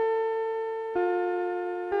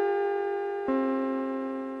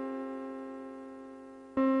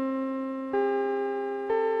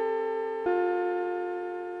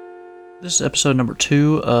This is episode number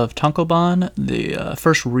 2 of Tankoban, the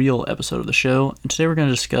first real episode of the show. And today we're going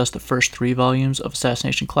to discuss the first 3 volumes of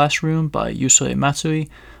Assassination Classroom by Yusui Matsui.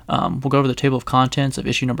 We'll go over the table of contents of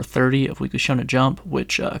issue number 30 of Weekly Shonen Jump,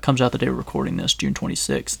 which comes out the day we're recording this, June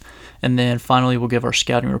 26th. And then finally we'll give our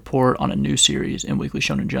scouting report on a new series in Weekly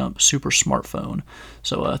Shonen Jump, Super Smartphone.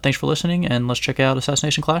 So thanks for listening, and let's check out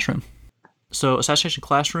Assassination Classroom. So Assassination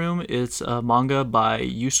Classroom is a manga by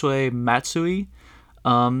Yusui Matsui.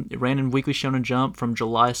 It ran in Weekly Shonen Jump from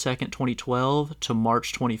July 2nd, 2012 to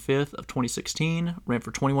March 25th of 2016. Ran for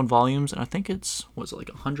 21 volumes, and I think it's, was it like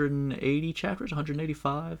 180 chapters,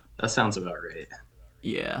 185? That sounds about right.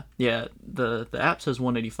 Yeah. The app says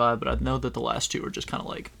 185, but I know that the last 2 are just kind of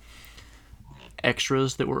like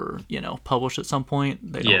extras that were, published at some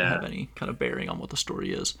point. They don't have any kind of bearing on what the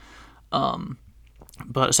story is.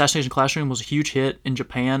 But Assassination Classroom was a huge hit in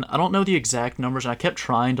Japan. I don't know the exact numbers, and I kept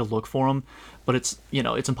trying to look for them, but it's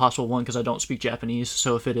impossible, one, because I don't speak Japanese,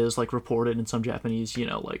 so if it is, reported in some Japanese,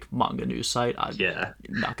 manga news site, I'm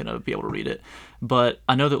not going to be able to read it. But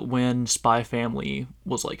I know that when Spy Family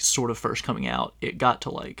was, sort of first coming out, it got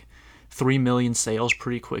to, 3 million sales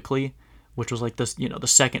pretty quickly, which was, this, the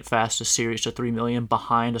second fastest series to 3 million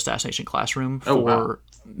behind Assassination Classroom for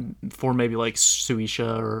maybe,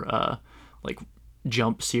 Suisha or,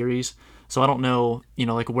 Jump series. So I don't know,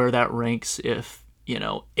 where that ranks if,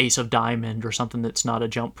 Ace of Diamond or something that's not a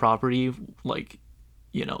Jump property,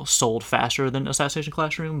 sold faster than Assassination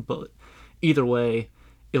Classroom. But either way,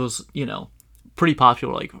 it was, pretty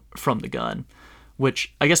popular, from the gun,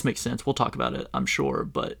 which I guess makes sense. We'll talk about it, I'm sure.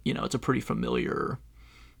 But, it's a pretty familiar,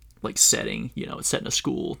 setting. It's set in a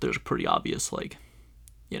school. There's a pretty obvious,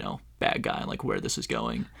 bad guy and, where this is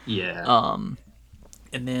going. Yeah.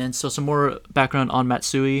 And then, so some more background on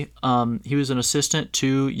Matsui. He was an assistant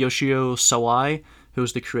to Yoshio Sawai, who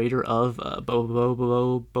was the creator of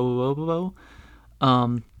Bobo.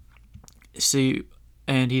 And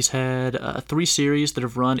he's had 3 series that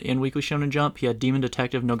have run in Weekly Shonen Jump. He had Demon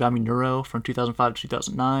Detective Nogami Neuro from 2005 to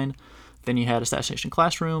 2009. Then he had Assassination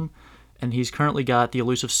Classroom. And he's currently got The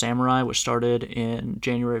Elusive Samurai, which started in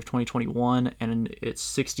January of 2021, and its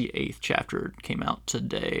 68th chapter came out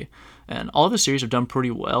today. And all of the series have done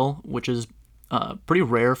pretty well, which is pretty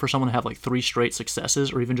rare for someone to have 3 straight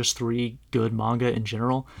successes, or even just 3 good manga in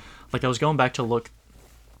general. I was going back to look,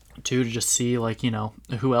 too, to just see,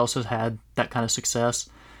 who else has had that kind of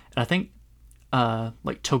success. And I think,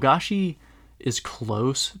 Togashi is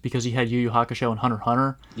close, because he had Yu Yu Hakusho and Hunter x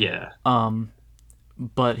Hunter. Yeah.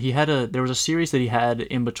 But there was a series that he had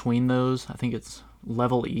in between those. I think it's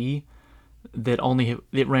Level E, that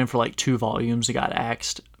it ran for 2 volumes. It got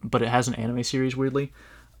axed, but it has an anime series, weirdly.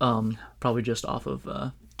 Probably just off of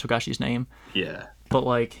Togashi's name. Yeah.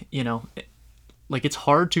 But it's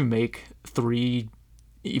hard to make 3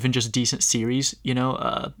 even just decent series.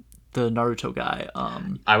 The Naruto guy.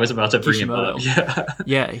 I was about to bring him up. Yeah.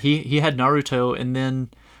 Yeah. He had Naruto, and then.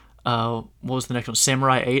 What was the next one?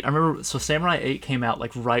 Samurai 8. I remember, so Samurai 8 came out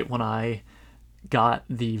right when I got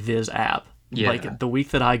the Viz app. Yeah. The week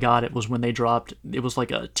that I got it was when they dropped, it was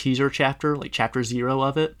a teaser chapter, chapter 0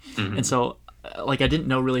 of it. Mm-hmm. And so, I didn't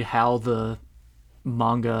know really how the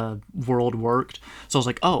manga world worked. So I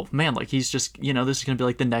was oh man, he's just, this is going to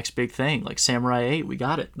be the next big thing. Samurai 8, we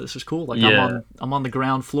got it. This is cool. I'm on the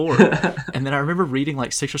ground floor. And then I remember reading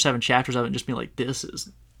 6 or 7 chapters of it and just being this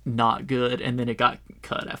is not good, and then it got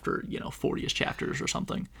cut after 40ish chapters or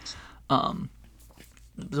something.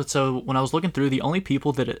 So when I was looking through, the only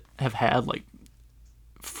people that have had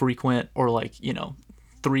frequent or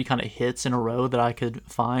 3 kind of hits in a row that I could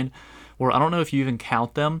find were, I don't know if you even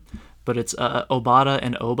count them, but it's Obata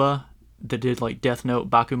and Oba that did Death Note,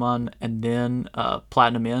 Bakuman, and then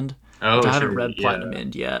Platinum End. Which I haven't read Platinum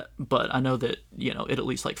End yet, but I know that, it at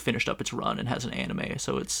least finished up its run and has an anime,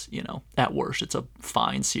 so it's, at worst, it's a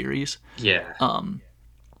fine series. Yeah.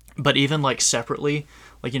 But even separately,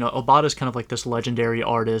 Obata's kind of this legendary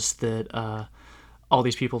artist that all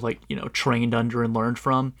these people trained under and learned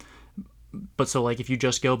from. But so if you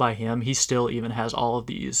just go by him, he still even has all of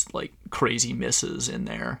these crazy misses in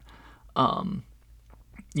there.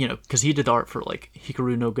 Because he did art for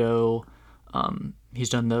Hikaru no Go. He's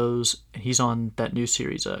done those, and he's on that new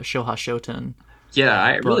series, Shoha Shoten. Yeah,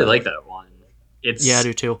 I really like that one. Yeah, I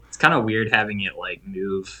do too. It's kind of weird having it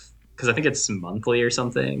move, because I think it's monthly or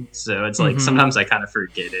something. So it's sometimes I kind of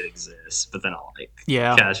forget it exists, but then I'll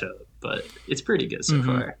catch up. But it's pretty good so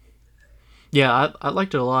far. Yeah, I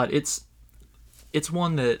liked it a lot. It's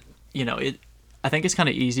one that I think it's kind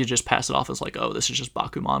of easy to just pass it off as oh, this is just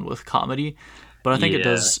Bakuman with comedy. But I think it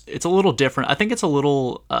does. It's a little different. I think it's a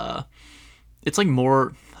little. It's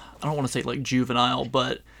more. I don't want to say juvenile,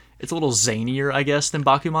 but it's a little zanier, I guess, than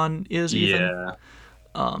Bakuman is even.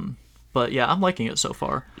 Yeah. But yeah, I'm liking it so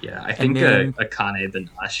far. Yeah, I And think then Akane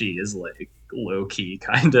Banashi is like low key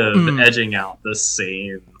kind of edging out the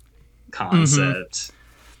same concept.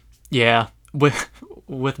 yeah, with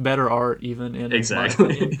better art even in my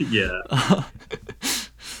Exactly. opinion. Yeah.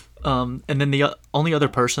 And then the only other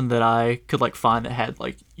person that I could like find that had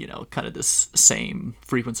like kind of this same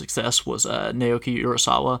frequent success was Naoki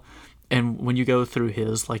Urasawa. And when you go through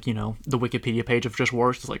his like the Wikipedia page of just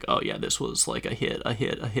works, it's like, oh yeah, this was like a hit.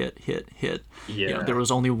 Yeah. There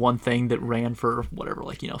was only one thing that ran for whatever,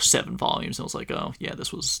 like 7 volumes, and I was like, oh yeah,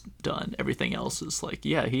 this was done. Everything else is like,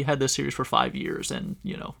 yeah, he had this series for 5 years, and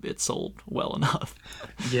it sold well enough.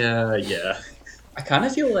 Yeah, yeah. I kind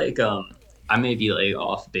of feel like I may be like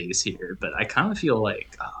off base here, but I kind of feel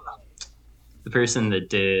like the person that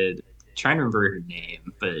did, trying to remember her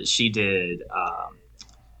name, but she did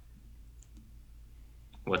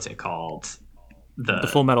what's it called? The The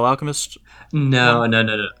Full Metal Alchemist no, one. no,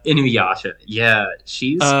 no, no. Inuyasha. Yeah, Oh yeah,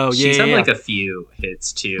 she's yeah, had yeah. like a few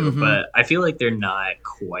hits too, Mm-hmm. but I feel like they're not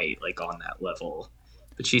quite like on that level.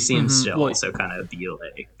 But she seems to Well, also kind of be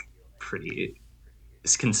like pretty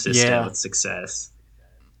consistent yeah. with success.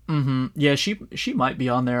 Yeah, she might be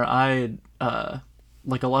on there. I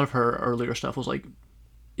like a lot of her earlier stuff was like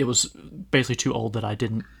it was basically too old that I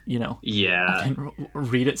didn't, I Yeah. didn't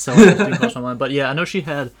read it, so it didn't cross my mind. But yeah, I know she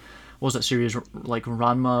had what was that series like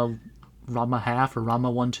Ranma half or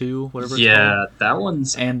Ranma 1 2 whatever it's called, Yeah, that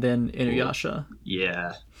one's and then cool. Inuyasha.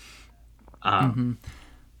 Yeah. Um,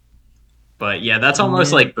 but yeah, that's And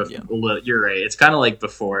almost then like yeah. you're right. It's kind of like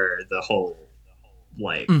before the whole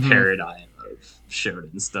like paradigm of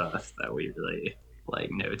shonen stuff that we really like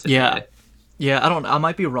know Yeah. today. Yeah, I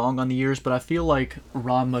might be wrong on the years, but I feel like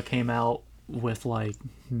Ranma came out with like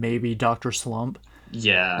maybe Doctor Slump.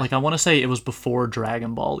 Yeah. Like I want to say it was before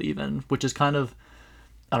Dragon Ball even, which is kind of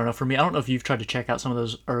I don't know for me. I don't know if you've tried to check out some of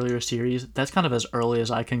those earlier series. That's kind of as early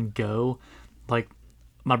as I can go. Like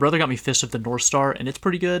my brother got me Fist of the North Star, and it's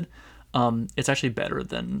pretty good. It's actually better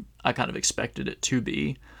than I kind of expected it to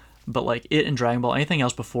be. But like it and Dragon Ball, anything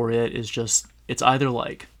else before it is just it's either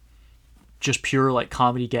like just pure like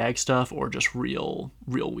comedy gag stuff or just real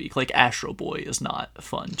weak. Like Astro Boy is not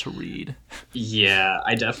fun to read. Yeah,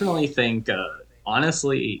 I definitely think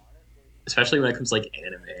honestly, especially when it comes to, like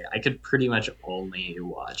anime, I could pretty much only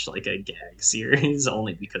watch like a gag series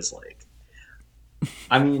only because like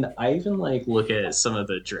I mean, I even like look at some of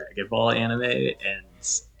the Dragon Ball anime and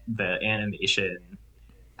the animation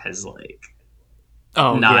has like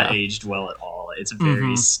Oh not yeah, aged well at all. It's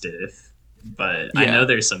very stiff, but I know yeah,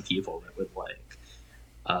 there's some people that would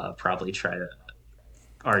like probably try to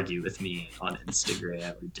argue with me on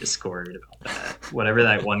Instagram or Discord about that. Whatever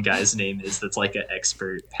that one guy's name is that's like an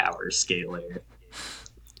expert power scaler.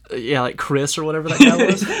 yeah. Like Chris or whatever that guy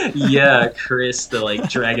was. Yeah, Chris, the like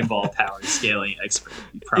Dragon Ball power scaling expert,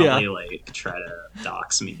 would Yeah, probably like try to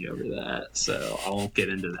dox me over that. So I won't get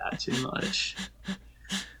into that too much.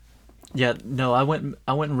 yeah. No, I went and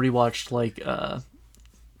rewatched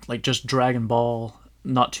like just Dragon Ball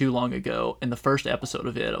not too long ago, and the first episode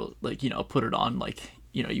of it, like put it on, like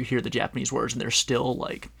you hear the Japanese words and they're still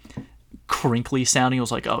like crinkly sounding. It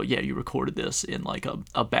was like, oh yeah, you recorded this in like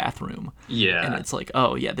a bathroom, and Yeah, it's like,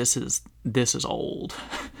 oh yeah, this is old.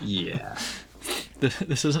 yeah.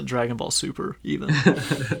 This isn't Dragon Ball Super even.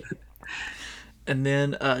 And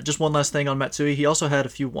then just one last thing on Matsui. He also had a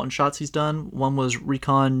few one shots he's done. One was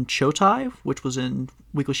Recon Chotai, which was in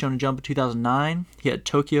Weekly Shonen Jump in 2009. He had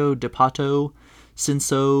Tokyo Depato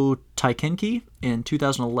Senso Taikenki in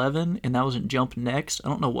 2011, and that was in Jump Next. I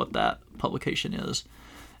don't know what that publication is.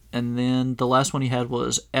 And then the last one he had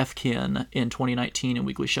was Fkin in 2019 in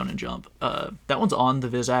Weekly Shonen Jump. That one's on the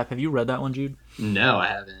Viz app. Have you read that one, Jude? No, I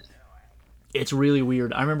haven't. It's really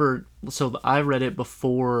weird. I remember, so I read it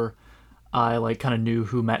before I like kind of knew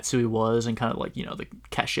who Matsui was and kind of like the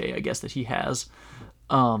cachet I guess that he has.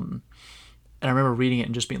 And I remember reading it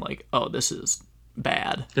and just being like, oh, this is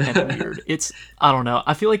bad and weird. It's I don't know.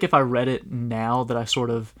 I feel like if I read it now that I sort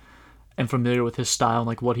of am familiar with his style and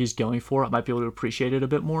like what he's going for, I might be able to appreciate it a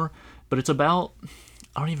bit more. But it's about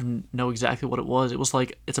I don't even know exactly what it was. It was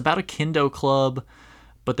like it's about a kendo club,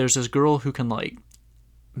 but there's this girl who can like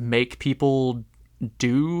make people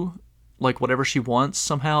do like whatever she wants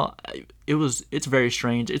somehow. It's very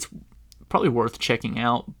strange. It's probably worth checking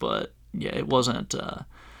out, but yeah, it wasn't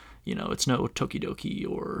it's no Tokidoki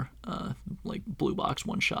or like Blue Box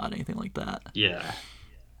One Shot, anything like that. Yeah.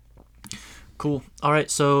 Cool. All right,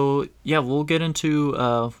 so yeah, we'll get into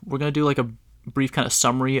we're gonna do like a brief kind of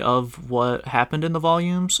summary of what happened in the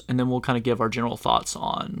volumes, and then we'll kind of give our general thoughts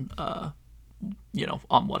on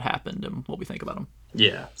on what happened and what we think about them.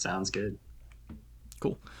 Yeah, sounds good.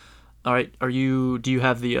 Cool. All right. Do you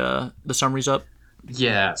have the summaries up?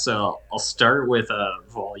 Yeah, so I'll start with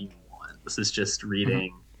volume one. This is just Mm-hmm.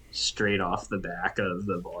 reading straight off the back of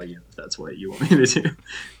the volume, if that's what you want me to do.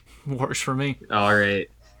 Works for me. All right.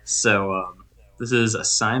 So this is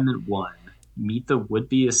assignment one. Meet the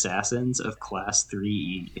would-be assassins of Class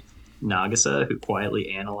 3E. Nagisa, who quietly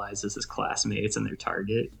analyzes his classmates and their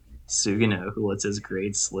target. Sugino, who lets his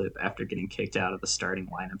grades slip after getting kicked out of the starting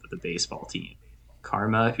lineup of the baseball team.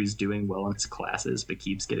 Karma, who's doing well in his classes but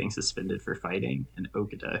keeps getting suspended for fighting. And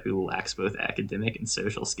Okada, who lacks both academic and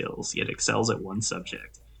social skills, yet excels at one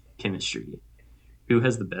subject, chemistry. Who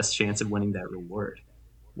has the best chance of winning that reward?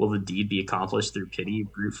 Will the deed be accomplished through pity,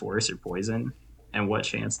 brute force, or poison? And what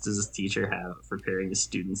chance does this teacher have of repairing the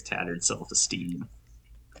student's tattered self esteem?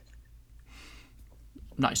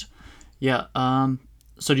 Nice. Yeah.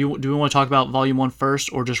 So do we want to talk about volume one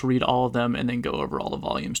first, or just read all of them and then go over all the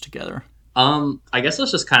volumes together? I guess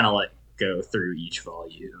let's just kind of like go through each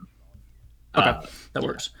volume. Okay, that Yeah.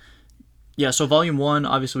 works. Yeah. So volume one,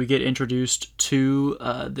 obviously, we get introduced to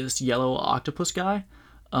this yellow octopus guy,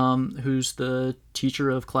 who's the teacher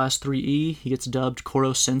of Class 3E. He gets dubbed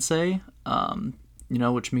Koro Sensei.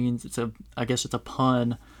 Which means I guess it's a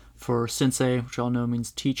pun for sensei, which y'all know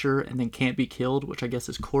means teacher, and then can't be killed, which I guess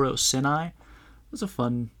is Koro Senai. It's a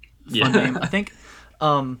fun name. Yeah. I think,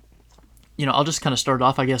 I'll just kind of start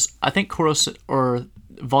off. I guess I think or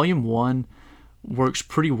Volume One works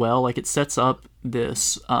pretty well. Like it sets up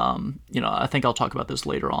this. I think I'll talk about this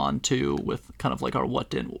later on too, with kind of like our what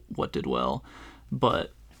did well,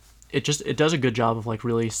 but it does a good job of like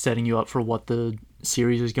really setting you up for what the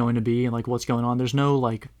series is going to be and like what's going on. There's no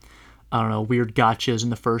like, I don't know, weird gotchas in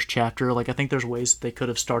the first chapter. Like I think there's ways that they could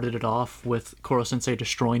have started it off with Koro Sensei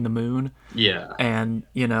destroying the moon, Yeah. and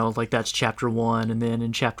like that's chapter one, and then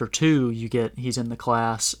in chapter two he's in the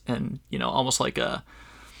class, and almost like kind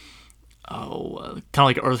of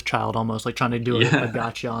like Earthchild, almost like trying to do a Yeah.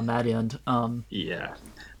 gotcha on that end. Yeah.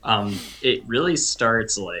 It really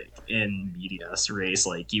starts like in medias race.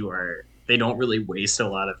 Like they don't really waste a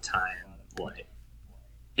lot of time like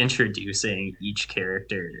introducing each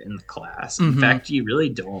character in the class. In Mm-hmm. fact, you really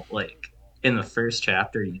don't like in the first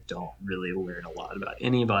chapter. You don't really learn a lot about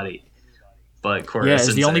anybody but Koro Yeah,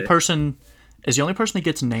 is the only Sensei. person that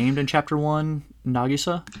gets named in chapter one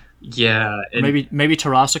Nagisa? Yeah, Or and maybe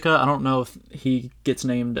Tarasaka. I don't know if he gets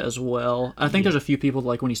named as well. I think yeah, there's a few people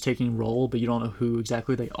like when he's taking role, but you don't know who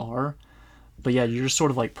exactly they are. But yeah, you're just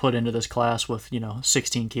sort of like put into this class with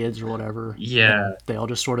 16 kids or whatever, yeah, and they all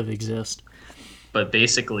just sort of exist. but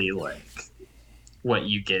basically, like what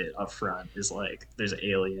you get up front is like there's an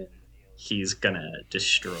alien. He's gonna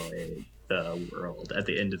destroy the world at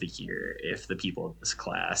the end of the year if the people in this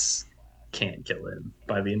class can't kill him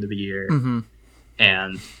by the end of the year. Mm-hmm.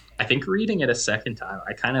 And I think reading it a second time,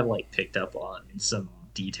 I kind of like picked up on some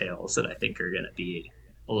details that I think are gonna be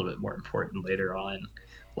a little bit more important later on.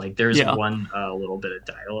 Like there's Yeah. one little bit of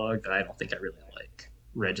dialogue that I don't think I really like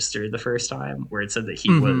registered the first time, where it said that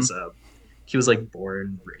Mm-hmm. he was like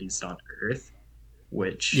born raised on Earth,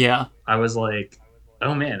 which Yeah. I was like,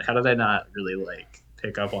 oh man, how did I not really like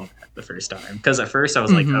pick up on that the first time? Because at first I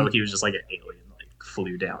was like, Mm-hmm. oh, he was just like an alien, like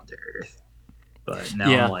flew down to Earth. But now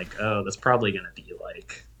I'm Yeah. like, oh, that's probably gonna be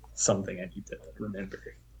like something I need to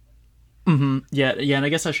remember. Mm-hmm. Yeah. Yeah. And I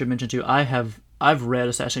guess I should mention too. I've read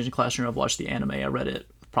Assassination Classroom. I've watched the anime. I read it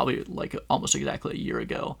probably like almost exactly a year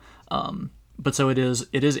ago. But so it is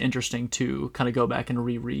interesting to kind of go back and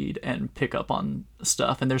reread and pick up on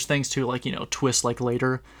stuff. And there's things too like twists like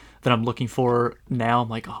later that I'm looking for now. I'm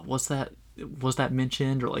like, oh, was that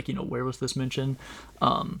mentioned, or like where was this mentioned?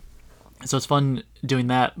 So it's fun doing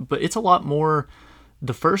that, but it's a lot more.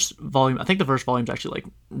 The first volume, I think the first volume is actually like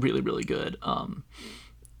really really good.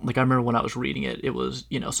 Like I remember when I was reading it, it was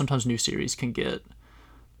sometimes new series can get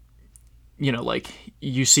like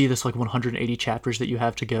you see this like 180 chapters that you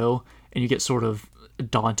have to go, and you get sort of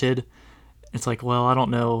daunted. It's like, well, I don't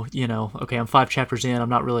know, okay, I'm 5 chapters in, I'm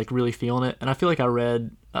not really like really feeling it, and I feel like I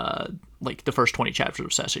read like the first 20 chapters of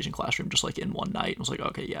Assassination Classroom just like in one night. I was like,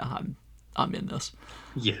 okay, yeah, I'm in this.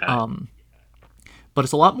 Yeah, But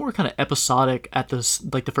it's a lot more kind of episodic at this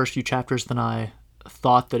like the first few chapters than I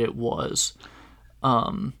thought that it was.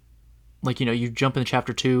 Like you jump in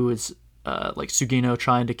chapter two, it's like Sugino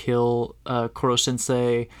trying to kill Koro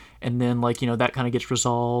Sensei, and then like that kind of gets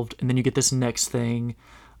resolved, and then you get this next thing,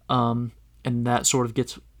 and that sort of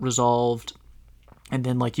gets resolved, and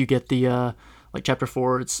then like you get the like chapter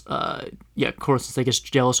four, it's Koro Sensei gets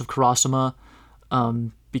jealous of Kurasama,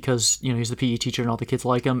 because he's the PE teacher and all the kids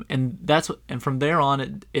like him, and from there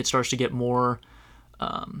on it starts to get more,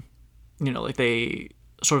 like they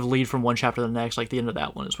sort of lead from one chapter to the next. Like the end of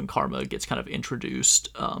that one is when Karma gets kind of introduced,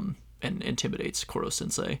 and intimidates Koro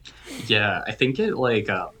Sensei. Yeah, I think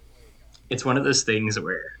it's one of those things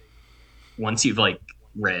where once you've like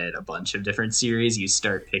read a bunch of different series, you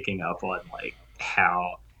start picking up on like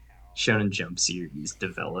how Shonen Jump series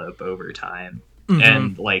develop over time.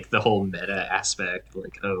 And like the whole meta aspect,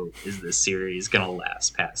 like, oh, is this series gonna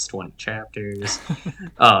last past 20 chapters?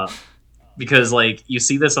 uh, because like you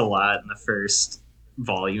see this a lot in the first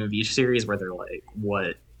volume of each series where they're like,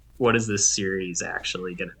 what is this series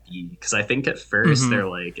actually gonna be? Because I think at first they're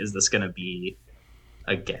like, is this gonna be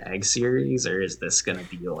a gag series or is this gonna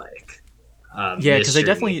be like Yeah, because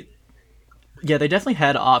mystery? they definitely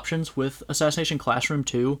had options with Assassination Classroom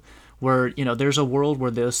too, where there's a world where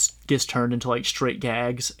this gets turned into like straight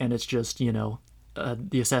gags, and it's just the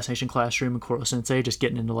Assassination Classroom and Koro Sensei just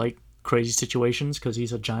getting into like crazy situations because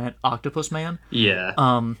he's a giant octopus man. Yeah,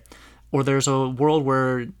 Or there's a world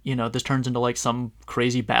where this turns into like some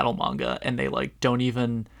crazy battle manga, and they like don't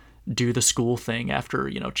even do the school thing after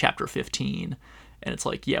chapter 15, and it's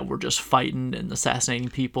like, yeah, we're just fighting and assassinating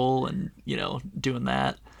people and doing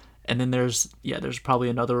that. And then there's probably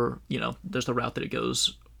another, there's the route that it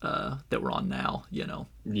goes, that we're on now.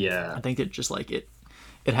 yeah, I think it just like it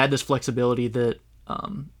had this flexibility that,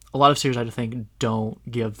 a lot of series I think don't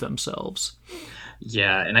give themselves.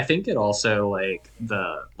 yeah. And I think it also like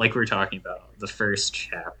we were talking about, the first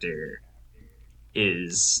chapter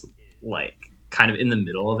is like kind of in the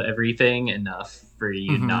middle of everything enough for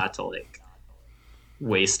you not to like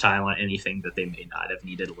waste time on anything that they may not have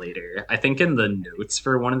needed later. I think in the notes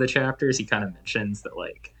for one of the chapters, he kind of mentions that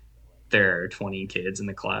like there are 20 kids in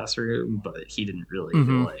the classroom, but he didn't really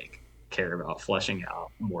like care about fleshing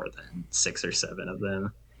out more than 6 or 7 of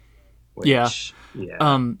them. Yeah. Which,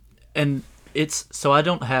 yeah, And it's so I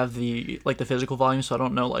don't have the physical volume, so I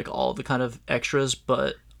don't know like all the kind of extras,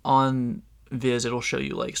 but on Viz it'll show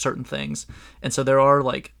you like certain things, and so there are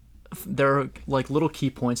like little key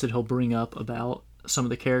points that he'll bring up about some of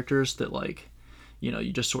the characters that like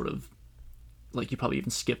you just sort of like you probably even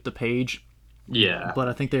skip the page, yeah, but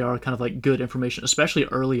I think they are kind of like good information, especially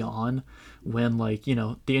early on when like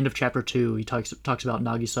the end of chapter 2 he talks about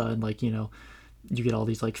Nagisa, and like you get all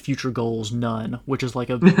these like future goals, none, which is like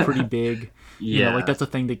a pretty big, like yeah, that's a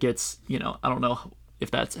thing that gets, I don't know if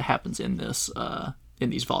that happens in this, in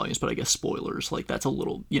these volumes, but I guess spoilers, like that's a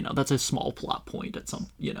little, that's a small plot point at some,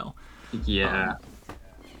 yeah.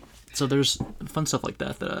 so there's fun stuff like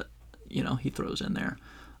that that, he throws in there.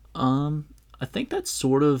 I think that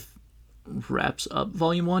sort of wraps up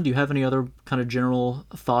volume 1. Do you have any other kind of general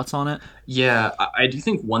thoughts on it? Yeah, I do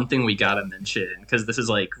think one thing we gotta mention, because this is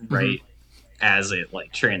like right as it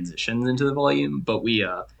like transitions into the volume, but we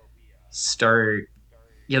start,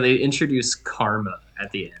 yeah, they introduce Karma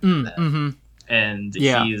at the end of that, and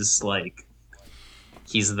Yeah. he's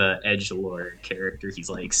the edge lord character. He's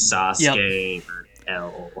like Yep. Sasuke or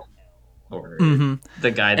L, or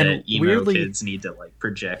the guy And that emo weirdly, kids need to like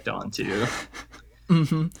project onto.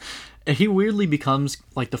 he weirdly becomes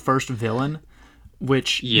like the first villain,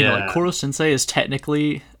 which like Yeah, Koro Sensei is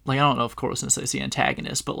technically like, I don't know if Koro Sensei is the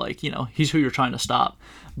antagonist, but like he's who you're trying to stop.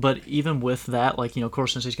 But even with that, like Koro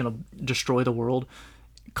Sensei is gonna destroy the world.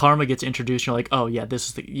 Karma gets introduced. You're like, oh yeah, this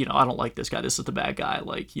is the I don't like this guy. This is the bad guy.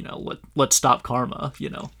 Like let's stop Karma.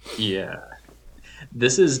 yeah.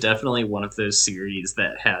 This is definitely one of those series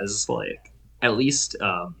that has like, at least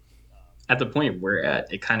at the point we're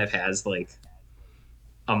at, it kind of has like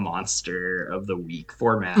a monster of the week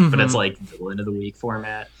format, but it's like villain of the week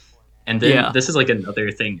format. And then Yeah. this is like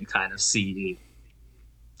another thing you kind of see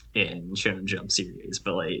in Shonen Jump series,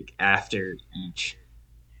 but like after each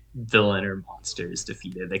villain or monster is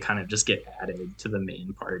defeated, they kind of just get added to the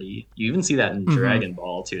main party. You even see that in Dragon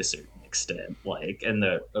Ball to a certain extent. Like in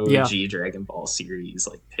the Yeah. OG Dragon Ball series,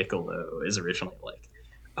 like Piccolo is originally like,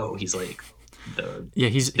 oh, he's like the Yeah.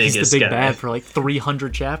 He's the biggest big guy. bad for like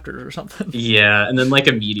 300 chapters or something. Yeah, and then like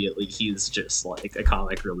immediately he's just like a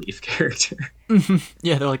comic relief character.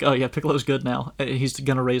 Yeah. They're like, oh yeah, Piccolo's good now. He's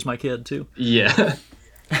gonna raise my kid too. Yeah.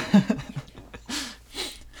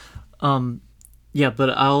 Yeah, but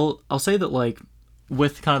I'll say that like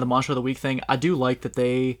with kind of the monster of the week thing, I do like that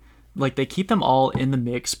they keep them all in the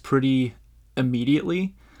mix pretty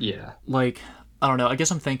immediately. Yeah. Like, I don't know, I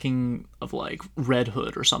guess I'm thinking of like Red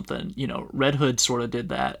Hood or something. Red Hood sort of did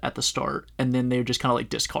that at the start, and then they just kind of like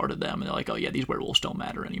discarded them, and they're like, oh yeah, these werewolves don't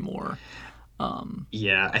matter anymore.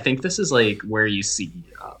 Yeah, I think this is like where you see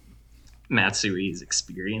Matsui's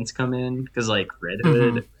experience come in, because like Red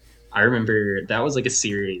Hood, I remember that was like a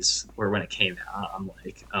series where when it came out, I'm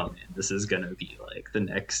like, oh man, this is gonna be like the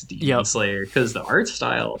next Demon Yep. Slayer, because the art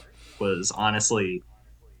style was honestly,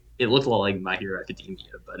 it looked a lot like My Hero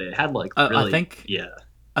Academia, but it had like I really, think yeah,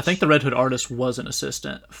 I think the Red Hood artist was an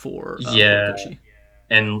assistant for yeah, Horikoshi.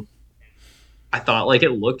 and I thought like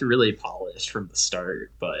it looked really polished from the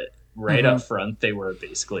start, but right Mm-hmm. up front they were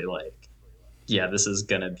basically like, yeah, this is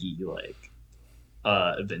gonna be like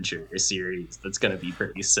adventure series that's gonna be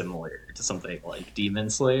pretty similar to something like Demon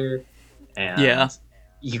Slayer, Yeah. and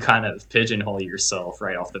you kind of pigeonhole yourself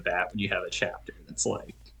right off the bat when you have a chapter that's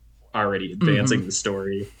like already Mm-hmm. advancing the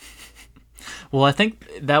story. Well, I think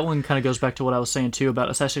that one kind of goes back to what I was saying too about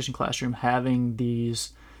Assassination Classroom having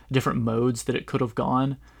these different modes that it could have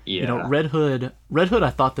gone. You know, Yeah, Red Hood, I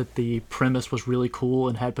thought that the premise was really cool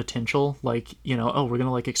and had potential. Like, oh, we're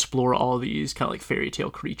gonna like explore all these kind of like fairy tale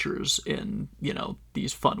creatures in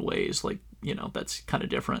these fun ways. Like, that's kind of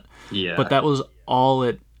different. But yeah, that was all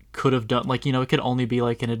it could have done. Like, it could only be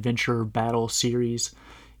like an adventure battle series.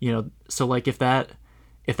 So like if that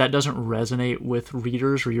doesn't resonate with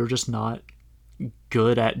readers, or you're just not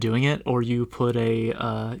good at doing it, or you put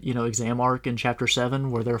a exam arc in chapter 7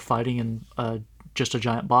 where they're fighting in just a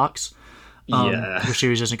giant box, yeah. your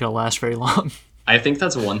series isn't going to last very long. I think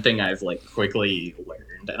that's one thing I've like quickly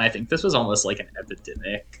learned, and I think this was almost like an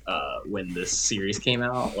epidemic when this series came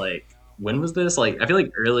out. Like, when was this? Like, I feel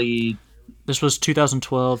like early. This was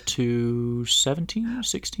 2012 to 17,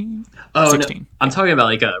 16, Oh no, 16. I'm Yeah. talking about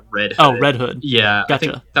like a Red Oh, Hood. Red Hood. Yeah, I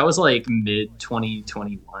think Gotcha. that was like mid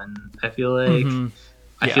 2021. I feel like. Mm-hmm.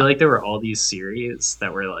 I feel Yeah. like there were all these series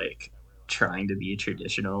that were like trying to be a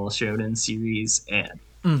traditional shonen series, and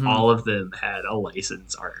Mm-hmm. all of them had a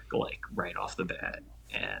license arc like right off the bat.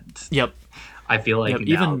 And Yep. I feel like Yep.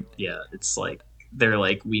 now, Even. yeah, it's like they're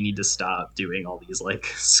like, we need to stop doing all these like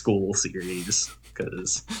school series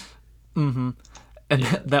because, Mm-hmm. And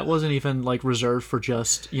yeah, that wasn't even like reserved for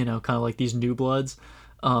just kind of like these new bloods.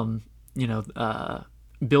 um you know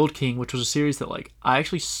Build King, which was a series that like I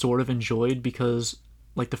actually sort of enjoyed, because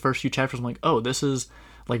like the first few chapters I'm like, oh, this is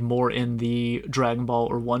like more in the Dragon Ball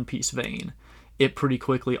or One Piece vein. It pretty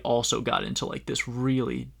quickly also got into like this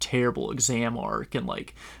really terrible exam arc and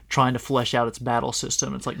like trying to flesh out its battle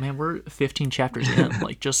system. It's like, man, we're 15 chapters in.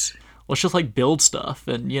 Like, just let's just like build stuff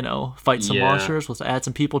and fight some yeah, monsters. Let's add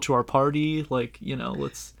some people to our party. Like,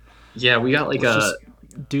 yeah. We got like let's a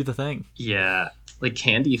just do the thing. yeah, like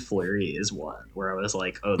Candy Flurry is one where I was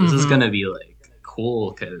like, oh, this is Mm-hmm. gonna be like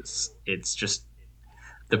cool because it's just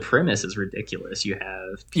the premise is ridiculous. You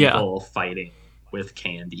have Yeah. people fighting with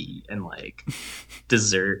candy and like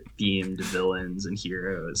dessert themed villains and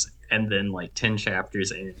heroes, and then like 10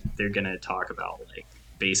 chapters in they're gonna talk about like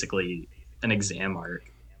basically an exam arc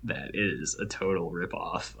that is a total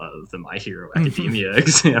ripoff of the My Hero Mm-hmm. Academia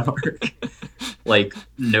exam arc, like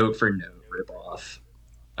note for note ripoff.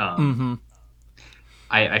 um Mm-hmm.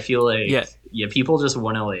 I feel Yeah. like, yeah, people just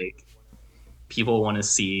want to like, people want to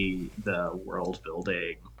see the world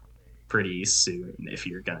building pretty soon if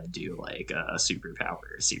you're gonna do like a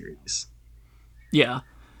superpower series. Yeah.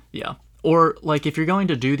 Yeah. Or like if you're going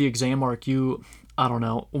to do the exam arc, I don't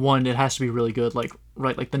know, one, it has to be really good. Like,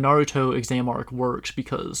 right, like the Naruto exam arc works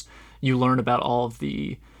because you learn about all of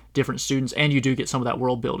the different students, and you do get some of that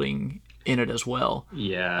world building in it as well.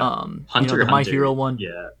 Yeah, Hunter The x My Hunter. Hero one,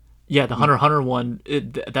 Yeah, yeah, the Hunter x Hunter one,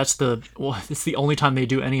 that's the well, it's the only time they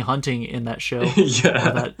do any hunting in that show or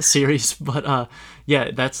yeah, that series. But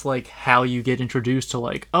yeah, that's like how you get introduced to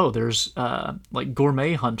like, oh, there's like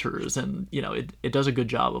gourmet hunters, and it does a good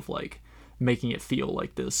job of like making it feel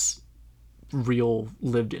like this real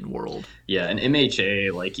lived in world. yeah. And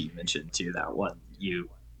MHA, like you mentioned too,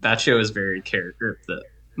 that show is very character. The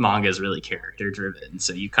manga is really character driven,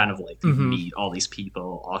 so you kind of like Mm-hmm. meet all these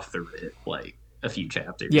people off the rip, like a few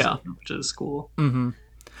chapters Yeah. in, which is cool. Mm-hmm.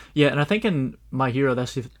 Yeah, and I think in My Hero,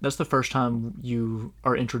 that's the first time you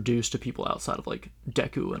are introduced to people outside of like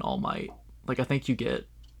Deku and All Might. Like, I think you get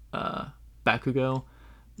uh, Bakugo,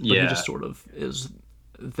 but he Yeah, just sort of is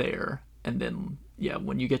there. And then yeah,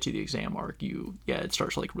 when you get to the exam arc, it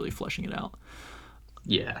starts like really fleshing it out.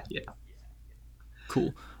 yeah, yeah.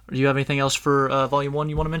 Cool. Do you have anything else for Volume 1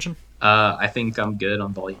 you want to mention? I think I'm good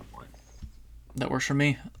on volume 1. That works for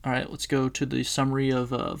me. All right, let's go to the summary of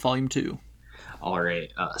Volume 2. All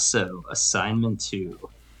right. So assignment 2.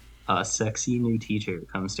 A sexy new teacher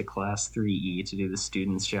comes to class 3E to do the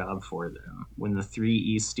students' job for them. When the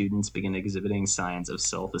 3E students begin exhibiting signs of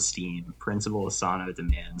self-esteem, Principal Asano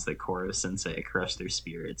demands that Koro Sensei crush their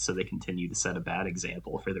spirits so they continue to set a bad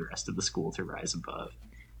example for the rest of the school to rise above.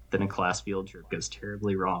 Then a class field trip goes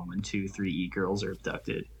terribly wrong when two 3E girls are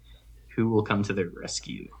abducted. Who will come to their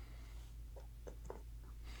rescue?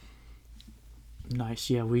 Nice.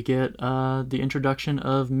 Yeah, we get the introduction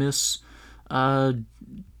of Miss uh,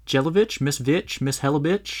 Jelovich, Miss Vitch, Miss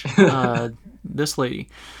Hellovich, this lady.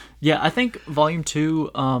 Yeah, I think volume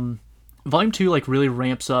two like really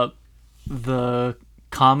ramps up the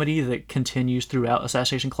comedy that continues throughout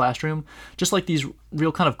Assassination Classroom. Just like these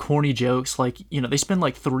real kind of corny jokes, like they spend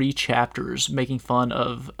like 3 chapters making fun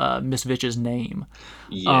of Miss Vitch's name,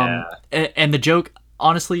 Yeah. and the joke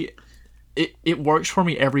honestly it works for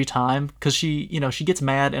me every time because she gets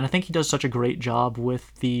mad, and I think he does such a great job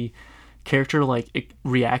with the character like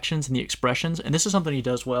reactions and the expressions, and this is something he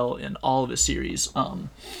does well in all of his series.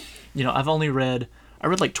 I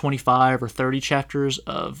read like 25 or 30 chapters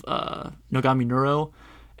of Nogami Neuro,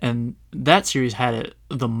 and that series had it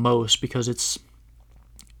the most because it's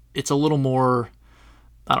a little more,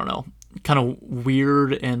 I don't know, kind of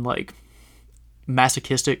weird and like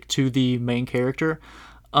masochistic to the main character.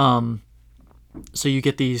 So you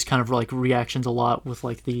get these kind of like reactions a lot with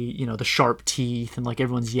like the sharp teeth and like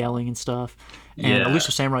everyone's yelling and stuff. And Yeah.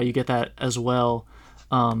 Elusive Samurai, you get that as well.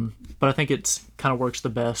 But I think it's kind of works the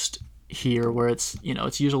best here, where it's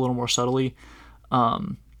used a little more subtly.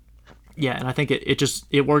 Yeah, and I think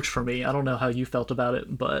it works for me. I don't know how you felt about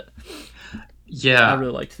it, but I Yeah.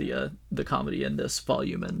 really liked the comedy in this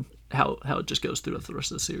volume and how it just goes through the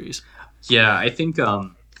rest of the series. Yeah, I think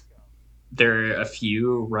there are a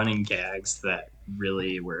few running gags that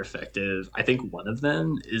really were effective. I think one of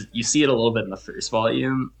them is you see it a little bit in the first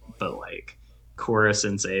volume, but like Korra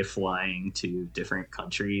Sensei flying to different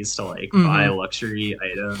countries to like buy Mm-hmm. luxury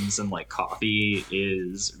items and like coffee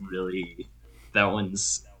is really that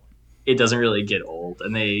one's it doesn't really get old,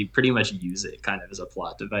 and they pretty much use it kind of as a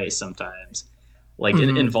plot device sometimes. Like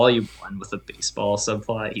Mm-hmm. in volume one with the baseball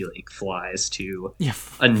subplot, he like flies to Yeah,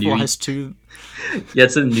 a new flies to. yeah,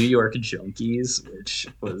 it's a New York Junkies, which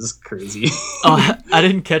was crazy. Oh, I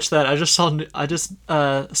didn't catch that. I just saw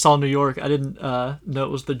New York. I didn't know it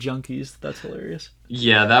was the Junkies. That's hilarious.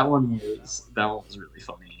 Yeah, that one was really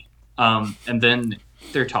funny. And then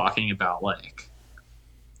they're talking about like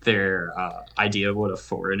their idea of what a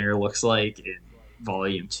foreigner looks like in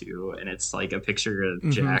volume two, and it's like a picture of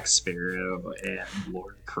Mm-hmm. Jack Sparrow and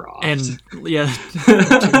Laura Croft. And yeah,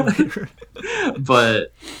 Tomb Raider.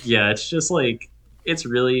 But yeah, it's just like it's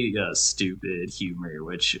really stupid humor,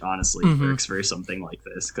 which honestly Mm-hmm. works for something like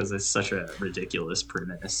this because it's such a ridiculous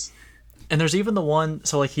premise. And there's even the one,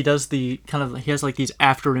 so like he does the kind of, he has like these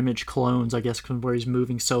after image clones, I guess, where he's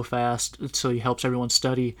moving so fast, so he helps everyone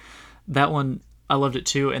study. That one, I loved it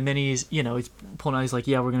too. And then he's pulling out, he's like,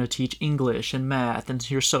 yeah, we're going to teach English and math and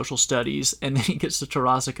here's social studies. And then he gets to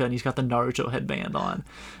Tarasaka and he's got the Naruto headband on.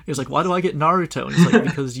 He was like, why do I get Naruto? And he's like,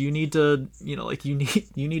 because you need to, like you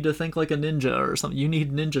need to think like a ninja or something. You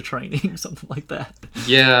need ninja training, something like that.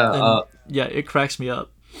 Yeah, And yeah, it cracks me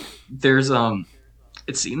up. there's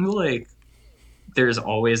it seems like there's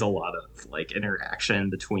always a lot of like interaction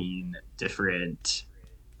between different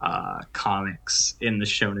comics in the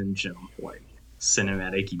Shonen Jump like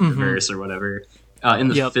cinematic Mm-hmm. universe or whatever. In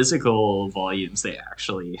the Yep. physical volumes, they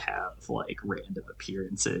actually have like random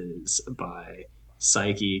appearances by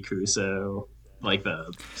Psyche Kuso, like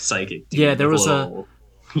the psychic Yeah, dude there with a was a little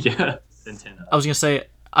yeah antenna. I was gonna say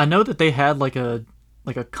I know that they had like a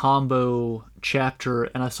combo chapter,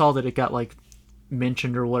 and I saw that it got like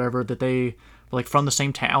mentioned or whatever that they were like from the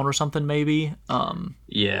same town or something maybe.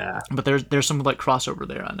 Yeah, But there's some like crossover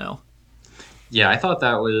there. I know. yeah, I thought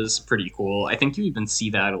that was pretty cool. I think you even see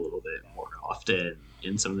that a little bit more often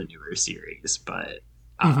in some of the newer series, but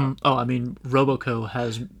Hmm. Oh, I mean, Roboco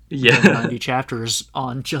has been yeah, 90 chapters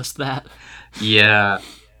on just that. yeah.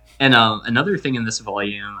 And another thing in this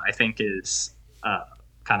volume I think is uh,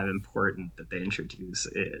 kind of important that they introduce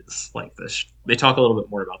is like they talk a little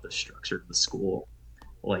bit more about the structure of the school.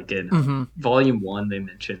 Like in Hmm. volume one, they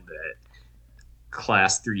mentioned that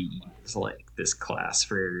class 3E is like this class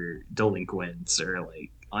for delinquents or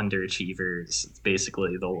like underachievers. It's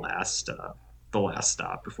basically the last stop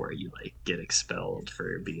before you like get expelled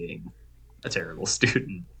for being a terrible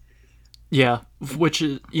student. Yeah, which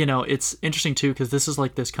is it's interesting too because this is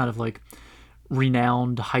like this kind of like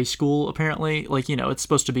renowned high school apparently. Like it's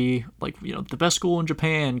supposed to be like the best school in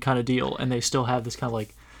Japan kind of deal, and they still have this kind of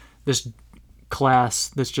like this class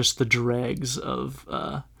that's just the dregs of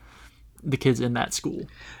the kids in that school.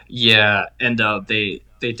 Yeah, and they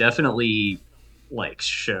definitely like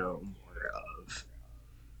show more of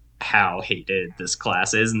how hated this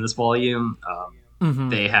class is in this volume. Hmm.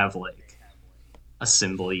 They have like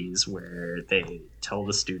assemblies where they tell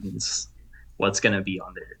the students what's going to be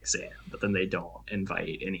on their exam, but then they don't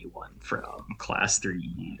invite anyone from class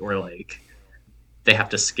 3 or like they have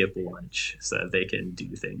to skip lunch so that they can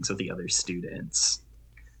do things with the other students.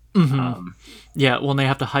 Mm-hmm. Um, Yeah, well, and they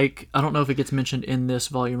have to hike. I don't know if it gets mentioned in this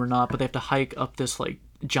volume or not, but they have to hike up this like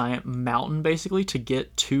giant mountain basically to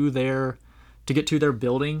get to their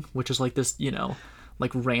building, which is like this,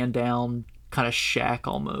 like ran down kind of shack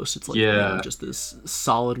almost. It's like, yeah, just this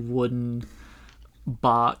solid wooden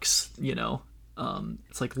box.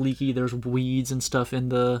 It's like leaky. There's weeds and stuff in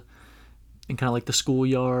kind of like the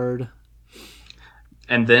schoolyard,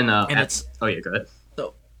 and then and it's oh yeah, go ahead.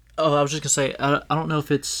 oh, I was just gonna say I don't know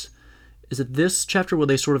if it's is it this chapter where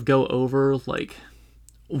they sort of go over like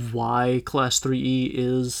why Class 3E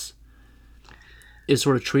is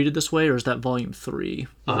sort of treated this way, or is that volume 3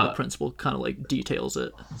 where the Uh, principal kind of like details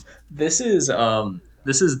it? this is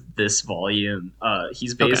this volume.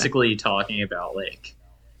 He's Okay. basically talking about like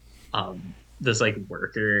this like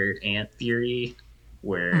worker ant theory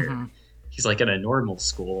where Mm-hmm. he's like in a normal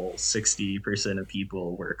school 60% of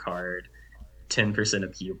people work hard, 10%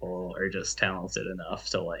 of people are just talented enough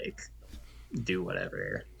to like do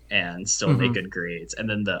whatever and still make Mm-hmm. good grades, and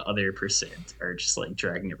then the other percent are just like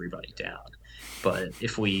dragging everybody down. But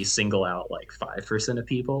if we single out like 5% of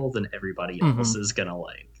people, then everybody Mm-hmm. else is gonna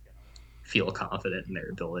like feel confident in their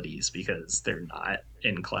abilities because they're not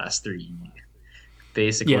in class 3. Yeah, and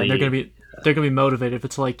Basically, they're gonna be motivated if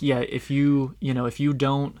it's like, yeah, if you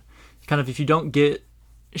don't if you don't get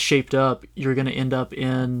shaped up, you're gonna end up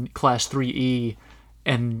in Class 3E,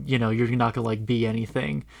 and you're not gonna like be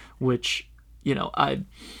anything, which I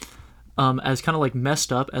as kind of like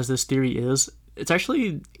messed up as this theory is, it's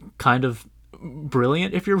actually kind of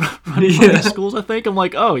brilliant if you're running one of these yeah. schools. I think I'm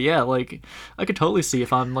like, oh yeah, like I could totally see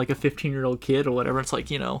if I'm like a 15-year-old kid or whatever. It's like,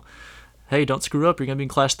 hey, don't screw up. You're gonna be in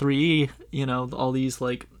Class 3E. All these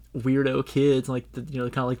like weirdo kids, like the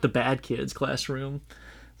kind of like the bad kids classroom.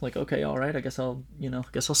 Like, okay, all right, I guess I'll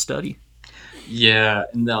study. Yeah,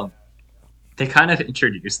 and they kind of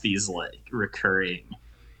introduce these like recurring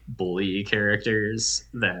bully characters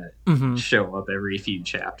that Mm-hmm. show up every few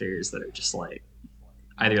chapters that are just like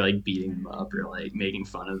either like beating them up or like making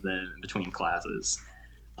fun of them in between classes.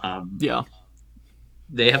 Um, Yeah.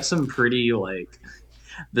 they have some pretty like,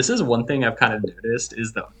 this is one thing I've kind of noticed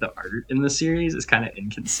is the art in the series is kind of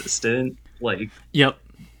inconsistent. Like Yep.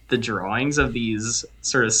 the drawings of these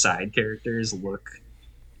sort of side characters look,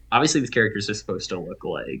 obviously these characters are supposed to look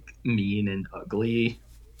like mean and ugly,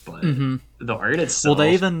 but Mm-hmm. the art Well, they itself,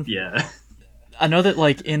 even yeah. I know that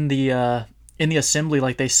like in the assembly,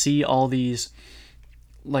 like they see all these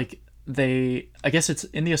like they I guess it's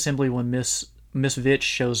in the assembly when Miss Vitch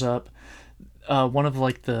shows up. One of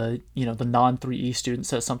like the the non 3E students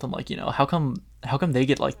says something like, how come they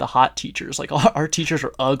get like the hot teachers, like our teachers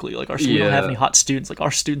are ugly, like we don't have Yeah. any hot students, like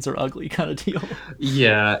our students are ugly kind of deal.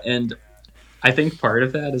 Yeah, and I think part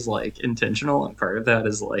of that is like intentional and part of that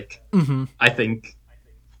is like Mm-hmm. I think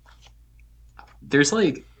there's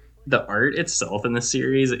like the art itself in the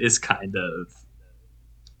series is kind of,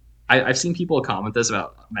 I've seen people comment this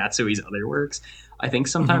about Matsui's other works. I think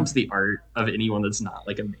Mm-hmm. sometimes the art of anyone that's not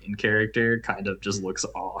like a main character kind of just looks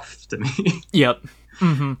off to me. Yep.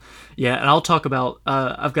 Mm-hmm. Yeah, and I'll talk about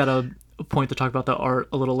I've got a point to talk about the art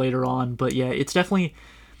a little later on, but yeah, it's definitely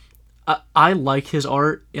I like his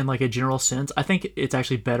art in like a general sense. I think it's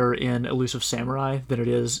actually better in Elusive Samurai than it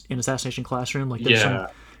is in Assassination Classroom. Like there's some Yeah.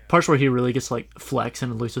 parts where he really gets like flex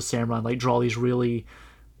in Elusive Samurai, like draw these really,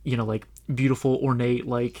 like beautiful ornate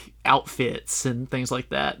like outfits and things like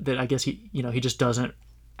that that I guess he just doesn't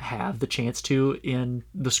have the chance to in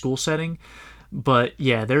the school setting. But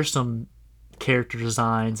yeah, there's some character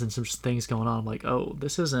designs and some things going on. I'm like, oh,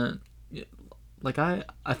 this isn't like I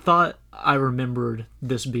thought I remembered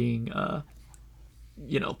this being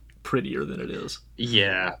prettier than it is.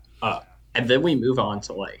 Yeah. And then we move on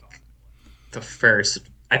to like the first,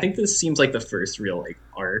 I think this seems like the first real like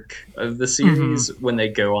arc of the Mm-hmm. series when they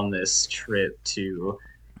go on this trip to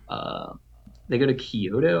uh they go to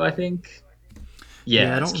Kyoto, I think. Yeah,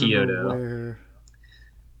 Yeah, I it's don't remember Kyoto. where.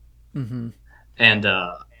 Mm-hmm. And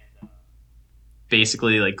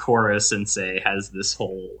basically like Korra Sensei has this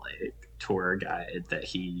whole like tour guide that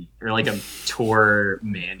he, or like a tour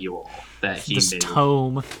manual that he This made.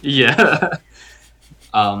 tome. Yeah.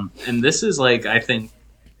 And this is like, I think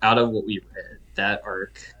out of what we read, that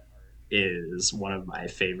arc is one of my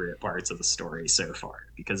favorite parts of the story so far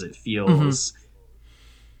because it Mm-hmm. feels,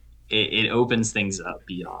 it opens things up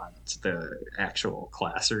beyond the actual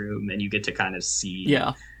classroom and you get to kind of see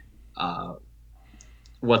Yeah. uh,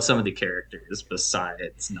 what some of the characters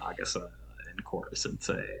besides Nagasa and Korra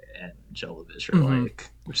Sensei and Jellyfish are Mm-hmm. like,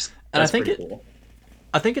 which And that's pretty cool.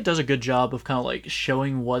 I think it does a good job of kind of like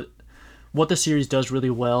showing what the series does really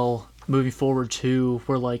well moving forward too,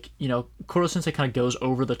 where like Koro Sensei kind of goes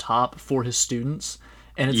over the top for his students,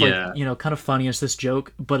 and it's like Yeah. kind of funny as this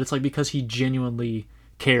joke, but it's like because he genuinely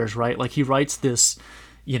cares, right? Like he writes this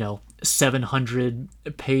 700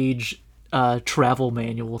 page travel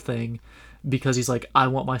manual thing because he's like, I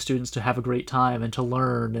want my students to have a great time and to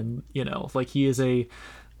learn, and like he is a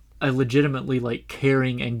legitimately like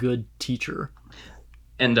caring and good teacher.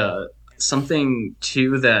 And something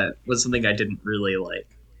too that was something I didn't really like.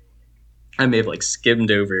 I may have like skimmed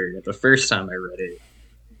over the first time I read it,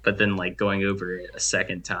 but then like going over it a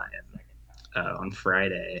second time on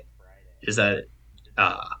Friday is that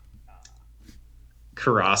uh,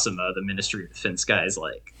 Kurasama, the Ministry of Defense guy, is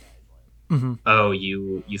like, Hmm. "Oh,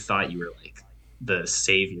 you thought you were like the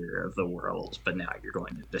savior of the world, but now you're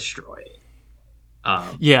going to destroy it."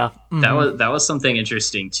 Um, Yeah. Hmm. that was something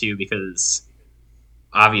interesting too because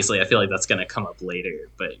obviously I feel like that's going to come up later,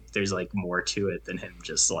 but there's like more to it than him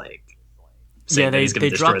just like Yeah, saying that he's going to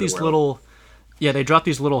they drop destroy the these world. little they drop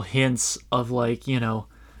these little hints of like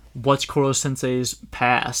what's Koro Sensei's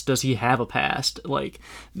past? Does he have a past? Like,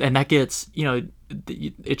 and that gets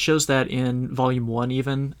it shows that in volume one.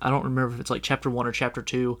 Even I don't remember if it's like chapter one or chapter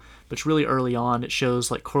two, but it's really early on. It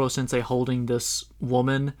shows like Koro Sensei holding this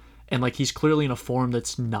woman, and like he's clearly in a form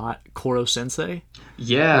that's not Koro Sensei, right?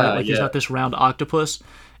 Yeah, Like he's yeah, not this round octopus,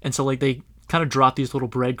 and so like they kind of drop these little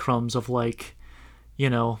breadcrumbs of like you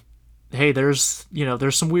know hey, there's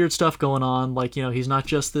some weird stuff going on. Like, he's not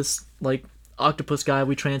just this like octopus guy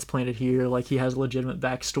we transplanted here. Like, he has a legitimate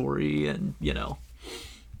backstory, and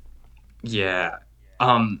yeah.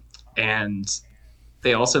 And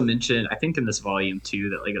they also mentioned, I think in this volume too,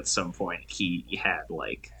 that like at some point he had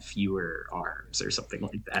like fewer arms or something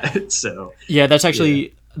like that. So yeah, yeah,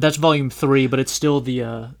 that's volume three, but it's still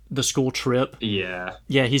the school trip. yeah,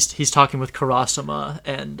 Yeah, he's talking with Karasuma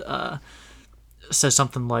and says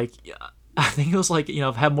something like, I think it was like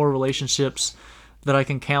I've had more relationships that I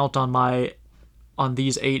can count on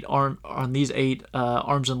these eight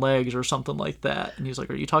arms and legs or something like that. And he's like,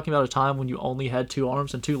 "Are you talking about a time when you only had two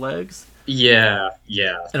arms and two legs?" yeah,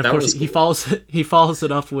 yeah. And of That course, was he cool. follows he follows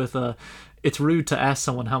it up with, "It's rude to ask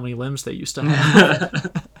someone how many limbs they used to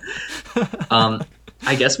have." um,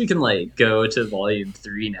 I guess we can like go to volume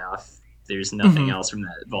three now if there's nothing else from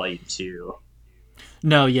that volume two.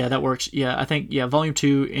 No, yeah, that works. Yeah, I think volume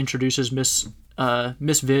two introduces Miss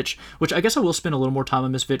Vitch, which I guess I will spend a little more time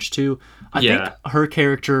on Miss Vitch too. I think Yeah, her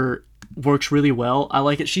character works really well. I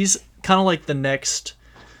like it. She's kind of like the next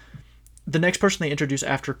person they introduce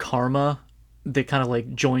after Karma, that kind of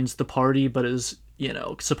like joins the party, but is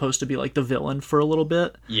supposed to be like the villain for a little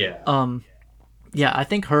bit. yeah. Yeah, I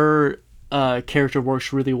think her character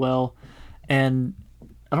works really well, and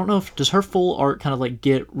I don't know if does her full arc kind of like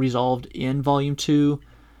get resolved in volume two.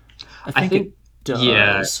 I I think it think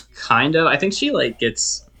yeah, does. kind of. I think she like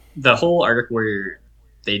gets the whole arc where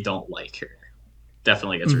they don't like her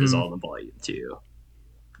definitely gets Hmm. resolved in volume two.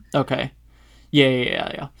 Okay. Yeah,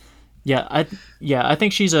 yeah, yeah, yeah. I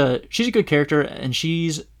think she's a good character, and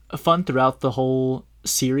she's fun throughout the whole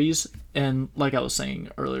series. And like I was saying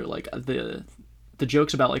earlier, like the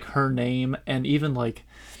jokes about like her name, and even like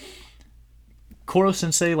Koro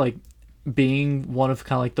Sensei like being one of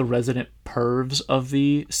kind of like the resident pervs of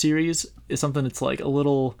the series is something that's like a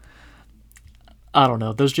little, I don't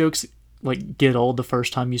know, those jokes like get old the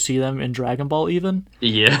first time you see them in Dragon Ball even.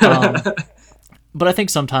 Yeah. But I think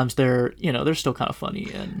sometimes they're still kind of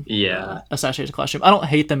funny in Yeah. Assassination Classroom. I don't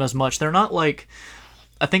hate them as much. They're not like,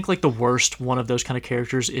 I think like the worst one of those kind of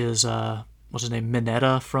characters is what's his name,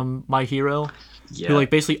 Mineta from My Hero, who Yeah. like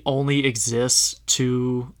basically only exists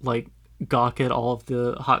to like gawk at all of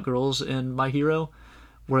the hot girls in My Hero.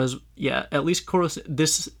 Whereas yeah, at least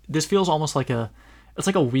this feels almost like it's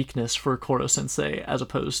like a weakness for Koro Sensei, as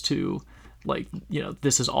opposed to like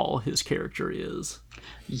this is all his character is.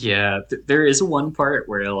 Yeah. There is one part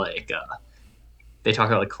where like they talk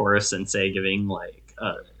about like Koro Sensei giving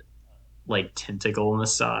like tentacle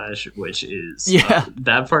massage, which is Yeah.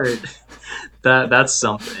 that part that's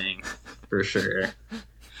something for sure.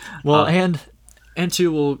 Well, Uh, and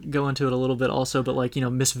two, we'll go into it a little bit also, but like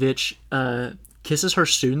Miss Vitch kisses her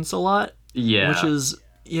students a lot, which yeah. is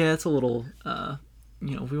yeah, it's a little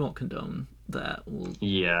we won't condone that. We'll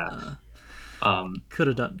Yeah. Um, could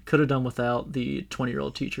have done without the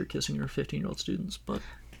 20-year-old teacher kissing her 15-year-old students, but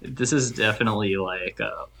this is definitely like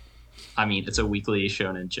I mean, it's a weekly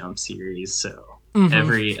Shonen Jump series, so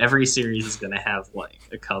every series is gonna have like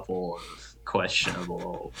a couple of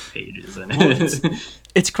questionable pages in well, it's it.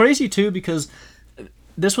 it's crazy too because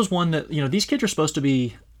this was one that these kids are supposed to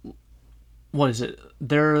be what is it?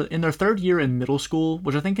 They're in their third year in middle school,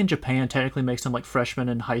 which I think in Japan technically makes them like freshmen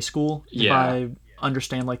in high school, if Yeah, I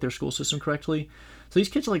understand like their school system correctly. So these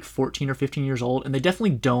kids are like 14 or 15 years old, and they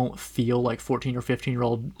definitely don't feel like 14 or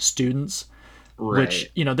 15-year-old students. Which,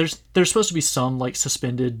 right, there's supposed to be some like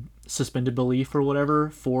suspended belief or whatever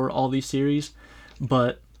for all these series,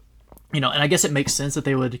 but and I guess it makes sense that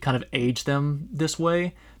they would kind of age them this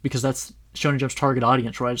way because that's Shonen Jump's target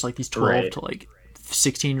audience, right? It's like these 12 right. to like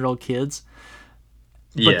 16-year-old kids.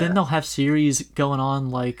 But then Yeah, they'll have series going on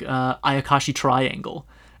like Ayakashi Triangle.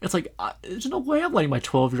 It's like there's no way I'm letting my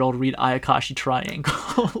 12-year-old read Ayakashi Triangle.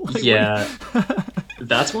 Like, what? yeah.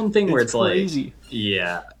 That's one thing where It's it's like, crazy.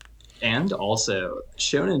 yeah. And also,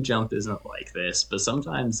 Shonen Jump isn't like this, but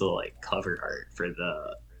sometimes the like cover art for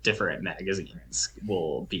the different magazines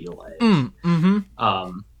will be like, Mm-hmm.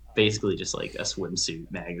 um, basically just like a swimsuit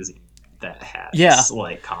magazine that Yeah, has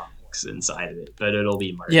like comics inside of it, but it'll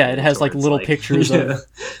be yeah. It marketed has like towards little like, pictures yeah, of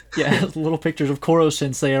yeah, it has little pictures of Koro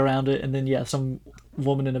Sensei around it, and then yeah, some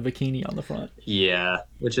woman in a bikini on the front. yeah,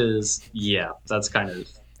 which is yeah, that's kind of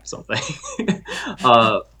something.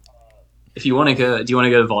 uh, if you want to go, do you want to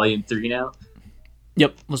go to volume 3 now?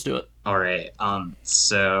 Yep, let's do it. All right.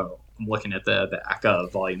 So I'm looking at the back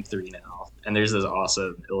of volume 3 now, and there's this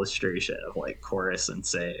awesome illustration of like Chorus and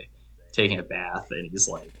Say taking a bath, and he's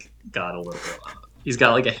like got a little, he's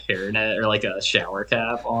got like a hairnet or like a shower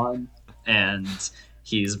cap on, and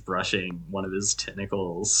he's brushing one of his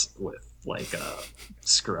tentacles with like a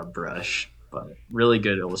scrub brush. But really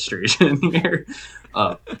good illustration here.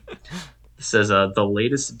 Uh, it says the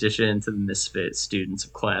latest addition to the Misfit students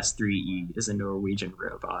of Class 3E is a Norwegian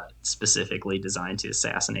robot specifically designed to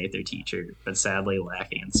assassinate their teacher, but sadly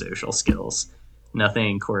lacking in social skills.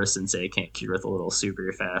 Nothing Kora Sensei can't cure with a little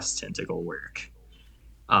super fast tentacle work.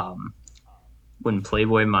 Um, when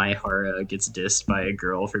Playboy Maihara gets dissed by a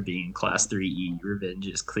girl for being in Class 3E, revenge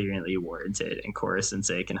is clearly warranted, and Kora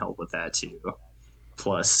Sensei can help with that too.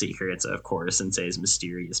 Plus, secrets of Kora Sensei's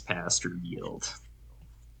mysterious past revealed.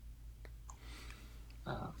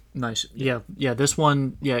 Nice. Yeah. Yeah. This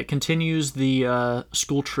one, yeah, it continues the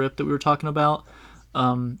school trip that we were talking about.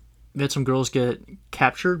 We had some girls get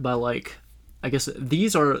captured by like, I guess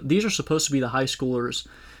these are supposed to be the high schoolers,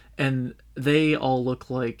 and they all look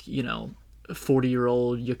like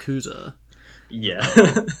 40-year-old yakuza. Yeah.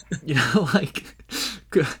 Like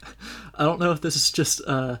I don't know if this is just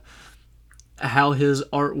how his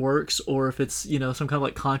art works or if it's some kind of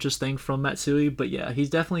like conscious thing from Matsui, but yeah, he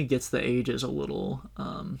definitely gets the ages a little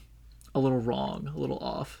wrong, a little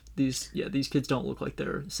off. These kids don't look like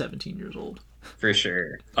they're 17 years old. For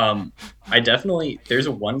sure. I definitely there's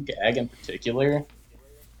one gag in particular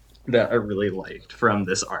that I really liked from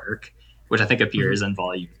this arc, which I think Mm-hmm. appears in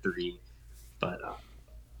volume 3. But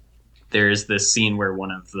there's this scene where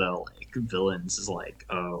one of the like villains is like,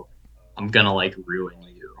 "Oh, I'm gonna like ruin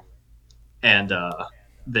you," and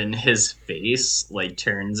then his face like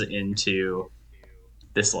turns into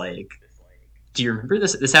this like. Do you remember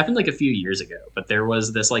this? This happened like a few years ago, but there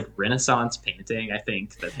was this like Renaissance painting. I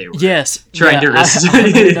think that they were Yes, trying yeah, to I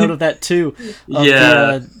made a note restore. of that too, of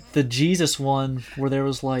Yeah, the Jesus one where there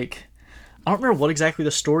was like I don't remember what exactly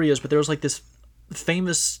the story is, but there was like this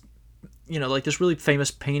famous, like this really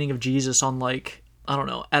famous painting of Jesus on like I don't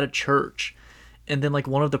know at a church, and then like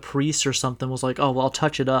one of the priests or something was like, oh well, I'll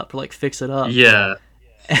touch it up or like fix it up, yeah,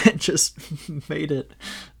 and just made it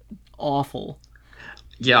awful.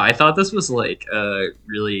 yeah. I thought this was like a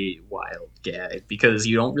really wild gag because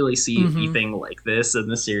you don't really see Mm-hmm. anything like this in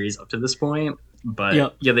the series up to this point. But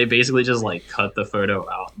Yep. yeah, they basically just like cut the photo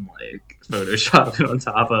out and like Photoshop it on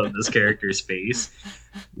top of this character's face,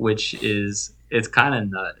 which is it's kind of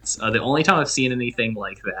nuts. The only time I've seen anything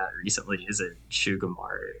like that recently is in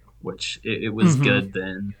Shugamaru, which it was Mm-hmm. good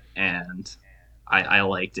then, and I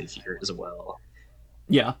liked it here as well.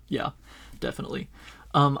 Yeah. Yeah. Definitely.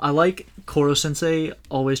 I like Koro Sensei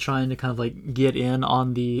always trying to kind of like get in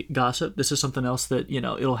on the gossip. This is something else that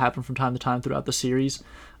it'll happen from time to time throughout the series.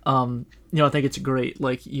 I think it's great.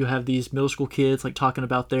 Like you have these middle school kids like talking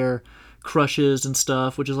about their crushes and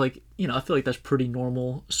stuff, which is like I feel like that's pretty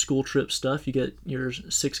normal school trip stuff. You get your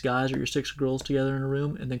 6 guys or your 6 girls together in a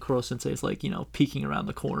room, and then Koro Sensei is like peeking around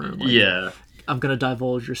the corner and like Yeah. I'm gonna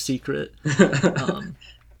divulge your secret. Um,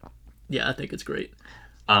 yeah, I think it's great.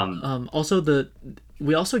 um, Also,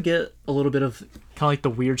 we also get a little bit of kind of like the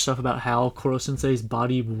weird stuff about how Koro Sensei's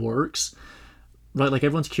body works. Right, like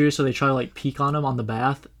everyone's curious, so they try to like peek on him on the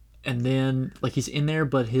bath, and then like he's in there,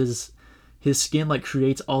 but his skin like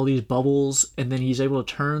creates all these bubbles, and then he's able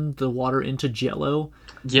to turn the water into Jello.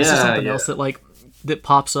 This is yeah, something yeah, else that like that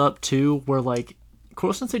pops up too, where like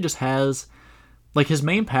Koro Sensei just has like his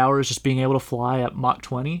main power is just being able to fly at Mach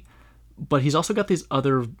 20, but he's also got these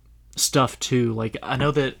other stuff too. Like I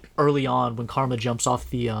know that early on when Karma jumps off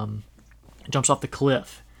the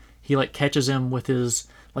cliff, he like catches him with his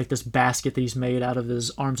like this basket that he's made out of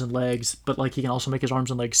his arms and legs, but like he can also make his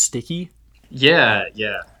arms and legs sticky. Yeah,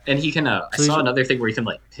 yeah. And he can I So he's saw another thing where he can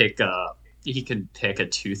like he can pick a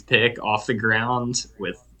toothpick off the ground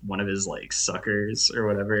with one of his like suckers or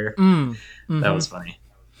whatever. That was funny.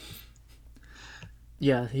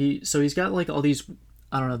 yeah, he's got like all these,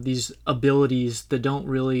 I don't know, these abilities that don't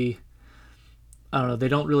really, I don't know, they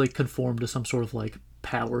don't really conform to some sort of like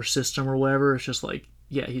power system or whatever. It's just like,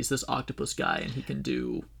 yeah, he's this octopus guy and he can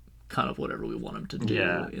do kind of whatever we want him to do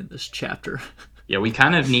Yeah. in this chapter. Yeah, we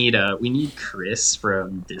kind of need we need Chris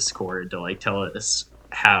from Discord to like tell us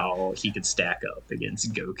how he could stack up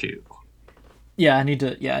against Goku. I need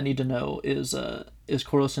to know is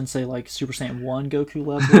Koro Sensei like Super Saiyan 1 Goku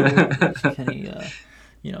level? Like, can he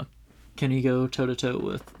you know, can he go toe to toe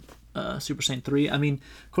with Super Saiyan 3? I mean,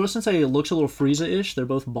 Koro Sensei looks a little Frieza-ish. They're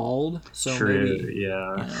both bald, so True, maybe,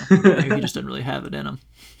 yeah. maybe he just didn't really have it in him.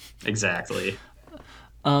 Exactly.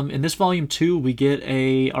 In this volume 2, we get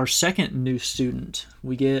our second new student.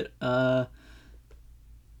 We get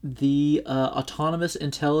the Autonomous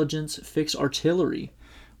Intelligence Fixed Artillery,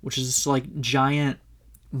 which is this like giant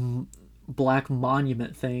black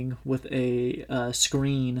monument thing with a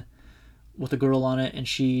screen with a girl on it, and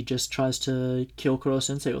she just tries to kill Kuro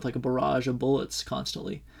Sensei with like a barrage of bullets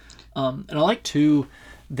constantly. And I like too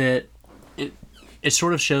that it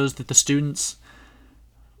sort of shows that the students,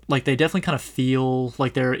 like, they definitely kind of feel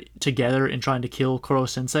like they're together in trying to kill Kuro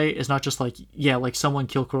Sensei. It's not just like, yeah, like someone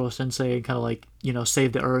kill Kuro Sensei and kind of like,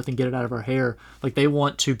 save the earth and get it out of our hair. Like they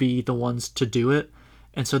want to be the ones to do it.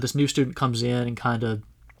 And so this new student comes in and kind of,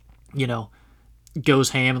 goes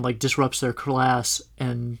ham and like disrupts their class,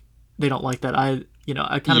 and they don't like that. I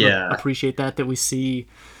kind of appreciate that we see,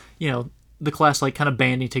 the class like kind of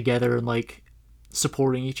banding together and like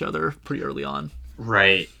supporting each other pretty early on.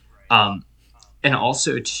 Right. And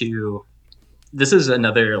also too, this is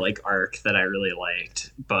another like arc that I really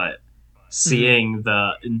liked, but seeing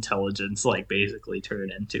the intelligence like basically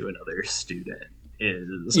turn into another student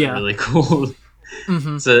is really cool.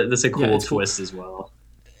 So that's a cool twist as well.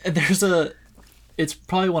 It's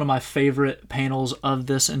probably one of my favorite panels of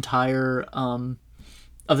this entire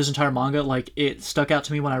manga. Like, it stuck out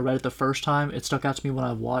to me when I read it the first time. It stuck out to me when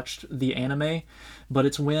I watched the anime. But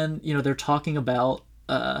it's when they're talking about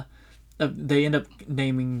they end up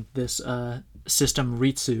naming this system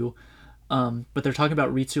Ritsu. But they're talking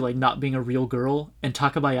about Ritsu like not being a real girl, and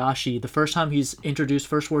Takabayashi, the first time he's introduced,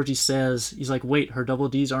 first words he says, he's like, "Wait, her double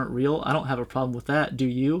D's aren't real? I don't have a problem with that, do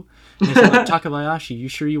you?" And he's like, "Takabayashi, you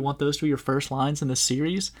sure you want those to be your first lines in this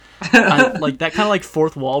series?" Like that kind of like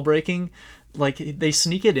fourth wall breaking, like they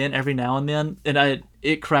sneak it in every now and then, and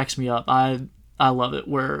it cracks me up. I love it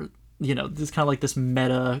where this kind of like this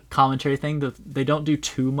meta commentary thing that they don't do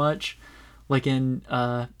too much. Like in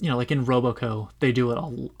like in Roboco, they do it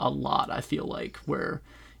a lot. I feel like where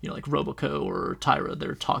like Roboco or Tyra,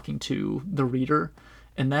 they're talking to the reader,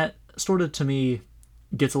 and that sort of to me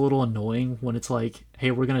gets a little annoying when it's like,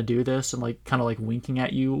 hey, we're gonna do this, and like kind of like winking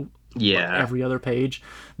at you like every other page.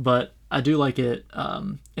 But I do like it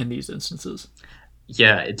in these instances.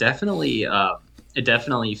 Yeah, it definitely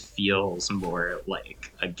feels more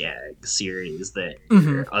like a gag series than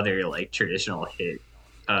your other like traditional hit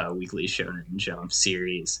weekly Shonen Jump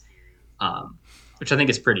series, which I think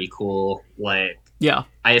is pretty cool. Like, yeah,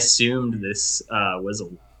 I assumed this I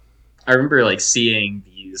remember like seeing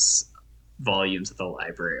these volumes at the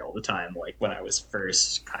library all the time, like when I was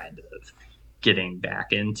first kind of getting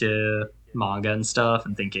back into manga and stuff,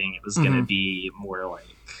 and thinking it was gonna be more like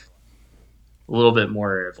a little bit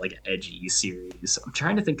more of like an edgy series. I'm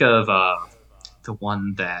trying to think of the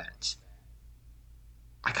one that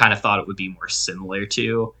I kind of thought it would be more similar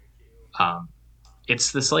to.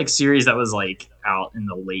 It's this like series that was like out in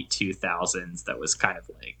the late 2000s that was kind of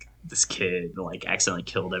like this kid like accidentally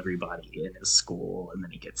killed everybody in his school, and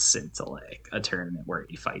then he gets sent to like a tournament where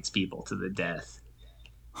he fights people to the death.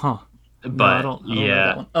 Huh. But no, I don't know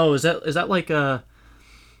that one. Oh, is that like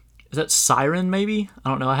is that Siren maybe?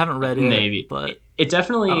 I don't know. I haven't read it. Maybe. But it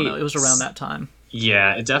definitely, I don't know. It was around that time.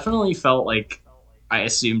 Yeah, it definitely felt like I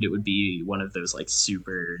assumed it would be one of those like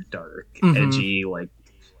super dark, edgy, like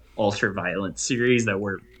ultra violent series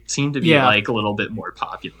that seemed to be like a little bit more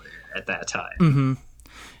popular at that time.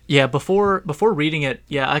 Yeah, before reading it,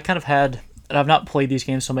 I kind of had, and I've not played these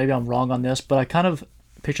games, so maybe I'm wrong on this, but I kind of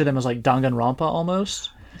picture them as like Danganronpa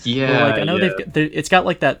almost. Yeah, like I know it's got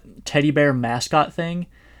like that teddy bear mascot thing.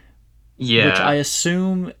 Yeah, which I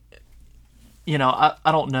assume,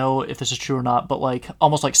 I don't know if this is true or not, but like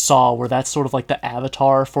almost like Saw, where that's sort of like the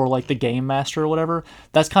avatar for like the game master or whatever.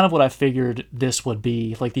 That's kind of what I figured this would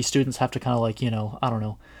be. Like these students have to kind of like, I don't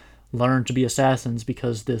know, learn to be assassins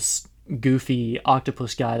because this goofy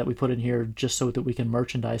octopus guy that we put in here just so that we can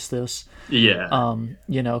merchandise this, Yeah. kind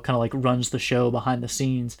of like runs the show behind the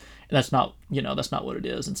scenes. And that's not what it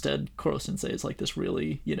is. Instead, Koro Sensei is like this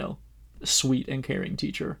really, sweet and caring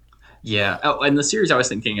teacher. Yeah. Oh, and the series I was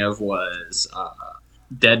thinking of was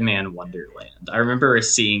Dead Man Wonderland. I remember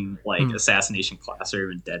seeing like Mm. Assassination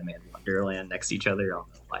Classroom and Dead Man Wonderland next to each other on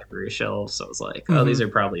the library shelf. So I was like, oh, Mm-hmm. these are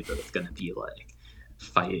probably both going to be like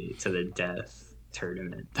fight to the death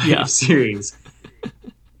tournament type Yeah. series.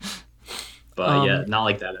 But yeah, Um, not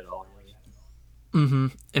like that at all. mm-hmm.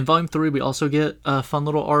 In Volume 3, we also get a fun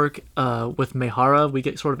little arc with Mehara. We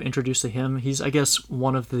get sort of introduced to him. He's, I guess,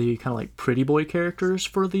 one of the kind of like pretty boy characters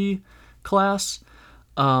for the class.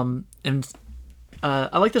 And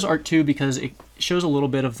I like this arc too because it shows a little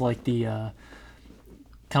bit of like the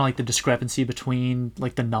kind of like the discrepancy between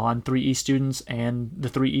like the non 3E students and the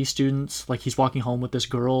 3E students. Like he's walking home with this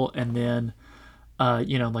girl and then,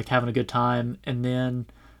 like having a good time. And then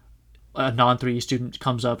a non 3E student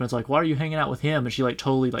comes up and it's like, why are you hanging out with him? And she like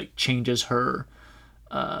totally like changes her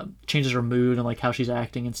mood and like how she's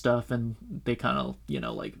acting and stuff. And they kind of,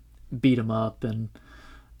 like beat him up and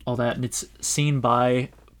all that. And it's seen by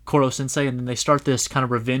Koro Sensei. And then they start this kind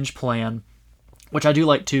of revenge plan, which I do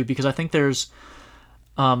like too, because I think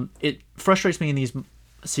it frustrates me in these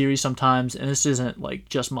series sometimes, and this isn't like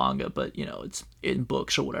just manga, but it's in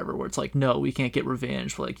books or whatever, where it's like, no, we can't get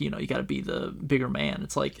revenge. Like, you got to be the bigger man.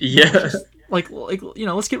 It's like, Yeah. just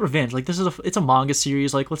let's get revenge. Like, it's a manga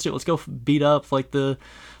series. Like, let's do it. Let's go beat up like the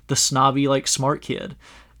snobby like smart kid,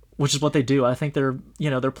 which is what they do. I think their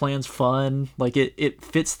plan's fun. Like, it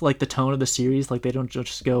fits like the tone of the series. Like, they don't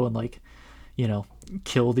just go and like,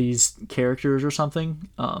 kill these characters or something.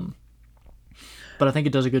 But I think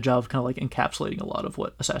it does a good job of kind of like encapsulating a lot of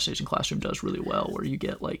what Assassination Classroom does really well, where you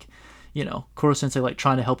get like, Koro Sensei like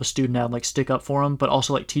trying to help a student out and like stick up for him, but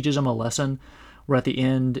also like teaches him a lesson. Where at the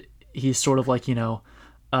end he's sort of like,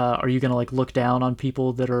 are you gonna like look down on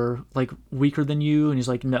people that are like weaker than you? And he's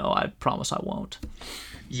like, no, I promise I won't.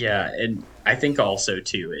 Yeah, and I think also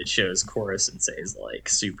too it shows Koro Sensei's like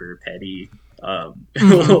super petty.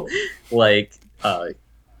 Mm-hmm. Like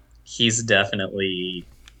he's definitely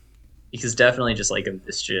he's definitely just like a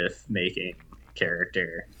mischief making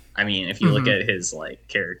character. I mean, if you look Mm-hmm. at his like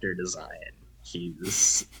character design,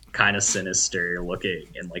 he's kind of sinister looking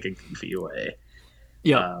in like a goofy way.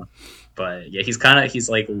 Yep. Uh, but yeah, he's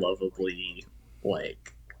like lovably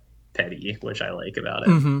like petty, which I like about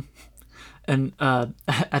him. Mm-hmm. And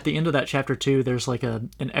at the end of that chapter too, there's like an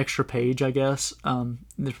extra page, I guess.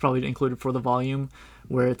 There's probably included for the volume,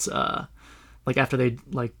 where it's like after they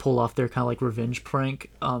like pull off their kind of like revenge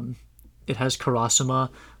prank. It has Karasuma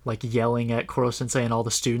like yelling at Koro Sensei and all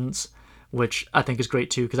the students, which I think is great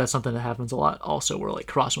too, because that's something that happens a lot also, where like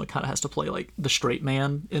Karasuma kind of has to play like the straight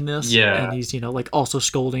man in this, and Yeah, he's like also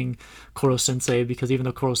scolding Koro Sensei because even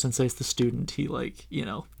though Koro Sensei is the student, he like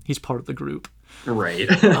he's part of the group. right.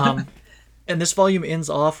 And this volume ends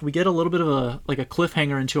off. We get a little bit of a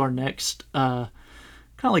cliffhanger into our next kind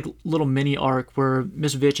of like little mini arc where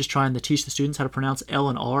Miss Vitch is trying to teach the students how to pronounce L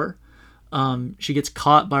and R. She gets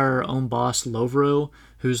caught by her own boss Lovro,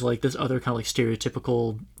 who's like this other kind of like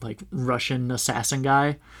stereotypical like Russian assassin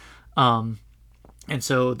guy. And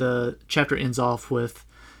so the chapter ends off with,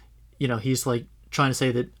 he's like trying to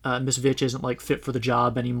say that Miss Vitch isn't like fit for the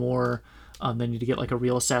job anymore. They need to get like a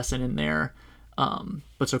real assassin in there.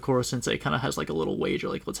 But so Koro Sensei kind of has like a little wager,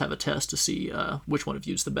 like let's have a test to see which one of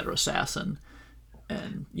you is the better assassin,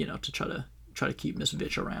 and to try to keep Miss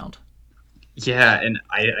Vitch around. Yeah, and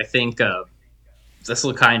I think this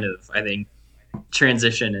will kind of I think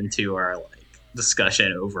transition into our like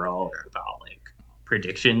discussion overall about like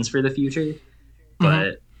predictions for the future. Mm-hmm.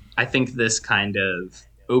 But I think this kind of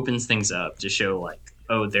opens things up to show like,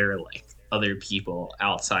 oh, there are like other people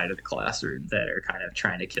outside of the classroom that are kind of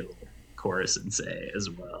trying to kill Koro Sensei as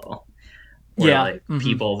well. Or Yeah. like Mm-hmm.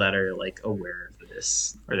 people that are like aware of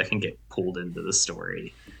this or that can get pulled into the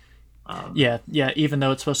story. Um, Yeah, yeah. Even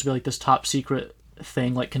though it's supposed to be like this top secret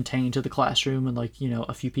thing, like contained to the classroom and like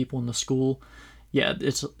a few people in the school. Yeah,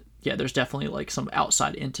 there's definitely like some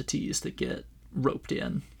outside entities that get roped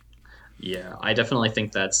in. yeah, I definitely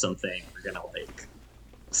think that's something we're gonna like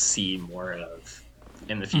see more of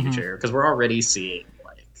in the Mm-hmm. future because we're already seeing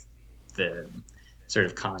like the sort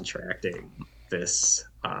of contracting this.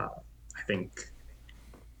 I think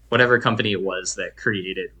whatever company it was that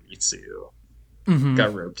created Ritsu Mm-hmm.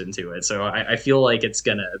 got roped into it. So I feel like it's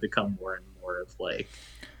gonna become more and more of like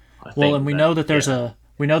a Well, and thing that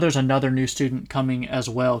we know there's another new student coming as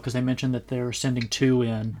well because they mentioned that they're sending two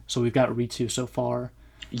in. So we've got Ritsu so far.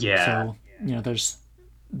 yeah. So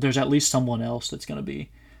there's at least someone else that's going to be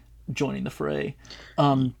joining the fray.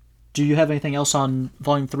 Do you have anything else on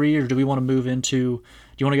Volume 3, or do we want to move into? Do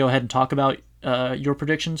you want to go ahead and talk about your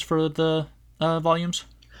predictions for the volumes,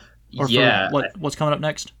 or for Yeah, what's coming up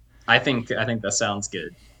next? I think that sounds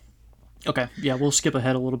good. Okay, yeah, we'll skip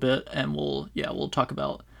ahead a little bit, and we'll talk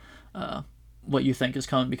about what you think is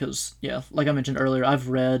coming because yeah, like I mentioned earlier, I've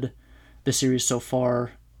read the series so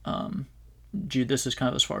far. Jude, this is kind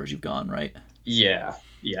of as far as you've gone, right? Yeah,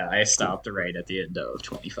 yeah. I Cool. stopped right at the end of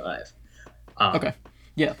 25. Okay. Um,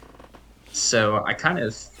 Yeah. so I kind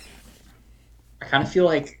of feel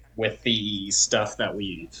like with the stuff that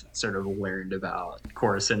we've sort of learned about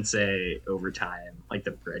Core Sensei over time, like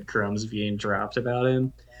the breadcrumbs being dropped about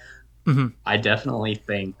him, Hmm. I definitely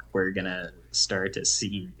think we're gonna start to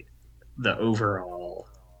see the overall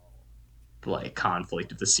like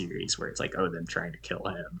conflict of the series where it's like, oh, them trying to kill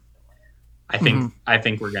him. Hmm. I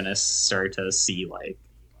think we're gonna start to see like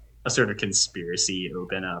a sort of conspiracy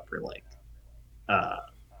open up, or like uh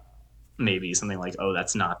maybe something like, oh,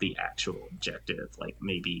 that's not the actual objective. Like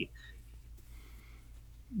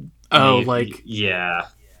Oh, maybe yeah,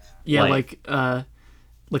 yeah, like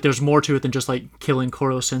like there's more to it than just like killing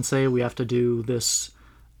Koro Sensei. We have to do this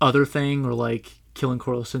other thing, or like killing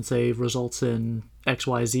Koro Sensei results in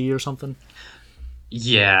XYZ or something.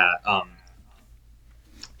 yeah.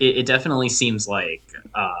 It definitely seems like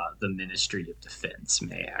the Ministry of Defense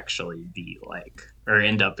may actually be like, or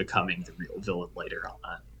end up becoming the real villain later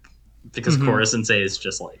on, because Hmm. Koro Sensei is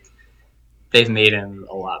just like, they've made him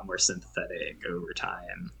a lot more sympathetic over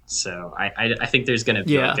time. So I think there's going to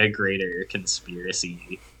be like Yeah, a greater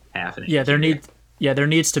conspiracy happening yeah. here. There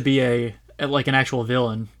needs to be like an actual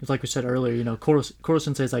villain. It's like we said earlier. Koro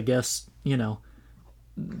Sensei is, I guess,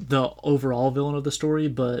 the overall villain of the story,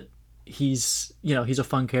 but he's a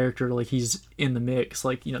fun character. Like he's in the mix.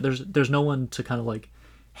 Like there's no one to kind of like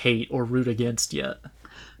hate or root against yet.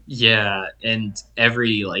 Yeah, and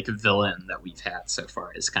every like villain that we've had so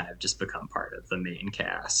far has kind of just become part of the main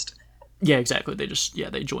cast. Yeah, exactly. They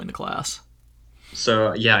join the class.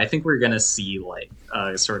 So yeah, I think we're gonna see like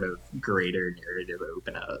a sort of greater narrative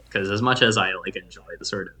open up, because as much as I like enjoy the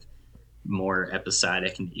sort of more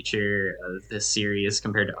episodic nature of this series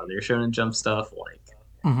compared to other Shonen Jump stuff, like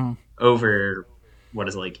Hmm. over what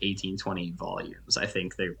is like 18, 20 volumes, I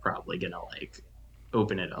think they're probably gonna like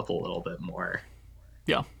open it up a little bit more.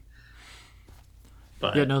 Yeah.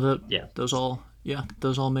 Yeah, But no, yeah, those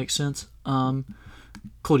all make sense.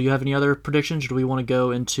 Cool. Do you have any other predictions, or do we want to go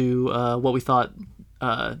into what we thought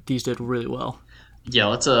these did really well?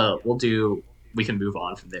 yeah, we can move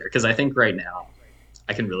on from there, because I think right now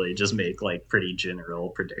I can really just make like pretty general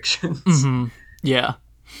predictions. Hmm. Yeah.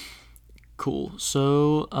 Cool.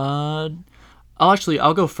 So,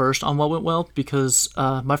 I'll go first on what went well because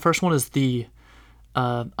my first one is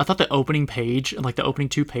I thought the opening page and like the opening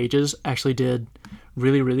two pages actually did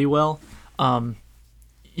really really well.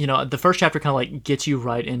 The first chapter kind of like gets you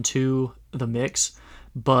right into the mix,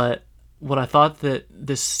 but what I thought that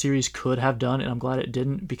this series could have done, and I'm glad it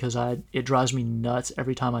didn't because it drives me nuts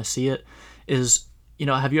every time I see it, is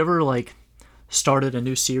have you ever like started a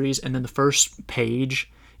new series and then the first page,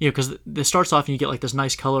 because this starts off and you get like this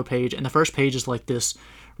nice color page, and the first page is like this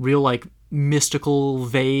real like mystical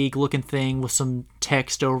vague looking thing with some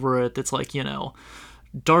text over it that's like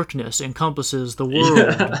darkness encompasses the world,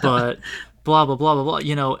 Yeah. but blah blah blah blah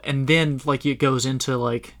blah, and then like it goes into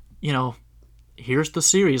like here's the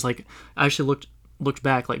series. Like I actually looked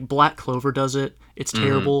back, like Black Clover does it, it's Hmm.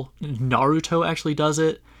 terrible. Naruto actually does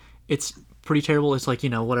it, it's pretty terrible. It's like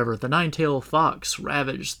whatever, the nine-tailed fox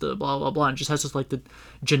ravaged the blah blah blah, and just has this like the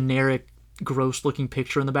generic gross looking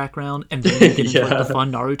picture in the background, and then you get into like the Yeah.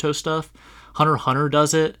 fun Naruto stuff. Hunter x Hunter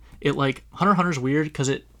does it. It like Hunter x Hunter's weird because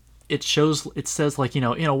it says like in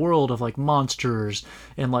a world of like monsters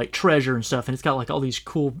and like treasure and stuff, and it's got like all these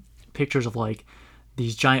cool pictures of like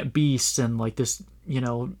these giant beasts and like this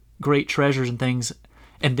great treasures and things,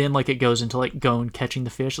 and then like it goes into like Gon catching the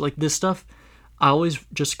fish, like this stuff. I always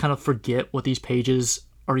just kind of forget what these pages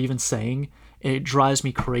are even saying, and it drives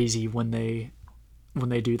me crazy when they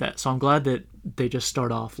do that. So I'm glad that they just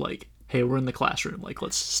start off like, hey, we're in the classroom, like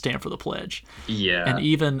let's stand for the pledge. And Yeah.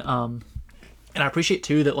 even and I appreciate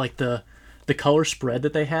too that like the color spread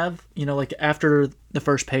that they have, like after the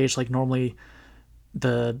first page, like normally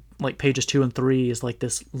the like pages 2 and 3 is like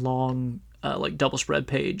this long like double spread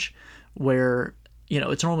page where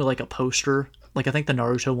it's normally like a poster. Like I think the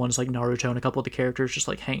Naruto one's like Naruto and a couple of the characters just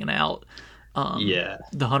like hanging out, Yeah.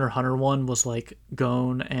 The Hunter x Hunter one was like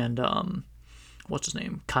Gon and what's his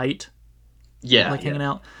name, Kite, Yeah, like yeah. hanging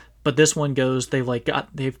out. But this one goes, they've like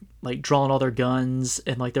drawn all their guns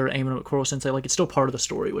and like they're aiming at Koro Sensei. Like it's still part of the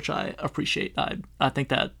story, which I appreciate. I think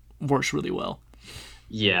that works really well.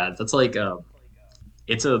 Yeah, that's like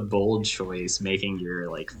it's a bold choice making your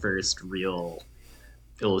like first real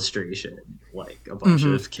illustration like a bunch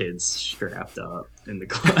Mm-hmm. of kids strapped up in the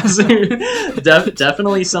classroom.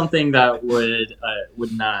 Definitely something that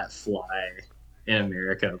would not fly in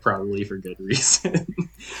America, probably for good reason.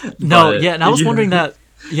 No, But yeah, and I was yeah, wondering that.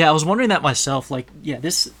 Yeah, I was wondering that myself. Like, yeah,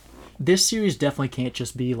 this series definitely can't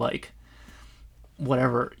just be like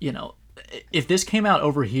whatever, you know. If this came out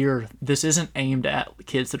over here, this isn't aimed at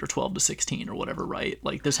kids that are 12 to 16 or whatever, right?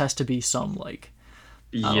 Like this has to be some like,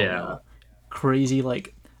 I don't yeah, know, crazy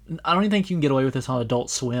like, I don't even think you can get away with this on Adult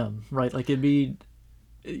Swim, right? Like there'd be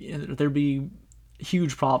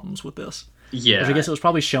huge problems with this. Which I yeah. guess it was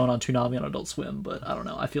probably shown on Toonami on Adult Swim, but I don't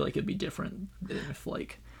know. I feel like it'd be different if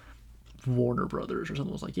like Warner Brothers or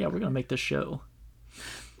something was like, yeah, we're gonna make this show.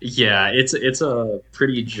 Yeah, it's a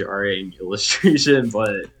pretty jarring illustration,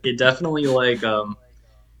 but it definitely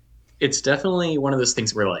it's definitely one of those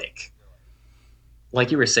things where like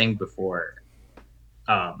you were saying before,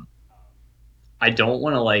 um I don't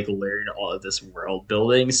want to like learn all of this world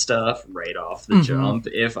building stuff right off the Mm-hmm. jump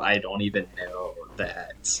if I don't even know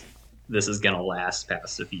that this is gonna last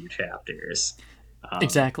past a few chapters. Um,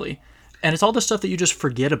 Exactly. And it's all the stuff that you just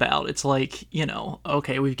forget about. It's like, you know,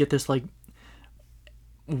 okay, we get this like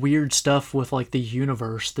weird stuff with like the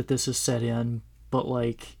universe that this is set in, but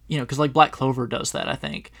like, you know, because like Black Clover does that, I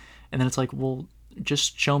think. And then it's like, well,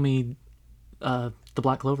 just show me the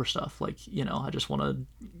Black Clover stuff. Like, you know, I just want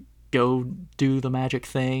to go do the magic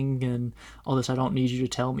thing and all this. I don't need you to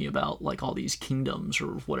tell me about like all these kingdoms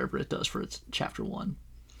or whatever it does for its chapter one.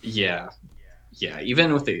 yeah, yeah.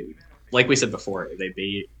 Even with the like we said before,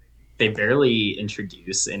 they barely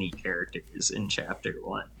introduce any characters in chapter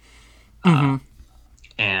one, Mm-hmm.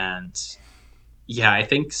 and yeah, I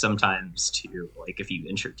think sometimes too, like if you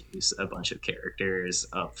introduce a bunch of characters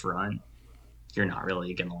up front, you're not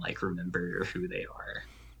really gonna like remember who they are.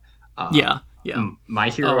 Yeah, yeah. My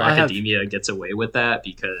Oh, Hero I have. Academia gets away with that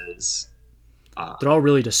because, uh, They're all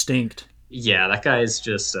really distinct. yeah, that guy's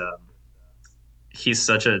just he's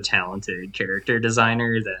such a talented character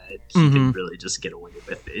designer that he Mm-hmm. can really just get away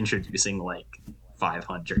with introducing like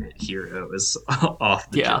 500 heroes off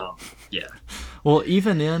the Yeah. jump. Yeah, Well,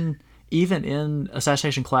 even in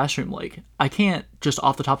Assassination Classroom, like I can't just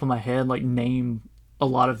off the top of my head like name a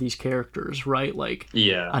lot of these characters, right? Like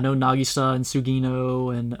yeah, I know Nagisa and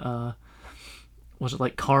Sugino and was it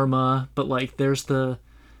like Karma, but like there's the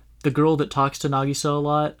girl that talks to Nagisa a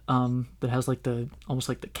lot, that has like the almost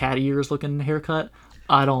like the cat ears looking haircut.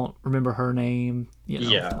 I don't remember her name. You know,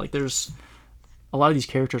 yeah, like there's a lot of these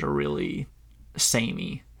characters are really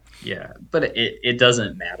samey. yeah. But it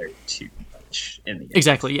doesn't matter too much in the end.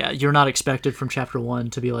 Exactly. Yeah, you're not expected from chapter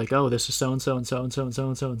one to be like, oh, this is so and so and so and so and so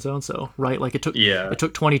and so and so and so, right? Like Yeah, it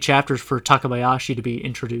took 20 chapters for Takabayashi to be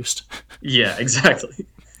introduced. yeah, exactly.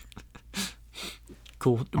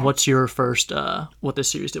 Cool. What's your first? What this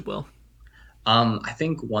series did well? I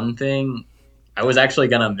think one thing I was actually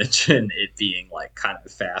gonna mention it being like kind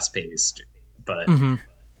of fast paced, but Mm-hmm.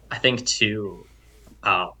 I think too,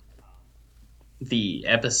 um, the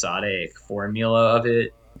episodic formula of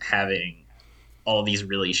it having all these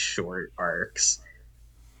really short arcs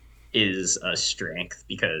is a strength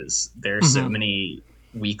because there are so Mm-hmm. many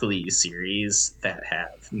weekly series that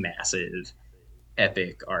have massive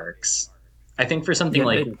epic arcs. I think for something Yeah.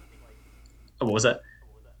 like what was that?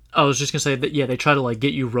 I was just gonna say that. Yeah, they try to like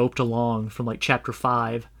get you roped along from like chapter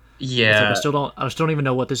five. It's like Yeah, I still don't even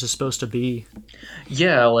know what this is supposed to be.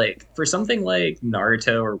 yeah, like for something like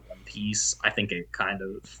Naruto or One Piece, I think it kind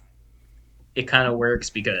of works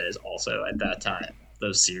because also at that time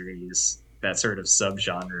those series that sort of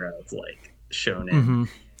subgenre of like shonen Mm-hmm.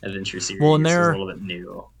 adventure Well, series was a little bit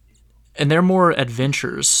new. and they're more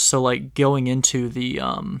adventures. So like going into the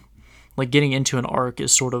like getting into an arc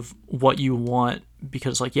is sort of what you want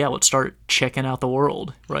because like yeah, let's start checking out the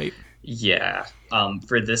world, right? Yeah.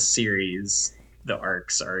 For this series, the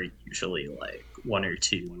arcs are usually like one or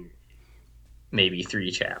two, maybe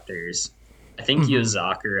three chapters. I think Mm-hmm.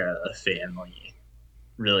 Yozakura family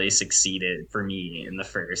really succeeded for me in the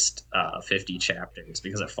first 50 chapters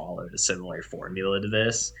because it followed a similar formula to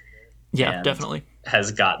this Yeah, and definitely.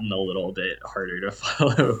 has gotten a little bit harder to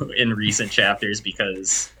follow in recent chapters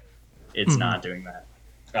because it's Mm-hmm. not doing that.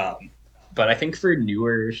 Um, but I think for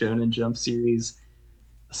newer Shonen Jump series,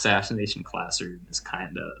 Assassination Classroom is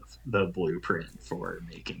kind of the blueprint for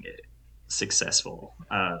making it successful.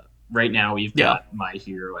 Right now, we've Yeah. got My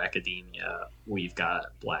Hero Academia, we've got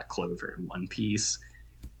Black Clover and One Piece.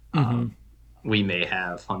 Mm-hmm. We may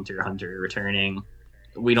have Hunter x Hunter returning.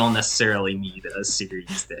 We don't necessarily need a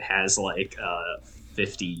series that has like a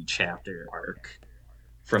 50 chapter arc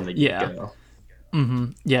from the get Yeah. go. Mm-hmm.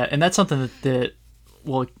 Yeah, and that's something that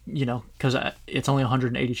well, because it's only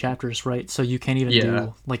 180 chapters, right? So you can't even Yeah,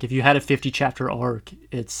 do like if you had a 50 chapter arc,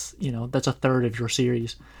 it's that's a third of your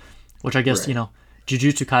series, which I guess right.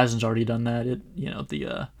 Jujutsu Kaisen's already done that. It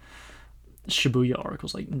the Shibuya arc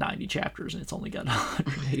was like 90 chapters, and it's only got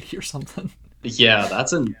 180 or something. Yeah,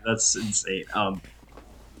 that's insane.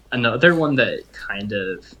 Another one that kind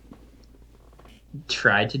of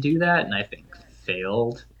tried to do that and I think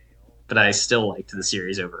failed, but I still liked the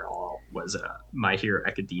series overall was My Hero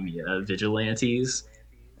Academia Vigilantes,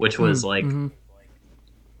 which was like Mm-hmm.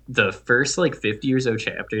 the first like 50 or so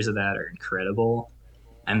chapters of that are incredible,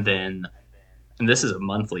 and then and this is a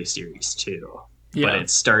monthly series too, but Yeah. it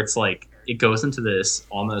starts like it goes into this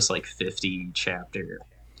almost like 50 chapter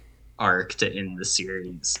arc to end the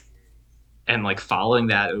series, and like following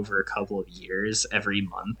that over a couple of years every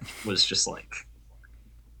month was just like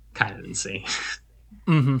kind of insane.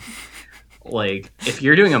 Mm-hmm. Like if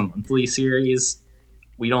you're doing a monthly series,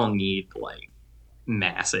 we don't need like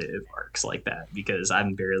massive arcs like that because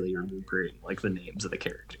I'm barely remembering like the names of the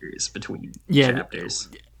characters between Yeah, chapters.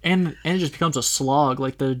 and it just becomes a slog.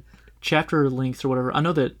 Like the chapter lengths or whatever. I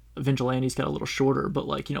know that Vigilante's got a little shorter, but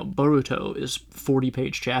like Boruto is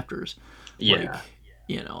 40-page chapters. Like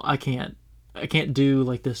Yeah. I can't do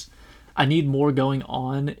like this. I need more going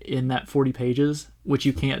on in that 40 pages, which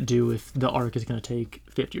you can't do if the arc is going to take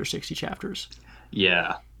 50 or 60 chapters.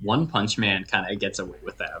 Yeah. One Punch Man kind of gets away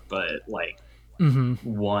with that, but like Mm-hmm.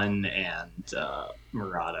 One and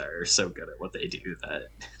Murata are so good at what they do that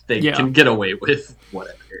they Yeah. can get away with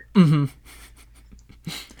whatever. Mm-hmm.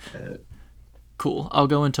 Uh, Cool. I'll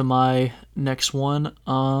go into my next one.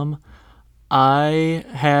 I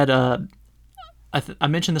had I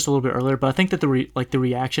mentioned this a little bit earlier, but I think that the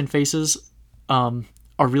reaction faces are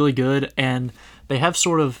really good, and they have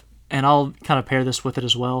sort of, and I'll kind of pair this with it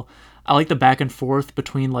as well. I like the back and forth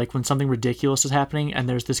between like when something ridiculous is happening, and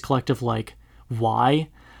there's this collective like why.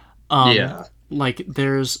 yeah. Like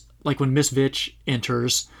there's like when Miss Vitch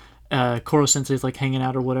enters, Koro Sensei's like hanging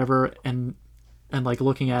out or whatever, and like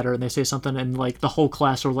looking at her, and they say something, and like the whole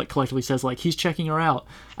class sort of like collectively says like he's checking her out.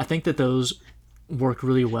 I think that those work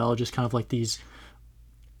really well, just kind of like these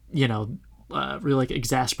really like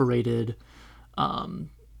exasperated,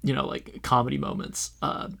 like comedy moments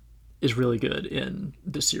is really good in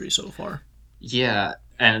this series so far. Yeah.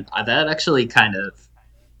 And that actually kind of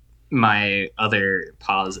my other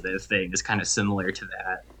positive thing is kind of similar to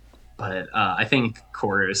that. But I think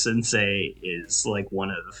Koro Sensei is like one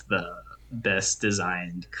of the best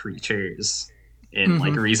designed creatures in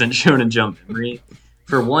like Mm-hmm. recent Shonen Jump memory.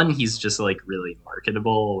 For one, he's just like really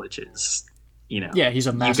marketable, which is, Yeah, he's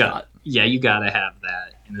a mascot. you gotta have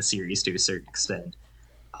that in the series to a certain extent.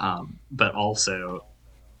 But also,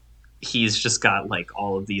 he's just got like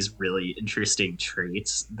all of these really interesting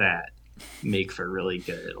traits that make for really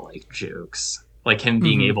good like jokes. Like him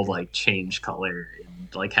being Mm-hmm. able to like change color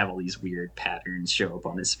and like have all these weird patterns show up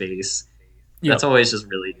on his face. That's Yep. always just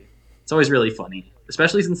really it's always really funny.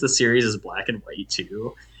 Especially since the series is black and white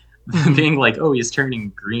too. Mm-hmm. Being like, oh, he's turning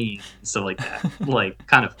green and stuff like that. Like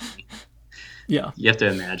kind of funny. Yeah. You have to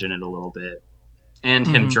imagine it a little bit. And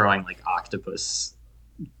him Mm-hmm. drawing like octopus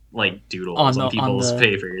like doodles On on the people's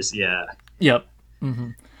papers. Yeah. yep. Mm-hmm.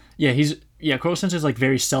 Yeah. Koro Sensei is like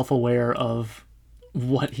very self aware of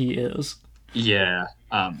what he is. Yeah.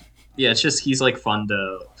 Yeah, it's just he's like fun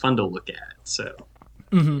to look at. So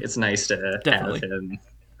Mm-hmm. it's nice to have Definitely. him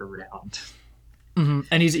around. Mm-hmm.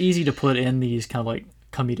 And he's easy to put in these kind of like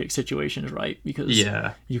comedic situations, right? Because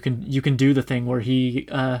Yeah. you can do the thing where he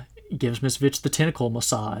gives Miss Vitch the tentacle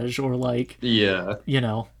massage, or like Yeah. you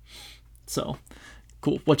know. So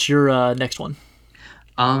cool. What's your next one?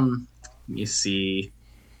 Let me see.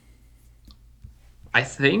 I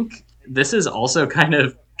think this is also kind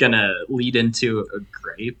of gonna lead into a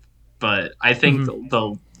gripe, but I think Mm-hmm.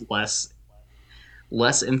 the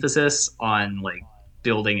less emphasis on like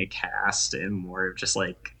building a cast and more of just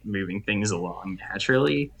like moving things along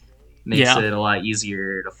naturally makes Yeah. it a lot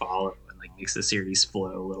easier to follow and like makes the series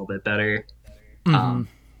flow a little bit better. Mm-hmm. Um,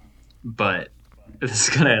 but it's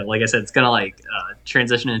gonna, like I said, it's gonna like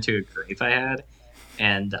transition into a gripe I had,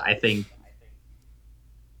 and I think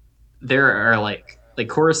there are like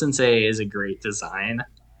Koro Sensei is a great design,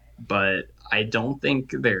 but I don't think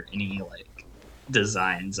there are any like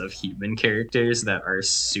designs of human characters that are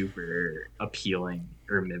super appealing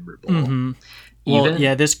or memorable. Well, Even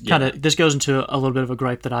yeah, this kind yeah, of this goes into a little bit of a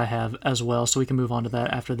gripe that I have as well, so we can move on to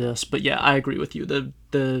that after this. But yeah, I agree with you.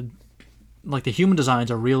 The like the human designs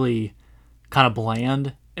are really kind of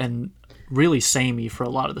bland and really samey for a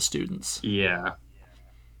lot of the students. yeah,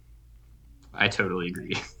 I totally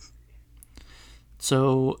agree.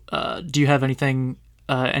 So, do you have anything,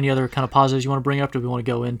 any other kind of positives you want to bring up? Do we want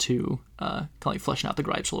to go into kind of like fleshing out the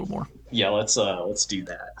gripes a little more? Yeah, let's do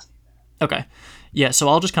that. Okay. Yeah, so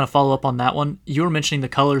I'll just kind of follow up on that one. You were mentioning the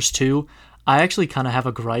colors too. I actually kind of have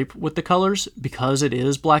a gripe with the colors because it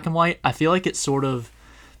is black and white. I feel like it sort of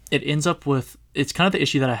it ends up with it's kind of the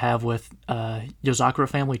issue that I have with Yozakura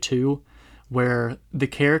Family 2, where the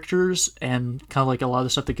characters and kind of like a lot of the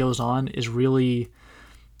stuff that goes on is really,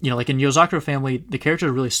 like in Yozakura Family, the characters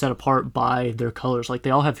are really set apart by their colors. Like they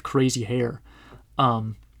all have crazy hair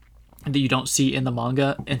that you don't see in the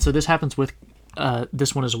manga, and so this happens with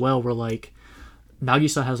this one as well, where like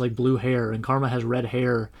Nagisa has like blue hair and Karma has red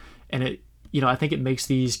hair, and I think it makes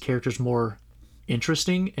these characters more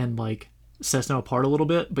interesting and like sets them apart a little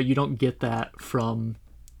bit, but you don't get that from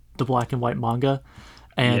the black and white manga.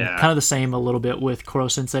 And Yeah, kind of the same a little bit with Koro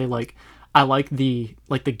Sensei. Like I like the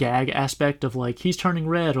gag aspect of like he's turning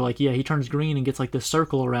red or like yeah he turns green and gets like this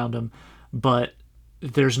circle around him, but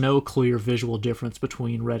there's no clear visual difference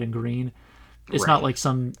between red and green. It's not right. like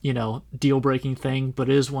some deal breaking thing, but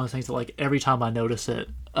it is one of the things that like every time I notice it,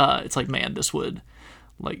 it's like man,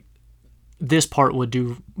 like this part would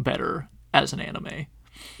do better as an anime.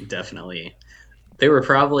 Definitely. They were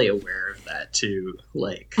probably aware of that too,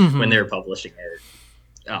 like when they were publishing it.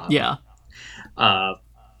 Yeah, Uh,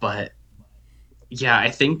 but yeah,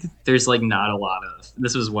 I think there's like not a lot of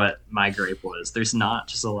this was what my gripe was. There's not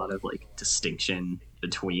just a lot of like distinction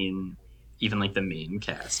between even like the main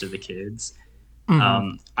cast of the kids.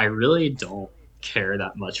 I really don't care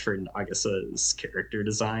that much for Nagasa's character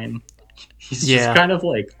design. He's just yeah. kind of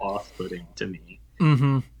like off-putting to me.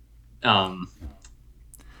 Um,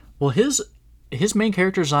 Well, his main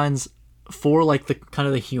character designs for like the kind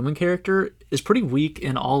of the human character is pretty weak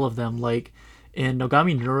in all of them. Like in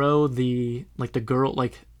Nogami Neuro, the girl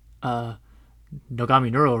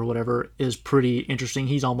Nogami Neuro or whatever is pretty interesting.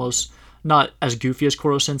 He's almost not as goofy as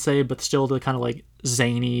Koro Sensei, but still the kind of like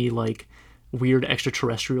zany, like weird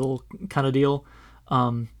extraterrestrial kind of deal.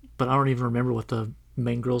 But I don't even remember what the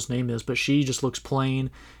main girl's name is, but she just looks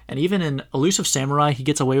plain. And even in Elusive Samurai, he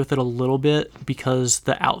gets away with it a little bit because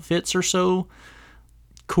the outfits are so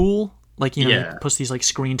cool. Like, he yeah, puts these like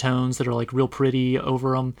screen tones that are like real pretty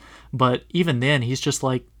over them. But even then, he's just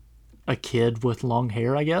like a kid with long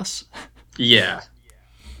hair, I guess. yeah.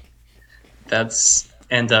 That's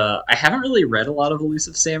and I haven't really read a lot of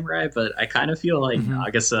Elusive Samurai, but I kind of feel like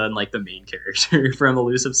Nagasa and like the main character from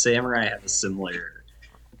Elusive Samurai have a similar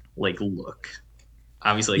like look.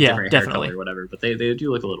 Obviously, like Yeah, different hair color, definitely. or whatever, but they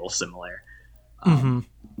do look a little similar. Um,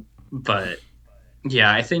 but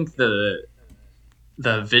yeah, I think the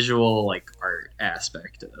visual like art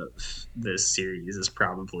aspect of this series is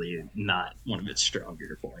probably not one of its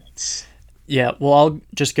stronger points. Yeah, well, I'll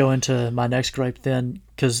just go into my next gripe then,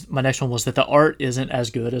 because my next one was that the art isn't as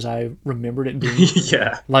good as I remembered it being.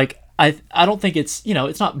 Yeah, Like, I don't think it's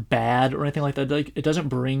not bad or anything like that. Like, it doesn't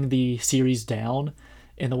bring the series down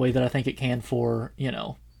in the way that I think it can for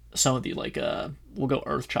some of the like we'll go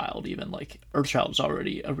Earthchild even. Like Earthchild is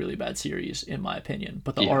already a really bad series in my opinion,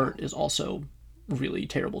 but the yeah, art is also really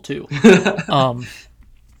terrible too.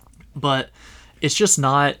 But it's just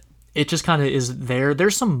not. It just kind of is there.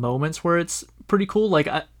 There's some moments where it's pretty cool. Like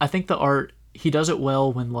I think the art he does it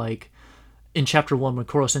well when like in chapter 1 when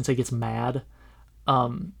Koro Sensei gets mad,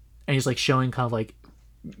 and he's like showing kind of like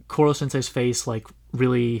Koro Sensei's face like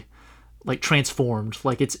really like transformed.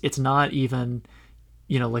 Like it's not even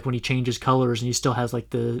like when he changes colors and he still has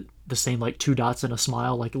like the same like two dots and a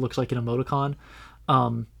smile like it looks like an emoticon.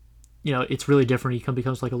 It's really different. He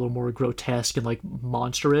becomes like a little more grotesque and like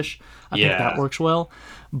monsterish. I think that yeah, works well.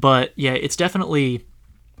 But yeah, it's definitely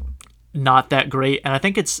not that great, and I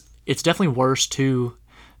think it's definitely worse too.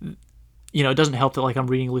 It doesn't help that like I'm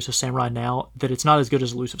reading Elusive Samurai now that it's not as good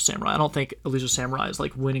as Elusive Samurai. I don't think Elusive Samurai is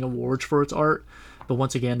like winning awards for its art. But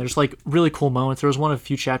once again, there's like really cool moments. There was one a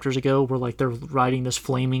few chapters ago where like they're riding this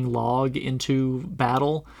flaming log into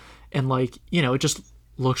battle, and like it just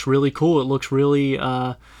looks really cool. It looks really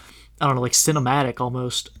I don't know, like cinematic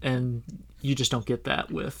almost, and you just don't get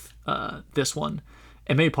that with this one.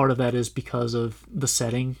 And maybe part of that is because of the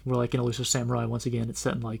setting, where like in Elusive Samurai, once again, it's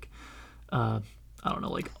set in like I don't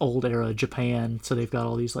know, like old era Japan, so they've got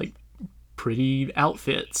all these like pretty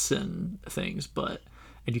outfits and things,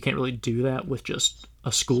 and you can't really do that with just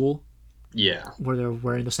a school. Yeah, where they're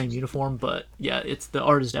wearing the same uniform. But yeah, it's the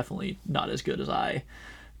art is definitely not as good as I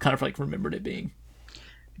kind of like remembered it being.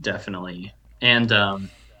 definitely. And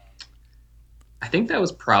I think that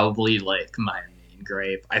was probably like my main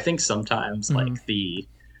gripe. I think sometimes Mm-hmm. like the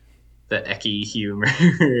Eki humor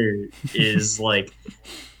is like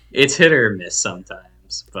it's hit or miss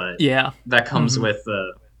sometimes, but Yeah. that comes Mm-hmm.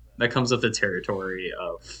 with the territory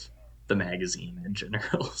of the magazine in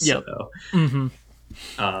general. Yep. So Mm-hmm.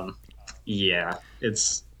 um, yeah,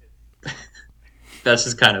 it's that's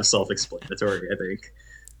just kind of self-explanatory, I think.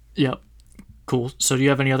 Yep. Cool. So, do you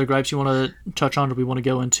have any other gripes you want to touch on, or do we want to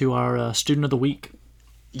go into our student of the week?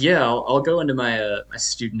 Yeah, I'll go into my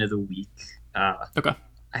student of the week. Uh, Okay.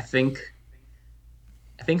 I think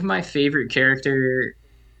I think my favorite character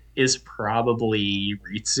is probably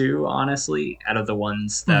Ritsu, honestly, out of the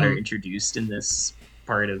ones that are Mm-hmm. introduced in this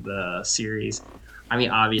part of the series. I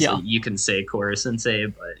mean, obviously, Yeah. you can say Koro Sensei,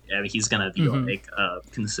 but I mean, he's going to be Mm-hmm. like a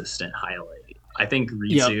consistent highlight. I think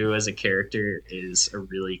Yep. Ritsu as a character is a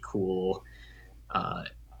really cool. Uh,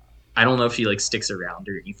 I don't know if she like sticks around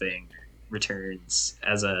or anything, or returns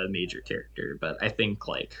as a major character, but I think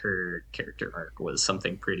like her character arc was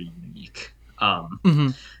something pretty unique. Mm-hmm.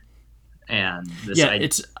 And this, Yeah. I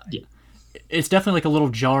It's yeah, it's definitely like a little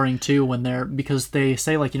jarring too when they're because they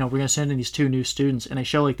say like we're gonna send in these two new students and they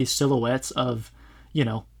show like these silhouettes of you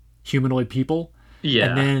know humanoid people, and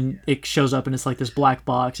yeah, then it shows up and it's like this black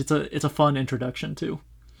box. It's a fun introduction too.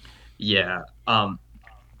 yeah.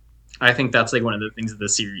 I think that's like one of the things that the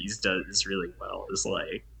series does really well is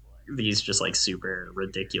like these just like super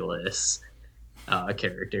ridiculous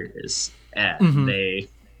characters, and Mm-hmm. they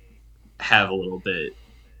have a little bit.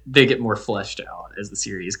 They get more fleshed out as the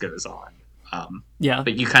series goes on. Yeah,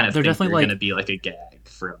 But you kind of they're think definitely they're going to like. be like a gag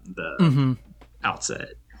from the Mm-hmm.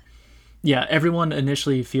 outset. Yeah, everyone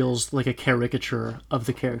initially feels like a caricature of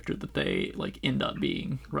the character that they like end up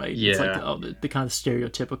being, right? It's like Yeah, the kind of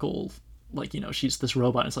stereotypical like she's this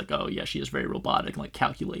robot and it's like, oh yeah, she is very robotic and like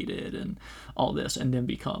calculated and all this, and then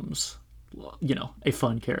becomes a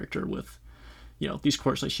fun character with these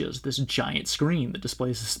quirks. Like she has this giant screen that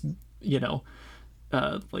displays this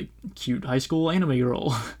like cute high school anime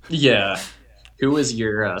girl. yeah. Who was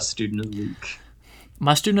your student of the week?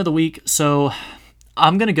 My student of the week, so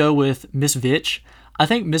I'm gonna go with Miss Vitch. I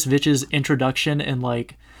think Miss Vitch's introduction and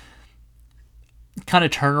like kind of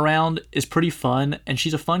turnaround is pretty fun, and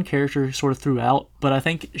she's a fun character sort of throughout, but I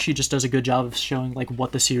think she just does a good job of showing like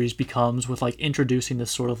what the series becomes with like introducing this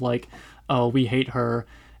sort of like, oh, we hate her,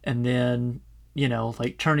 and then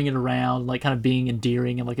like turning it around, like kind of being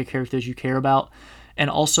endearing and like a character that you care about. And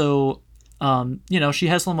also she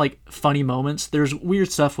has some like funny moments. There's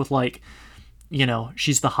weird stuff with like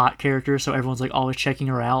she's the hot character, so everyone's like always checking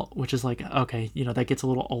her out, which is like, okay, that gets a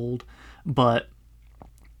little old. But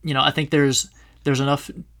I think there's enough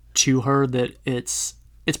to her that it's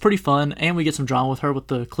pretty fun, and we get some drama with her with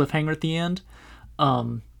the cliffhanger at the end,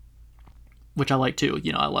 which I like too.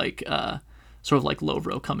 I like sort of like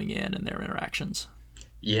Lovro coming in and their interactions.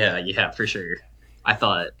 Yeah, yeah, for sure. I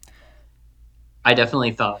thought I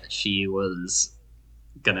definitely thought she was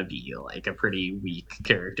gonna be like a pretty weak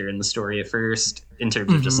character in the story at first, in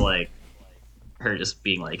terms of just Mm-hmm. like her just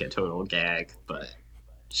being like a total gag, but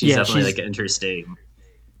she's Yeah, definitely like she's. an interesting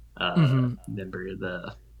Mm-hmm. member of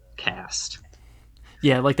the cast.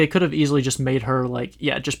 Yeah, like they could have easily just made her like,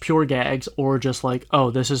 yeah, just pure gags, or just like,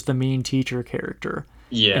 oh, this is the mean teacher character,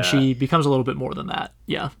 and Yeah. she becomes a little bit more than that.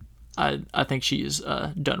 Yeah, I think she's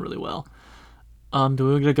done really well. We're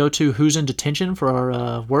gonna go to who's in detention for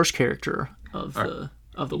our worst character of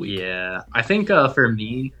the week. Yeah. I think for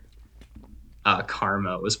me,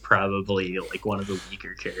 Karma was probably like one of the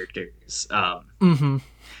weaker characters. Mm-hmm.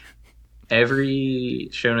 Every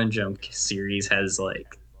Shonen Jump series has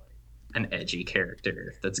like an edgy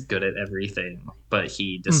character that's good at everything, but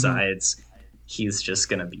he Mm-hmm. decides he's just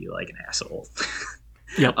gonna be like an asshole.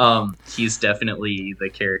 Yep. He's definitely the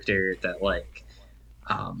character that like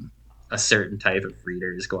a certain type of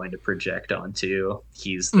reader is going to project onto.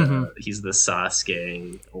 Mm-hmm. He's the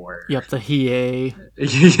Sasuke or Yep. The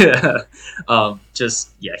Hiei. yeah,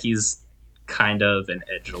 just yeah, he's kind of an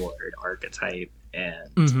edgelord archetype,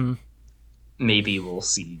 and Mm-hmm. maybe we'll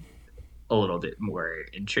see a little bit more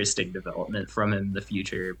interesting development from him in the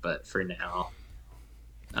future. But for now,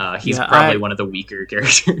 he's Yeah. probably I one of the weaker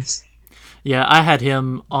characters. Yeah, I had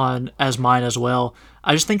him on as mine as well.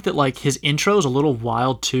 I just think that like his intro is a little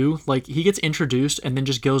wild too. Like he gets introduced and then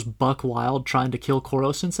just goes buck wild trying to kill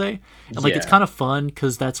Koro Sensei, and like it's Yeah, kind of fun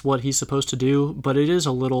because that's what he's supposed to do. But it is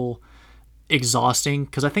a little exhausting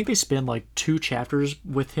because I think they spend like 2 chapters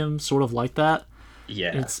with him sort of like that.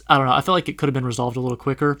 Yeah. It's, I don't know, I feel like it could have been resolved a little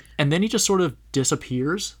quicker. And then he just sort of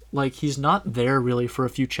disappears. Like, he's not there really for a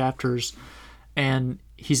few chapters. And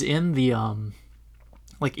he's in the,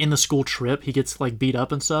 like, in the school trip. He gets, like, beat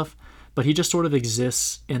up and stuff. But he just sort of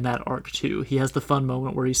exists in that arc, too. He has the fun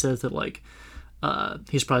moment where he says that, like,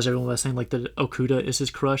 he surprised everyone by saying, like, that Okuda is his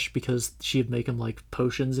crush because she'd make him, like,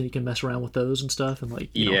 potions and he can mess around with those and stuff and, like,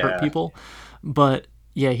 hurt people. But,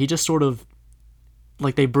 yeah, he just sort of,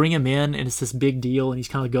 like, they bring him in and it's this big deal and he's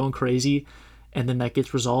kind of going crazy, and then that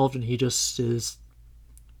gets resolved and he just is,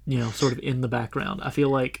 sort of in the background. I feel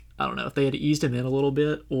like, I don't know, if they had eased him in a little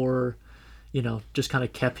bit, or just kind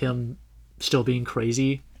of kept him still being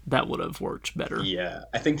crazy, that would have worked better. Yeah,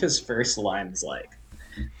 I think his first line is like,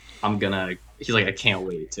 he's like, I can't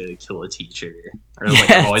wait to kill a teacher, or like,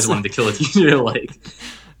 I've always wanted to kill a teacher. Like,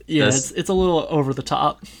 yeah, it's a little over the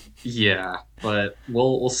top. Yeah, but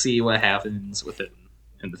we'll see what happens with him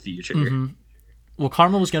in the future. Mm-hmm. Well,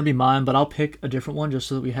 Karma was going to be mine, but I'll pick a different one just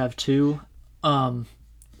so that we have two.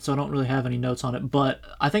 So I don't really have any notes on it, but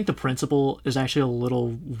I think the principal is actually a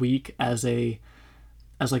little weak as like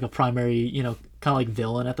a primary, kind of like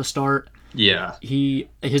villain at the start. Yeah.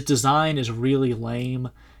 His design is really lame,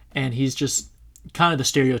 and he's just kind of the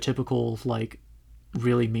stereotypical, like,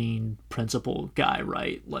 really mean principal guy,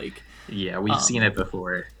 right? Like, yeah, we've seen it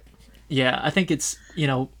before. Yeah, I think it's,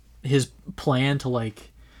 his plan to,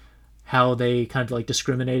 like, how they kind of, like,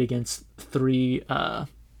 discriminate against 3E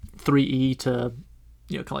to,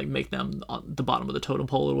 kind of, like, make them on the bottom of the totem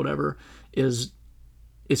pole or whatever is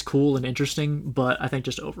cool and interesting, but I think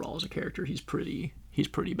just overall as a character, he's pretty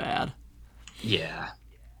bad. Yeah,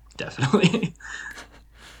 definitely.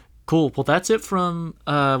 Cool. Well, that's it from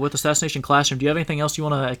with Assassination Classroom. Do you have anything else you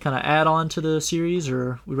want to kind of add on to the series, or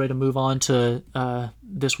are we ready to move on to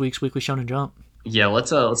this week's Weekly Shonen Jump? Yeah,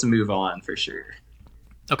 let's move on for sure.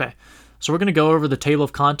 Okay. So we're going to go over the table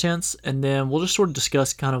of contents, and then we'll just sort of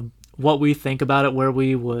discuss kind of what we think about it, where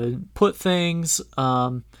we would put things, just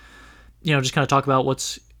kind of talk about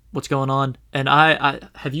what's going on. And I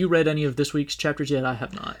have you read any of this week's chapters yet? I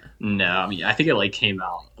have not. No, I mean, I think it like came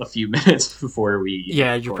out a few minutes before we.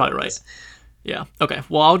 Yeah, you're probably right. Yeah. Okay.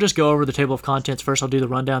 Well, I'll just go over the table of contents first. I'll do the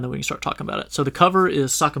rundown, then we can start talking about it. So the cover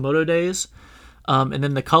is Sakamoto Days, and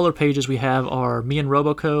then the color pages we have are Me and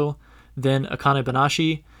Roboko, then Akane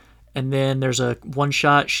Banashi, and then there's a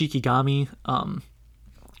one-shot Shikigami,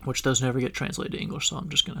 which those never get translated to English, so I'm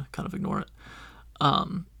just gonna kind of ignore it.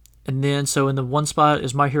 And then, so in the one spot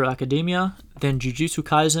is My Hero Academia, then Jujutsu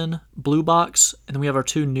Kaisen, Blue Box, and then we have our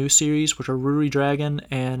two new series, which are Ruri Dragon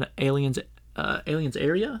and Aliens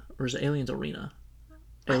Area, or is it Aliens Arena?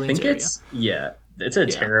 Aliens Area. It's a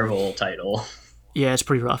terrible title. Yeah, it's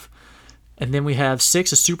pretty rough. And then we have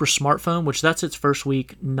 6, a Super Smartphone, which that's its first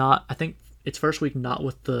week, I think its first week not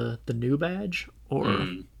with the new badge, or,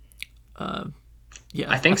 I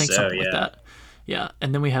think so, something like that. Yeah,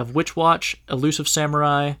 and then we have Witch Watch, Elusive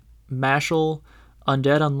Samurai, Mashal,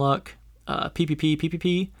 Undead Unluck,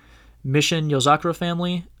 PPP, Mission Yozakura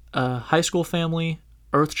Family, High School Family,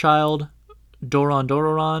 Earthchild,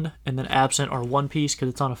 Dororon, and then absent are One Piece because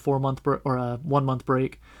it's on a 4-month or a 1-month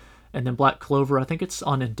break, and then Black Clover, I think it's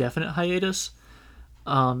on indefinite hiatus,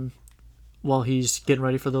 while he's getting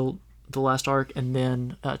ready for the last arc, and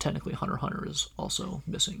then technically Hunter x Hunter is also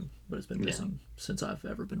missing, but it's been missing since I've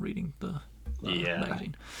ever been reading the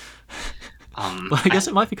magazine. But I guess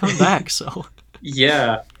it might be coming back, so.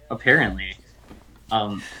 Yeah, apparently.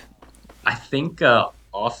 I think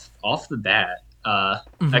off the bat,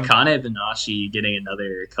 Akane Banashi getting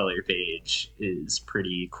another color page is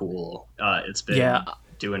pretty cool. It's been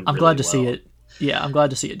doing. I'm glad to see it. Yeah, I'm glad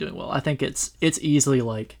to see it doing well. I think it's easily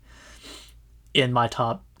like in my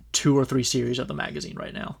top 2 or 3 series of the magazine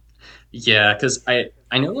right now. Yeah, because I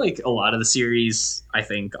know like a lot of the series I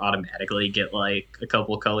think automatically get like a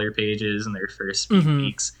couple color pages in their first few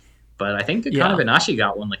weeks, but I think Akane Banashi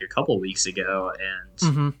got one like a couple weeks ago,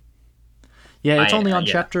 and it's only on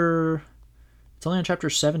chapter. It's only on chapter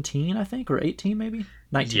 17, I think, or 18 maybe,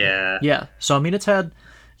 19. Yeah. So I mean, it had.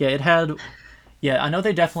 I know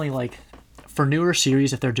they definitely like for newer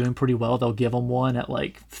series if they're doing pretty well, they'll give them one at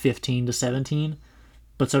like 15 to 17,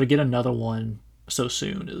 but so to get another one so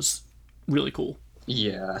soon is really cool.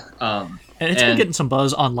 Yeah. And it's been getting some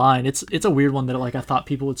buzz online. It's a weird one that like I thought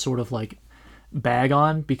people would sort of like bag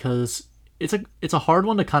on because it's a hard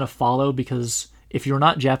one to kind of follow because if you're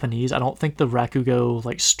not Japanese, I don't think the Rakugo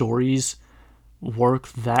like stories work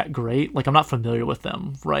that great. Like I'm not familiar with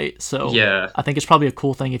them, right? So I think it's probably a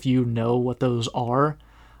cool thing if you know what those are.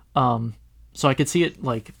 So I could see it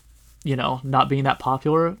like, not being that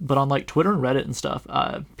popular, but on like Twitter and Reddit and stuff,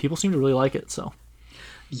 people seem to really like it. So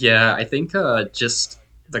Yeah, I think just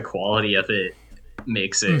the quality of it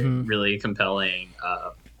makes it Mm-hmm. really compelling.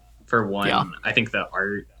 For Yeah. one, I think the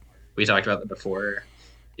art, we talked about that before,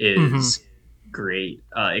 Mm-hmm. is great.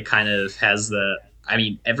 It kind of has I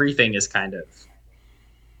mean, everything is kind of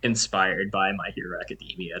inspired by My Hero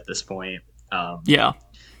Academia at this point. Um, Yeah.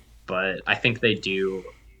 but I think they do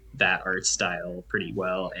that art style pretty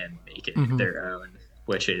well and make it Mm-hmm. their own,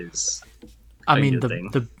 which is I a mean, good the thing.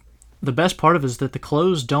 the the best part of it is that the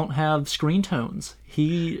clothes don't have screen tones.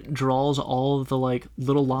 He draws all of the like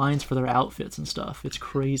little lines for their outfits and stuff. It's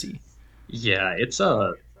crazy. Yeah, it's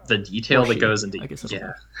the Or detail that she. goes into I guess I don't yeah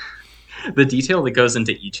know. the detail that goes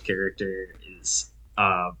into each character is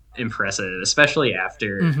impressive, especially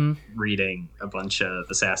after Mm-hmm. reading a bunch of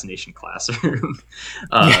Assassination Classroom.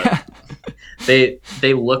 uh, Yeah.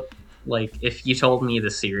 they look like if you told me the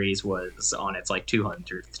series was on its like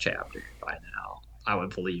 200th chapter by now, I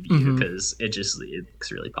would believe you Mm-hmm. because it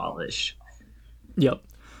looks really polished. Yep.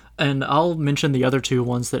 And I'll mention the other two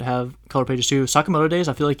ones that have color pages too. Sakamoto Days,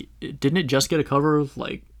 I feel like didn't it just get a cover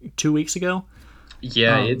like 2 weeks ago?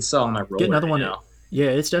 Yeah, it's on a Get roll another right one. now. Yeah,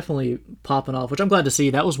 it's definitely popping off, which I'm glad to see.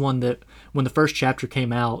 That was one that when the first chapter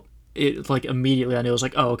came out, it like immediately I knew it was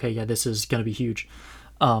like, oh okay, yeah, this is gonna be huge.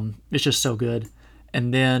 It's just so good.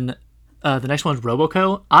 And then the next one's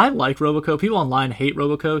Roboco. I like Roboco. People online hate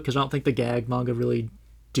Roboco because I don't think the gag manga really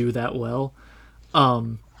do that well.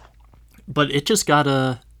 But it got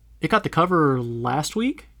the cover last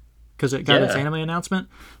week because it got its Yeah, anime announcement.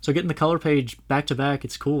 So getting the color page back to back,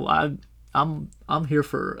 it's cool. I'm here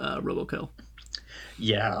for Roboco.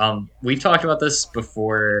 yeah. We've talked about this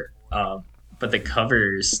before, but the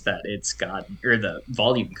covers that it's got, or the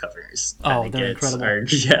volume covers that Oh, it they're gets, incredible. are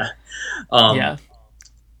yeah. Um, Yeah.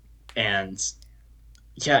 and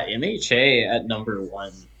yeah, MHA at number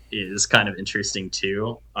one is kind of interesting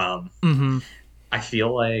too. Mm-hmm. I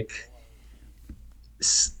feel like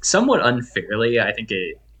somewhat unfairly, I think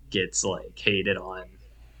it gets like hated on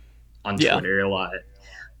Yeah. Twitter a lot.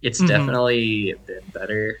 It's Mm-hmm. definitely been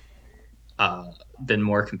better, uh, been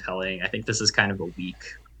more compelling. I think this is kind of a weak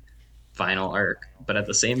final arc, but at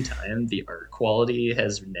the same time, the art quality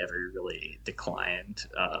has never really declined.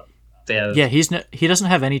 They have, Yeah, he doesn't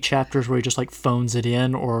have any chapters where he just like phones it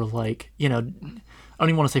in or like I don't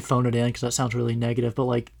even want to say phone it in because that sounds really negative, but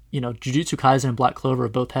like Jujutsu Kaisen and Black Clover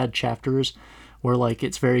have both had chapters where like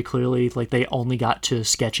it's very clearly like they only got to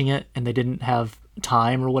sketching it and they didn't have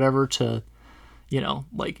time or whatever to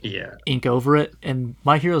like yeah, ink over it. And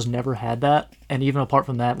My Hero's never had that, and even apart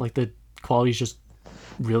from that, like the quality's just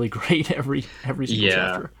really great every single yeah.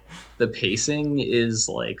 chapter. The pacing is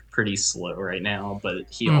like pretty slow right now, but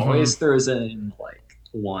he Mm-hmm. always throws in like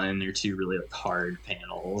one or two really like hard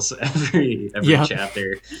panels every Yeah.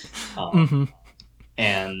 chapter. Um, Mm-hmm.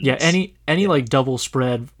 and Yeah. Any yeah, like double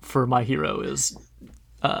spread for My Hero is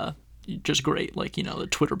just great. Like the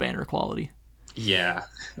Twitter banner quality. yeah,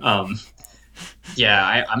 um,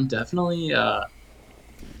 yeah. I'm definitely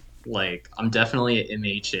I'm definitely an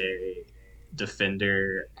MHA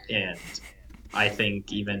defender, and I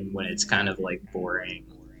think even when it's kind of like boring,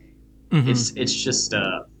 Mm-hmm. it's just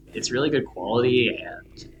it's really good quality,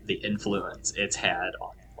 and the influence it's had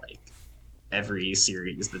on like every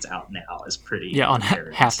series that's out now is Yeah, pretty on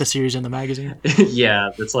half the apparent. series in the magazine.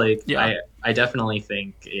 Yeah, that's like Yeah. I definitely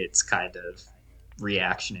think it's kind of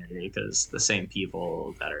reactionary because the same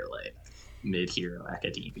people that are like mid hero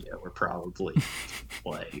academia were probably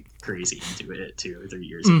like crazy into it 2 or 3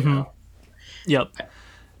 years Mm-hmm. ago. Yep.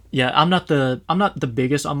 Yeah, I'm not the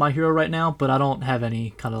biggest on My Hero right now, but I don't have any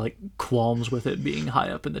kind of like qualms with it being high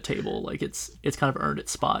up in the table. Like it's kind of earned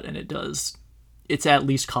its spot, and it's at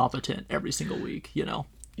least competent every single week.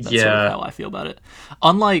 That's sort of Yeah, how I feel about it.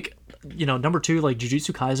 Unlike number two, like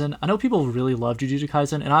Jujutsu Kaisen. I know people really love Jujutsu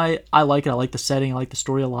Kaisen, and I like it. I like the setting. I like the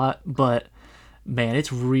story a lot, but man,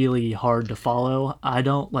 it's really hard to follow. I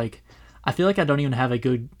don't like. I feel like I don't even have a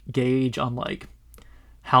good gauge on like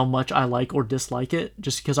how much I like or dislike it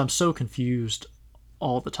just because I'm so confused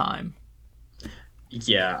all the time.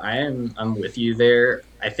 yeah, I'm with you there.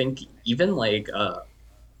 I think even like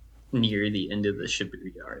near the end of the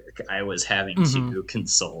Shibuya arc, I was having Mm-hmm. to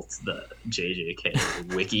consult the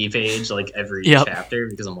JJK wiki page like every Yep. chapter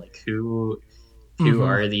because I'm like, who Mm-hmm.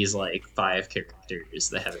 are these like five characters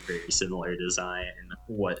that have a very similar design?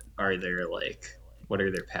 What are their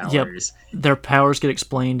Yep. powers? Their powers get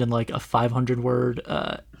explained in like a 500 word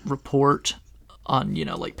report on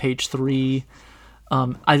like page 3.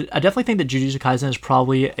 I definitely think that Jujutsu Kaisen is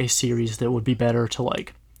probably a series that would be better to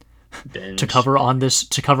like Binge. to cover on this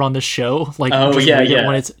show. Like Oh just yeah, read it yeah.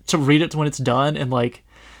 when it's to read it when it's done and like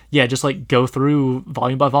yeah, just like go through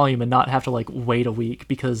volume by volume and not have to like wait a week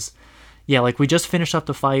because yeah, like we just finished up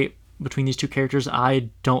the fight between these two characters. I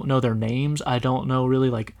don't know their names. I don't know really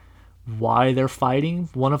like why they're fighting.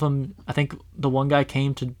 One of them, I think the one guy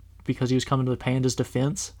came to because he was coming to the panda's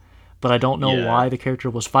defense, but I don't know Yeah. why the character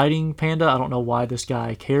was fighting Panda. I don't know why this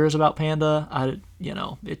guy cares about Panda.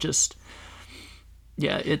 It just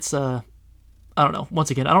yeah, it's I don't know. Once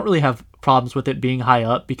again, I don't really have problems with it being high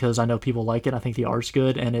up because I know people like it. I think the art's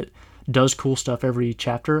good and it does cool stuff every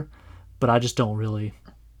chapter, but I just don't really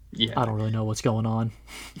I Yeah. don't really know what's going on.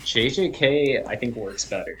 JJK, I think works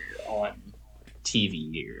better on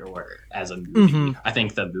TV or as a movie. Mhm. I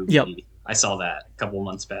think the Yep. movie, I saw that a couple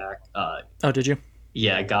months back. Oh, did you?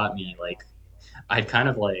 Yeah, it got me. Like, I'd kind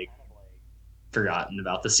of like forgotten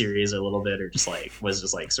about the series a little bit, or just like was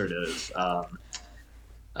just like sort of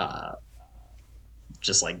uh,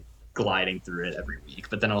 just like gliding through it every week.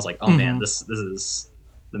 But then I was like, oh man, Mhm. this is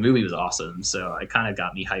the movie was awesome. So it kind of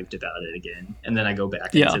got me hyped about it again. And then I go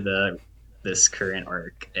back Yeah. into the this current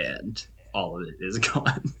arc, and all of it is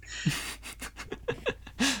gone.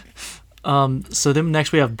 So then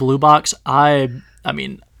next we have Blue Box. I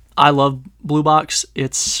mean, I love Blue Box.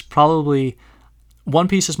 It's probably One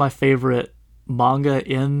Piece is my favorite manga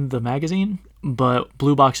in the magazine, but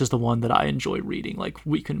Blue Box is the one that I enjoy reading like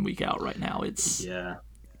week in week out right now. It's Yeah,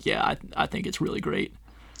 yeah, I think it's really great.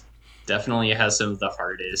 definitely has some of the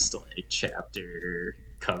hardest like chapter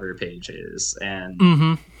cover pages, and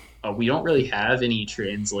Mhm. we don't really have any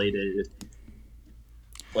translated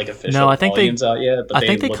like No, official volumes out yet, but I they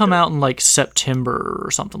think they look come out in like September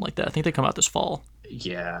or something like that. I think they come out this fall.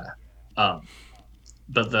 yeah. Um,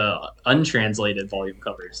 but the untranslated volume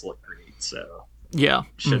covers look great, so Yeah.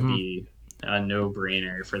 should Mhm. be a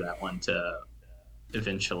no-brainer for that one to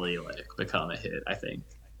eventually like become a hit, I think.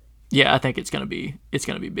 Yeah, I think it's gonna be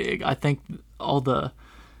big. I think all the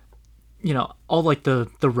all like the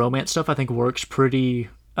romance stuff I think works pretty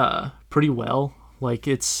well. Like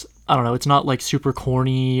it's I don't know, it's not like super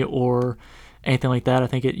corny or anything like that. I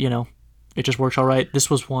think it just works all right. This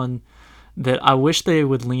was one that I wish they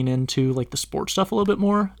would lean into like the sports stuff a little bit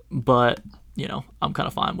more, but I'm kind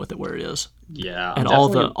of fine with it where it is. Yeah, And all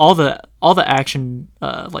the action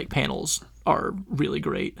like panels are really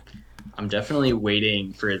great. I'm definitely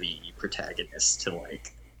waiting for the protagonist to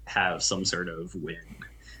like have some sort of win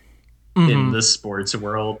in Mhm. the sports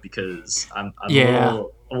world, because I'm Yeah.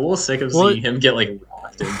 a little sick of Well, seeing him get like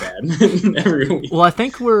rocked in badminton every well, week. I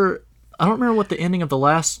think I don't remember what the ending of the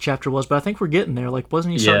last chapter was, but I think we're getting there. Like,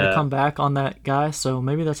 wasn't he starting to Yeah, come back on that guy? So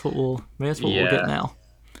maybe that's what we'll get yeah, now.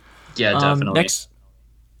 yeah, definitely. Next,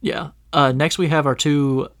 yeah. Next we have our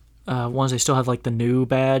two ones. They still have like the new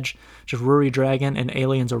badge, just Ruri Dragon and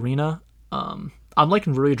Aliens Arena. I'm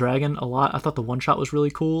liking Ruri Dragon a lot. I thought the one shot was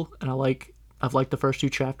really cool, and I've liked the first two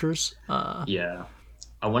chapters. Yeah,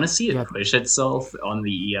 I want to see it Yeah. push itself on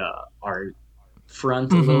the art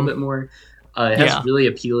front a little Mm-hmm. bit more. It has Yeah. really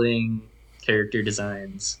appealing character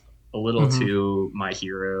designs, a little Mm-hmm. too My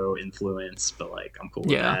Hero influence, but like I'm cool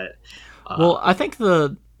with Yeah. that. Well, Uh, I think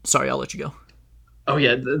Sorry, I'll let you go. oh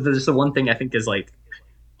yeah, there's the one thing I think is like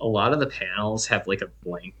a lot of the panels have like a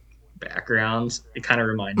blank background. It kind of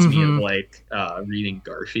reminds me of Mm-hmm. like reading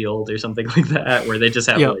Garfield or something like that, where they just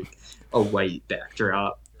have Yep. like a white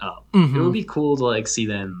backdrop. It Mm-hmm. would be cool to like see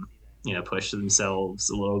them, push themselves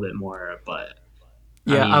a little bit more, but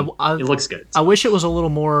I Yeah. mean, it looks good. I So wish it was a little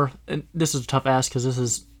more. And this is a tough ask because this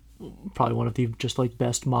is probably one of the just like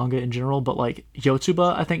best manga in general. But like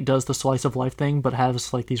Yotsuba, I think does the slice of life thing, but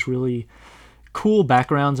has like these really cool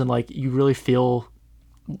backgrounds and like you really feel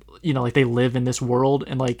like they live in this world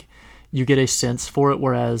and like you get a sense for it.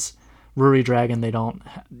 Whereas Ruri Dragon, they don't,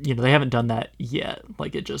 they haven't done that yet.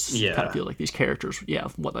 Like it just kind of yeah, feels like these characters, yeah,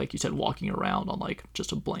 what like you said, walking around on like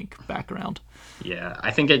just a blank background. yeah. I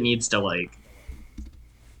think it needs to like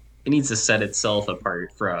it needs to set itself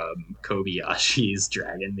apart from Kobayashi's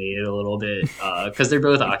Dragon Maid a little bit, because they're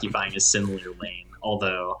both occupying a similar lane.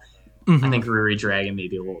 Although I Mm-hmm. think Ruri Dragon may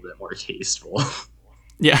be a little bit more tasteful.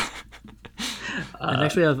 Yeah. And uh,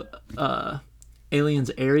 next we have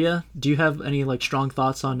Aliens Area. Do you have any like strong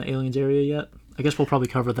thoughts on Aliens Area yet? I guess we'll probably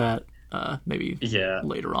cover that maybe yeah,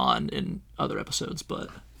 later on in other episodes, but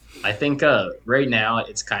I think right now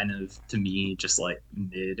it's kind of to me just like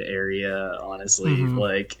mid area. Honestly, mm-hmm.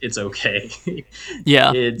 like it's okay.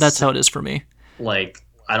 Yeah, that's It's how it is for me. like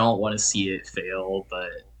I don't want to see it fail, but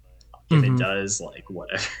if it Mm-hmm. does, like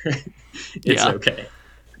whatever, it's Yeah, okay.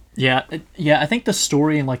 yeah. I think the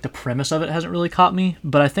story and like the premise of it hasn't really caught me,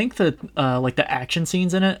 but I think that like the action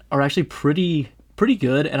scenes in it are actually pretty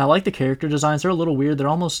good, and I like the character designs. They're a little weird.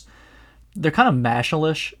 They're kind of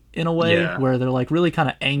Mashalish, in a way, Yeah. where they're like really kind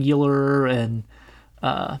of angular and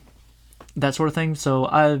that sort of thing. So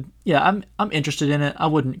I'm interested in it. I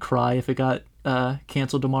wouldn't cry if it got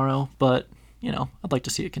canceled tomorrow, but I'd like to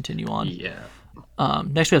see it continue on. Yeah.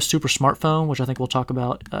 Next we have Super Smartphone, which I think we'll talk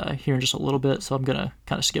about here in just a little bit. So I'm gonna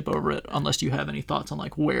kind of skip over it unless you have any thoughts on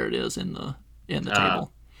like where it is in the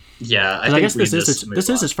table. Yeah, Because I guess this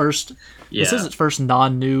is its first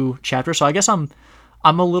non-new chapter. So I guess I'm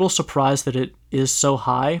a little surprised that it is so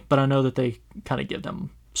high, but I know that they kind of give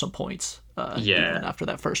them some points even after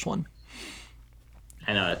that first one.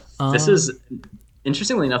 I know. This is,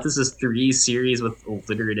 interestingly enough, this is 3 series with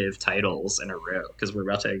alliterative titles in a row, because we're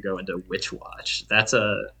about to go into Witch Watch. That's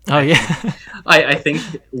a... Oh, yeah. I think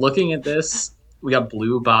looking at this, we got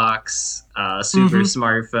Blue Box, Super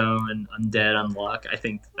Smartphone, Undead Unluck. I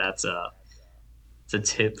think it's a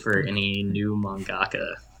tip for any new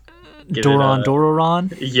mangaka.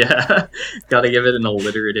 Doron. Yeah, gotta give it an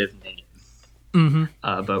alliterative name.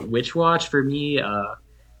 But Witch Watch, for me,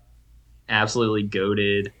 absolutely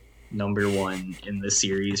goated, number 1 in the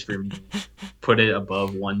series for me. Put it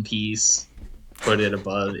above One Piece, put it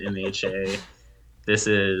above MHA. This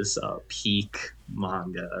is peak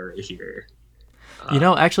manga right here.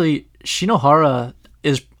 Actually, Shinohara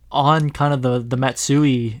is on kind of the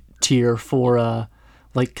Matsui tier for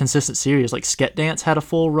like consistent series. Like Sket Dance had a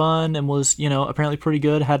full run and was apparently pretty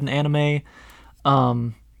good. Had an anime.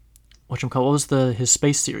 What was his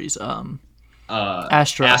space series?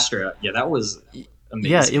 Astra. Yeah, that was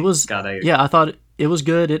amazing. Yeah, it was. I thought it was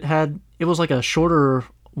good. It was like a shorter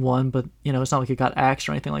one, but it's not like it got axed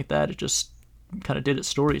or anything like that. It just kind of did its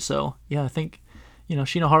story. So yeah, I think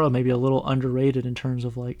Shinohara may be a little underrated in terms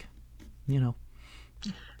of like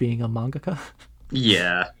being a mangaka.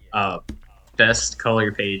 Yeah, best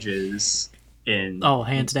color pages in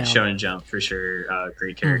hands down Shonen Jump for sure.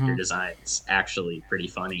 Great character designs, actually pretty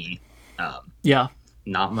funny. Yeah,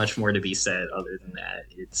 not much more to be said other than that.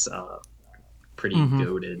 It's pretty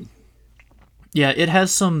goated. Yeah, it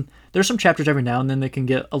has there's some chapters every now and then that can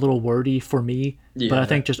get a little wordy for me, but I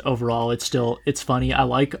think just overall it's funny. I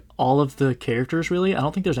like all of the characters, really. I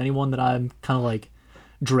don't think there's anyone that I'm kind of like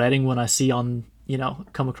dreading when I see on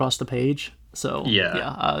come across the page. So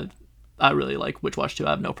I really like Witch Watch 2.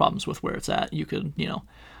 I have no problems with where it's at. You could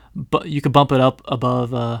but you could bump it up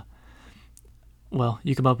above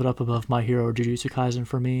you can bump it up above My Hero or Jujutsu Kaisen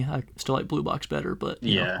for me. I still like Blue Box better, but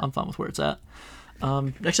I'm fine with where it's at.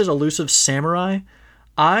 Next is Elusive Samurai.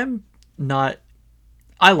 I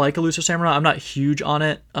like Elusive Samurai. I'm not huge on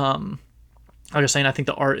it. Like I was saying, I think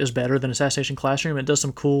the art is better than Assassination Classroom. It does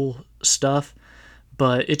some cool stuff,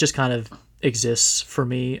 but it just kind of exists for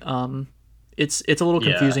me. It's a little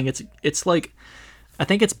confusing. It's like, I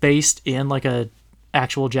think it's based in like a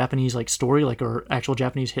actual Japanese like story, like, or actual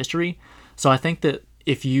Japanese history. So I think that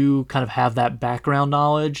if you kind of have that background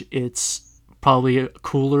knowledge, it's probably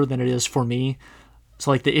cooler than it is for me. So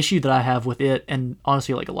like the issue that I have with it, and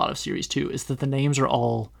honestly like a lot of series too, is that the names are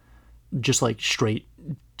all just like straight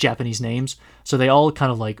Japanese names. So they all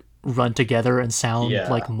kind of like run together and sound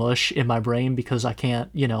like mush in my brain, because I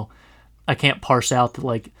can't parse out that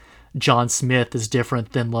like John Smith is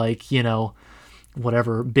different than like,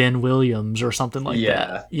 whatever, Ben Williams or something like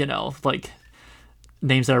that. Like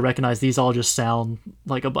names that I recognize, these all just sound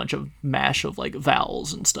like a bunch of mash of like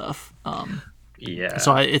vowels and stuff.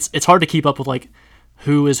 So it's hard to keep up with like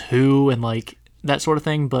who is who and like that sort of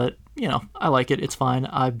thing, but I like it. It's fine.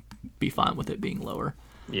 I'd be fine with it being lower.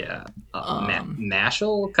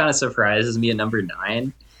 Mashal kind of surprises me at number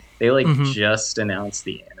 9. They like just announced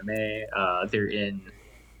the anime. They're in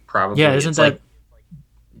probably isn't that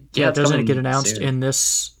doesn't it get announced soon in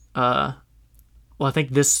this I think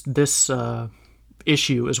this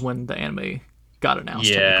issue is when the anime got announced.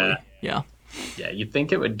 Yeah, you'd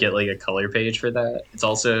think it would get like a color page for that. It's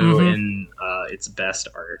also in its best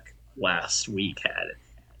arc last week had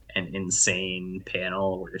an insane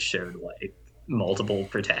panel where it showed like multiple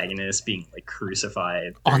protagonists being like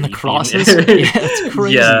crucified on the crosses. It's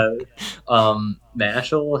crazy.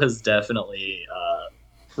 Mashal has definitely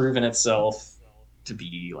proven itself to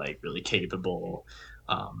be like really capable.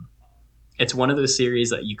 It's one of those series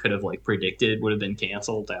that you could have like predicted would have been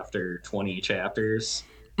canceled after 20 chapters.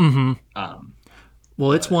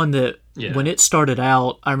 Well, it's one that when it started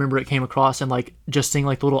out, I remember it came across and like just seeing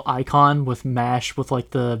like the little icon with MASH with like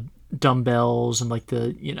the dumbbells and like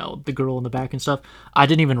the the girl in the back and stuff. I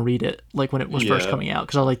didn't even read it like when it was first coming out,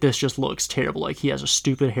 because I was like, this just looks terrible. Like he has a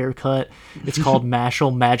stupid haircut. It's called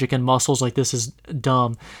Mashal Magic and Muscles. Like this is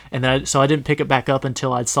dumb. And then so I didn't pick it back up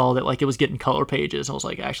until I saw that like it was getting color pages. I was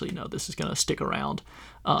like, actually no, this is gonna stick around.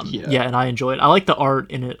 And I enjoy it. I like the art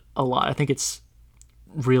in it a lot. I think it's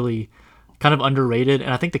really kind of underrated,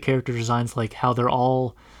 and I think the character designs, like how they're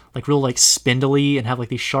all like real like spindly and have like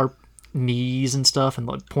these sharp knees and stuff and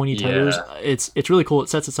like pointy toes. Yeah. It's really cool. It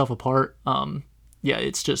sets itself apart. Yeah,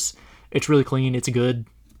 it's really clean. It's good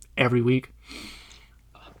every week.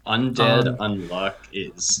 Undead Unluck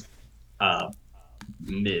is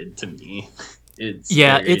mid to me. It's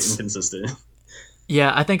Yeah, very inconsistent.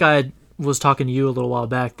 yeah. I think I was talking to you a little while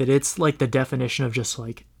back that it's like the definition of just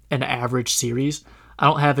like an average series. I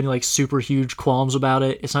don't have any like super huge qualms about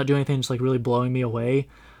it. It's not doing anything that's like really blowing me away.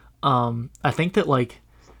 I think that like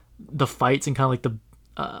the fights and kind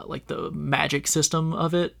of like the magic system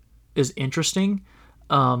of it is interesting,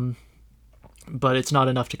 but it's not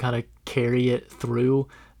enough to kind of carry it through.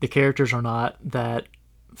 The characters are not that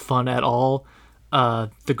fun at all.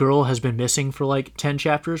 The girl has been missing for like 10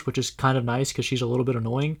 chapters, which is kind of nice because she's a little bit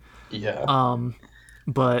annoying. Yeah.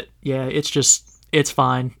 But yeah, it's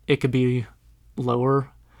fine. It could be lower.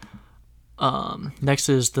 Next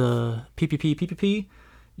is the PPP.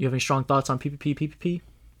 You have any strong thoughts on PPP?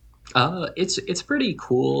 It's pretty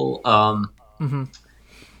cool.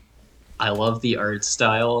 I love the art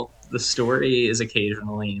style. The story is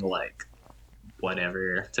occasionally like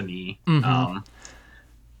whatever to me.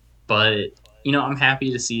 But I'm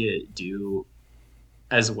happy to see it do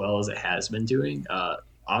as well as it has been doing.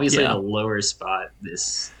 Obviously in Yeah. a lower spot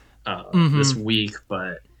this week,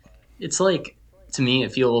 but it's like, to me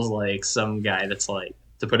it feels like some guy that's like,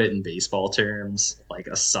 to put it in baseball terms, like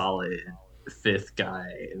a solid fifth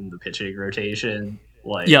guy in the pitching rotation.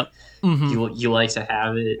 Like Yep. you like to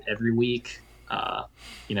have it every week.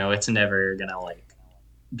 It's never gonna like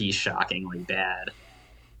be shockingly bad.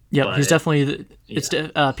 Yep, he's But definitely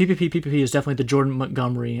PPP is definitely the Jordan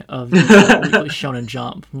Montgomery of the Weekly Shonen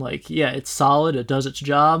Jump. Like, yeah, it's solid, it does its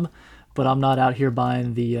job, but I'm not out here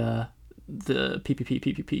buying the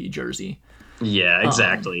PPP jersey. yeah,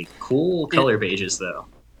 exactly. Cool color pages though.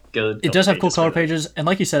 Good. It Color does have cool pages for color that. pages, and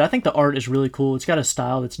like you said, I think the art is really cool. It's got a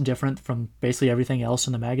style that's different from basically everything else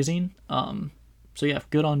in the magazine. So yeah,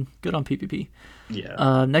 good on PPP.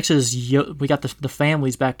 Yeah. Next is we got the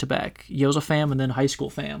families back to back, Yoza fam and then high school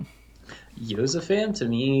fam. Yosefam, to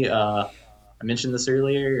me, I mentioned this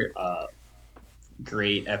earlier.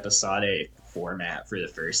 Great episodic format for the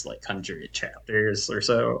first like 100 chapters or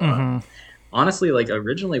so. Honestly, like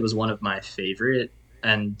originally was one of my favorite,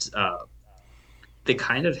 and they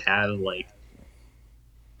kind of have like,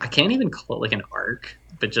 I can't even call it like an arc,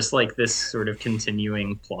 but just like this sort of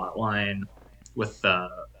continuing plot line with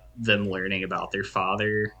them learning about their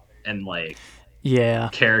father, and like Yeah.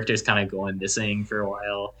 characters kind of going missing for a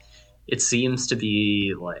while. It seems to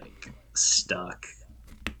be like stuck,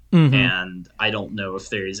 and I don't know if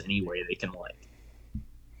there's any way they can like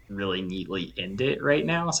really neatly end it right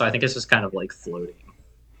now. So I think it's just kind of like floating.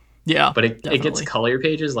 Yeah, But it gets definitely. color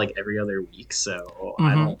pages like every other week, so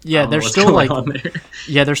I don't Yeah, know they're what's still going like on there.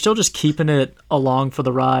 yeah, they're still just keeping it along for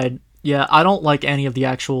the ride. Yeah, I don't like any of the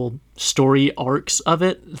actual story arcs of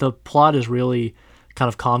it. The plot is really kind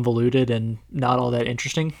of convoluted and not all that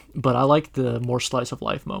interesting, but I like the more slice of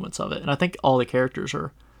life moments of it. And I think all the characters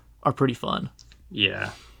are pretty fun.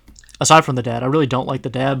 Yeah. Aside from the dad, I really don't like the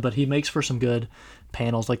dad, but he makes for some good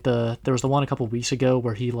panels. Like there was the one a couple weeks ago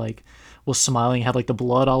where he like was smiling, had like the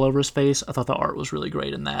blood all over his face. I thought the art was really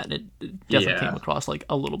great in that. It definitely came Yeah. across like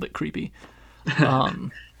a little bit creepy.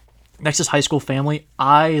 Next is High School Family.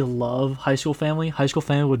 I love High School Family. High School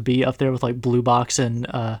Family would be up there with like Blue Box and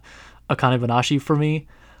Akane Banashi for me.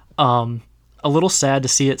 A little sad to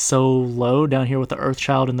see it so low down here with the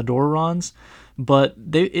Earthchild and the Dororons, but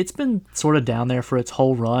it's been sort of down there for its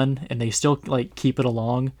whole run, and they still like keep it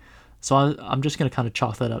along. So I'm just gonna kind of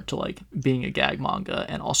chalk that up to like being a gag manga,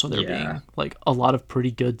 and also there Yeah. being like a lot of pretty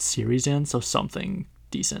good series in. So something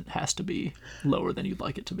decent has to be lower than you'd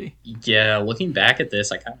like it to be. Yeah, looking back at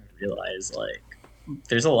this, I kind of realized like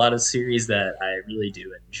there's a lot of series that I really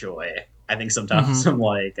do enjoy. I think sometimes I'm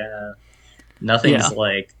like, nothing's Yeah.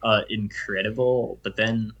 like incredible, but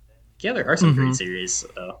then yeah, there are some great series.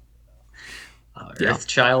 Yeah.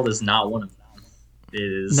 Earthchild is not one of them. It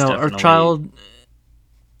is No, definitely Earthchild.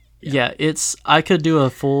 Yeah, it's. I could do a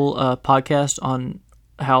full podcast on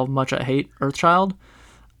how much I hate Earthchild.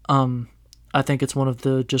 I think it's one of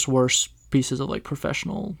the just worst pieces of like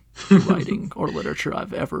professional writing or literature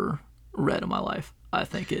I've ever read in my life. I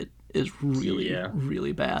think it is really, yeah.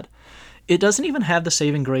 really bad. It doesn't even have the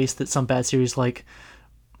saving grace that some bad series like.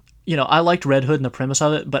 I liked Red Hood and the premise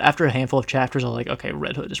of it, but after a handful of chapters, I was like, okay,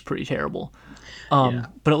 Red Hood is pretty terrible. Yeah.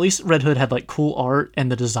 But at least Red Hood had like cool art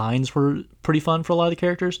and the designs were pretty fun for a lot of the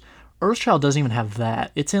characters. Earthchild doesn't even have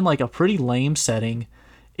that. It's in like a pretty lame setting.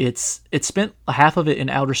 It spent half of it in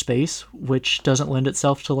outer space, which doesn't lend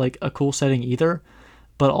itself to like a cool setting either.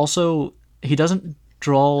 But also, he doesn't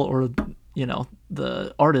draw, or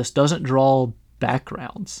the artist doesn't draw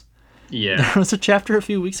backgrounds. There Yeah. was a chapter a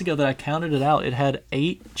few weeks ago that I counted it out. It had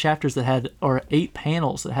 8 chapters that had, or 8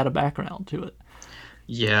 panels that had a background to it.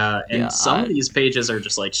 Yeah, and Yeah, some of these pages are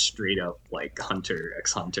just like straight up like Hunter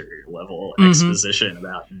x Hunter level mm-hmm. exposition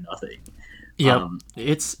about nothing. Yep. Um,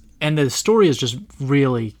 And the story is just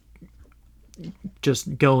really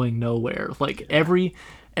just going nowhere. Like yeah,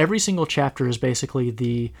 every single chapter is basically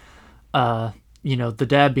the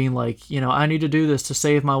dad being like, I need to do this to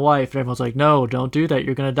save my wife. And everyone's like, no, don't do that.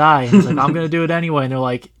 You're going to die. And he's like, I'm going to do it anyway. And they're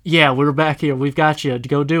like, yeah, we're back here. We've got you.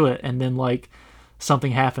 Go do it. And then, like,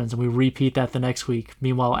 something happens and we repeat that the next week.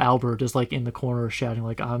 Meanwhile, Albert is, like, in the corner shouting,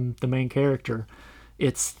 like, I'm the main character.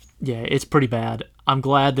 It's pretty bad. I'm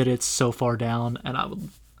glad that it's so far down. And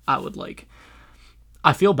I would like,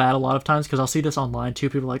 I feel bad a lot of times because I'll see this online too.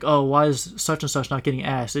 People are like, oh, why is such and such not getting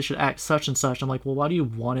axed? They should act such and such. I'm like, well, why do you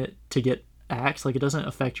want it to get axed? Like, it doesn't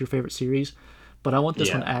affect your favorite series. But I want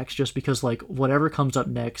this one yeah, axed just because, like, whatever comes up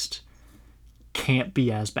next can't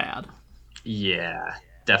be as bad. yeah,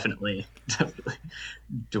 definitely, definitely.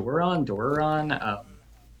 Doron.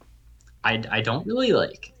 I don't really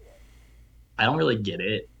like. I don't really get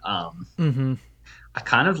it. Mm-hmm. I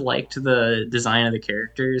kind of liked the design of the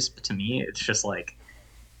characters, but to me, it's just like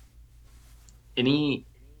any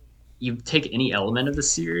you take any element of the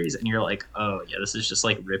series and you're like, oh yeah, this is just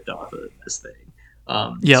like ripped off of this thing.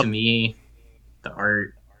 To Yep. me, the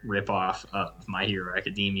art rip off of My Hero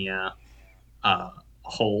Academia,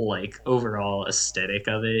 whole like overall aesthetic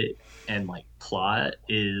of it and like plot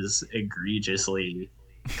is egregiously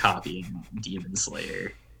copying Demon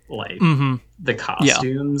Slayer. Like Mm-hmm. the Yeah.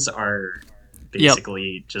 costumes are Yep.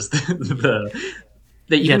 basically just the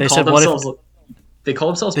they Yeah. even call themselves They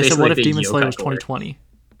said basically what a if big Demon Slayer yokai was corps. 2020?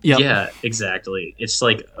 Yep. Yeah, exactly. It's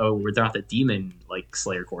like, oh, we're not the demon like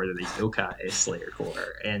Slayer core, they're the yokai Slayer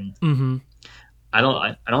core. And Mm-hmm. I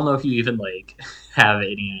don't know if you even like have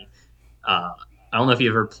any uh I don't know if you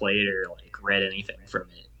ever played or like read anything from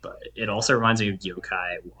it, but it also reminds me of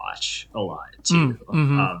Yokai Watch a lot too.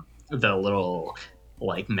 Mm-hmm. The little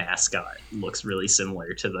like mascot looks really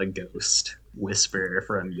similar to the ghost whisper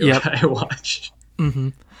from Yep. Yokai Watch. Mm-hmm.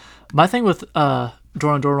 My thing with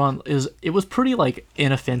Doron is it was pretty like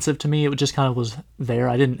inoffensive to me. It just kind of was there.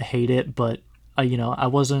 I didn't hate it, but I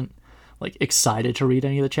wasn't like excited to read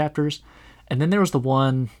any of the chapters. And then there was the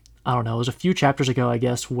one, I don't know, it was a few chapters ago, I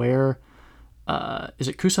guess, where is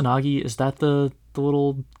it Kusanagi? Is that the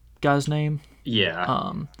little guy's name?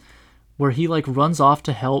 Yeah. Where he like runs off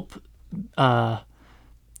to help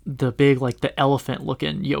the big like the elephant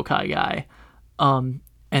looking yokai guy. And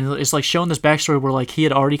it's like showing this backstory where like he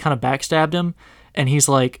had already kind of backstabbed him, and he's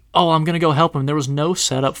like, oh, I'm gonna go help him. There was no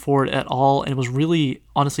setup for it at all, and it was really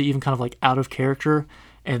honestly even kind of like out of character,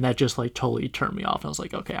 and that just like totally turned me off. And I was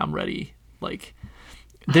like, okay, I'm ready. Like,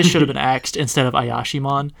 this should have been axed instead of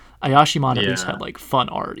Ayashimon. Ayashimon at least Yeah. had like fun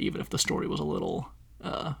art, even if the story was a little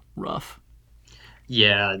rough.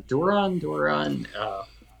 Yeah, Doron.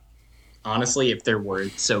 Honestly, if there were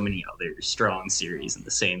so many other strong series in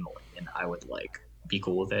the same lane, I would like be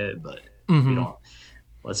cool with it. But we Mm-hmm. don't.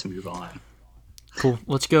 Let's move on. Cool.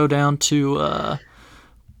 Let's go down to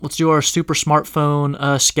let's do our super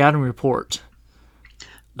smartphone scouting report.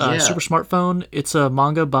 Yeah, Super Smartphone. It's a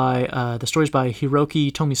manga by the stories by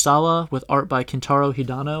Hiroki Tomisawa with art by Kintaro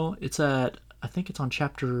Hidano. I think it's on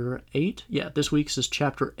chapter 8. Yeah, this week's is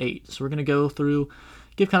chapter 8. So we're gonna go through,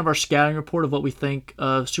 give kind of our scouting report of what we think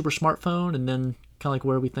of Super Smartphone, and then kind of like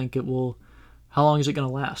where we think it will. How long is it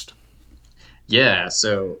gonna last? yeah.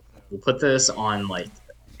 So we'll put this on like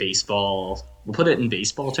baseball. We'll put it in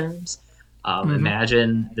baseball terms. Mm-hmm.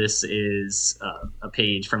 Imagine this is a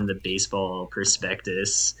page from the baseball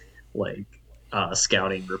prospectus, like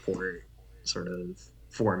scouting report sort of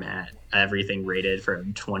format. Everything rated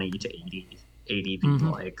from 20 to 80, 80 being Mm-hmm.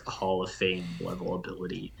 like Hall of Fame level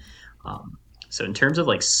ability. So in terms of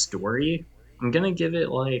like story, I'm gonna give it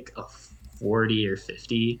like a 40 or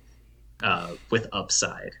 50 with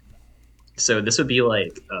upside. So this would be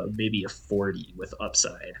like maybe a 40 with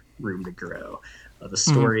upside, room to grow. The Mm-hmm.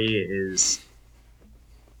 story is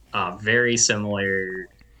very similar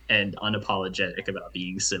and unapologetic about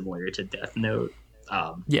being similar to Death Note.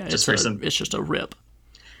 Yeah, Just for some, it's just a rip.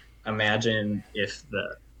 imagine if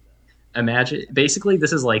the imagine basically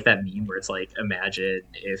this is like that meme where it's like imagine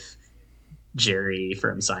if Jerry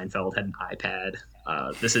from Seinfeld had an iPad.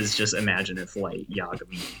 This is just imagine if like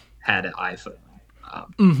Yagami had an iPhone,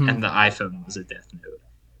 Mm-hmm. and the iPhone was a Death Note.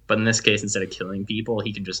 But in this case, instead of killing people,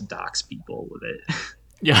 he can just dox people with it.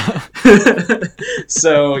 Yeah.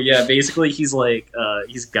 So yeah, basically he's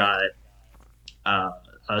got uh,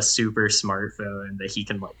 a super smartphone that he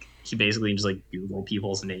can like he basically just like Google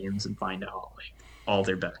people's names and find out like all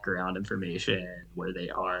their background information, where they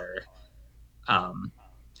are, um,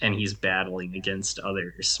 and he's battling against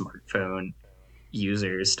other smartphone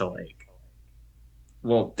users to like.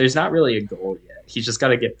 Well, there's not really a goal yet. He's just got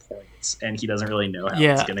to get points, and he doesn't really know how he's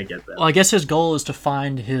Yeah. gonna get Well, I them. guess his goal is to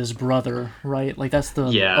find his brother, right? Like that's the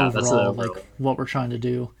Yeah, that's the overall like overall. what we're trying to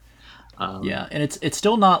do. Um, Yeah, and it's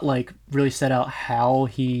still not like really set out how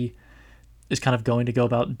he is kind of going to go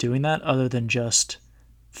about doing that, other than just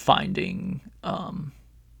finding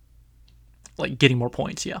like getting more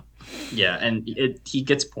points. Yeah. yeah, and he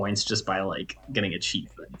gets points just by like getting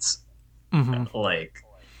achievements. Mm-hmm. Like,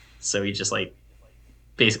 so he just like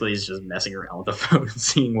basically is just messing around with the phone and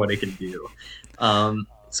seeing what it can do.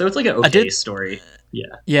 So it's like an I okay did. story. Yeah,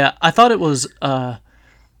 Yeah, I thought it was. I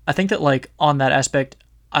think that like on that aspect,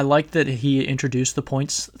 I like that he introduced the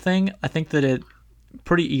points thing. I think that it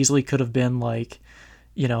pretty easily could have been like,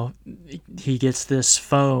 you know, he gets this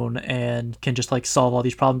phone and can just like solve all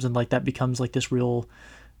these problems, and like that becomes like this real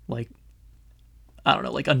like, I don't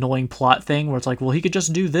know, like annoying plot thing where it's like, well, he could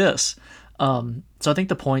just do this. So I think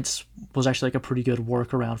the points was actually like a pretty good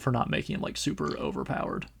workaround for not making him like super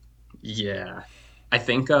overpowered. yeah. I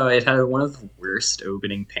think it had one of the worst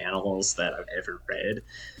opening panels that I've ever read.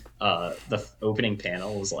 The opening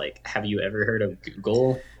panel was like, "Have you ever heard of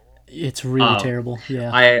Google?" It's really Um, terrible. Yeah.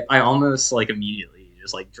 I almost like immediately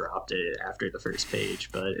just like dropped it after the first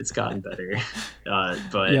page, but it's gotten better.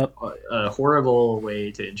 But Yep. a horrible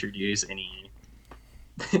way to introduce any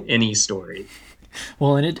any story.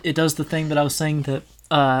 Well, and it does the thing that I was saying that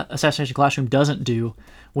Assassination Classroom doesn't do,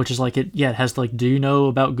 which is like it has like, do you know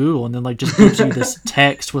about Google, and then like just gives you this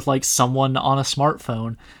text with like someone on a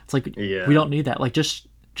smartphone. It's like we Yeah, don't need that. Like just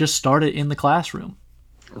start it in the classroom.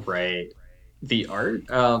 right. The art,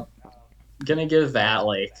 gonna give that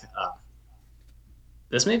like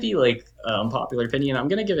this may be like an unpopular opinion. I'm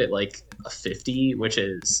gonna give it like a 50, which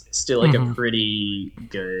is still like a Mm-hmm. pretty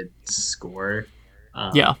good score.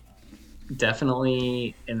 Yeah. Um,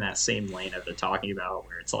 Definitely in that same lane I've been talking about,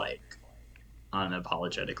 where it's like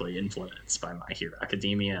unapologetically influenced by My Hero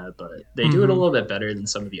Academia, but they do it a Mm-hmm. little bit better than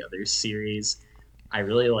some of the other series. I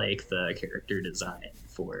really like the character design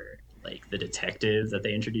for like the detective that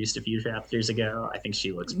they introduced a few chapters ago. I think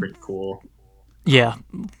she looks pretty cool. Yeah,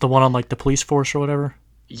 the one on like the police force or whatever.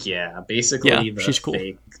 Yeah, Yeah, basically the she's cool.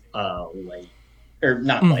 fake light, or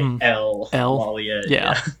not light, Mm-hmm. L L. Malia. Yeah.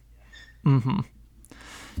 Yeah, Mm-hmm.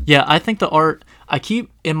 Yeah, I think the art, I keep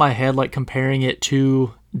in my head like comparing it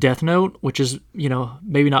to Death Note, which is,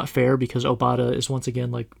 maybe not fair because Obata is once again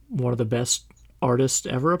like one of the best artists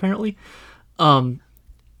ever apparently. And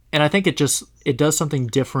I think it does something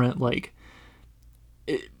different. Like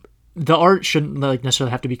the art shouldn't like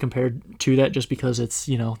necessarily have to be compared to that just because it's,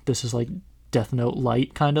 this is like Death Note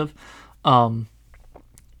light kind of.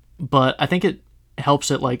 But I think it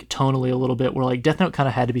helps it like tonally a little bit where like Death Note kind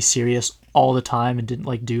of had to be serious all the time and didn't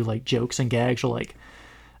like do like jokes and gags or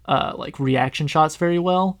like reaction shots very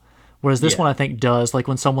well. Whereas this one yeah, I think does, like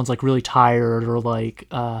when someone's like really tired or like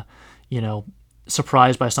you know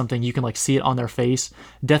surprised by something, you can like see it on their face.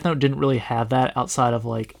 Death Note didn't really have that outside of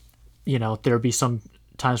like, there'd be some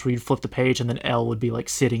times where you'd flip the page and then L would be like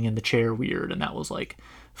sitting in the chair weird, and that was like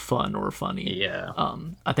fun or funny. yeah.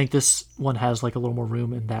 I think this one has like a little more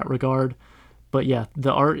room in that regard. But yeah,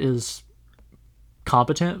 the art is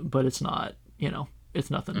competent, but it's not, it's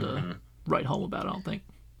nothing to Hmm. write home about, I don't think.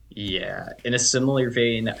 Yeah. In a similar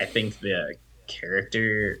vein, I think the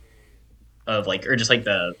character of like, or just like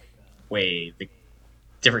the way the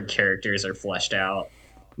different characters are fleshed out.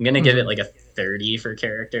 I'm gonna give it Mm-hmm. like a 30 for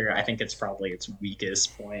character. I think it's probably its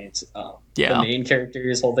weakest point. The Yeah. main character,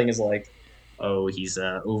 his whole thing is like, oh, he's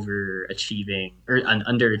a overachieving or an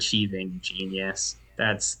underachieving genius.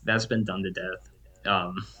 That's been done to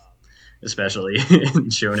death, especially in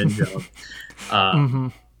Shonen Jump. Um, Mm-hmm.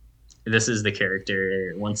 this is the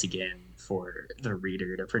character once again for the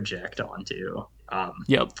reader to project onto.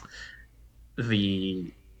 Yep.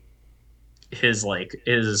 The his like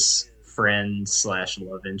his friend slash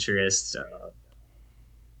love interest,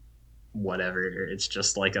 whatever. It's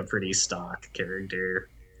just like a pretty stock character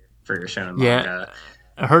for shonen Yeah. manga.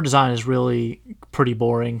 Her design is really pretty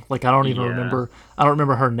boring. Like I don't even Yeah, remember. I don't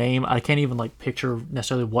remember her name. I can't even like picture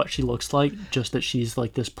necessarily what she looks like. Just that she's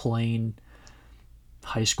like this plain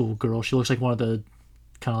high school girl. She looks like one of the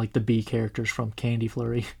kind of like the B characters from Candy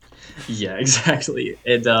Flurry. yeah, exactly.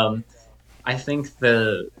 And I think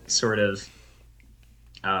the sort of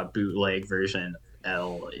bootleg version of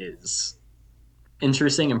L is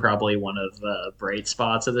interesting and probably one of the bright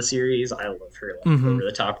spots of the series. I love her like Mm-hmm. over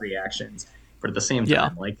the top reactions, but at the same Yeah.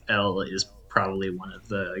 time, like Elle is probably one of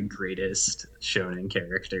the greatest shonen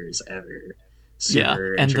characters ever. Yeah.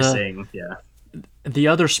 Super And interesting. Yeah. the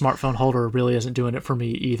other smartphone holder really isn't doing it for me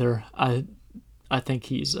either. I think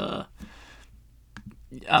he's I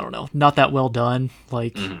don't know, not that well done.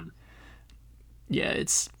 Like, Hmm. yeah,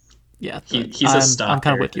 it's yeah, He's a I'm stock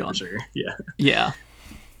kind of with character you for on. sure. Yeah. Yeah,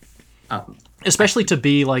 I especially to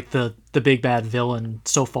be like the big bad villain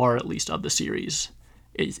so far, at least of the series.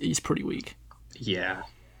 He's pretty weak. yeah.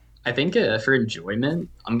 I think for enjoyment,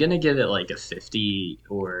 I'm gonna give it like a 50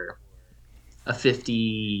 or a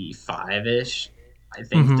 55 ish. I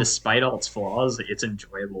think, Mm-hmm. despite all its flaws, it's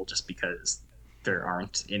enjoyable just because there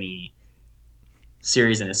aren't any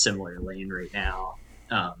series in a similar lane right now.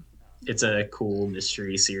 It's a cool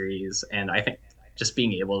mystery series, and I think just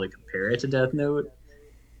being able to compare it to Death Note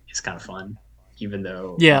is kind of fun, even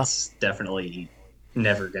though Yeah. it's definitely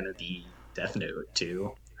never going to be Death Note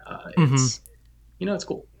 2. Mm-hmm. It's, it's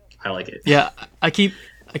cool. I like it. Yeah. I keep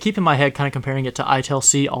in my head kind of comparing it to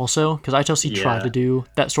ITLC also, because ITLC tried to Yeah. do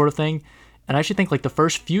that sort of thing, and I actually think like the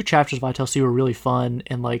first few chapters of ITLC were really fun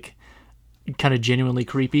and like kind of genuinely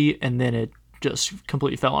creepy, and then it just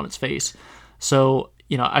completely fell on its face. So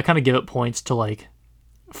I kind of give it points to like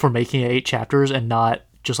for making it 8 chapters and not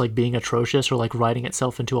just like being atrocious or like writing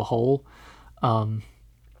itself into a hole.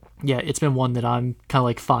 Yeah, it's been one that I'm kind of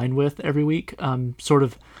like fine with every week. I'm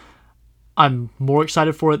more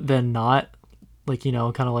excited for it than not. Like kind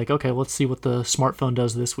of like okay, let's see what the smartphone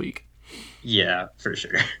does this week. Yeah, for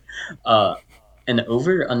sure. Uh, an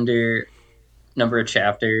over under number of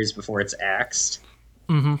chapters before it's axed.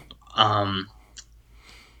 Mm-hmm. Um,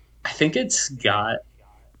 I think it's got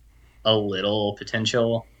a little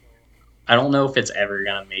potential. I don't know if it's ever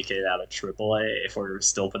gonna make it out of AAA if we're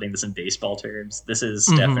still putting this in baseball terms. This is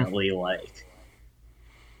Mm-hmm. definitely like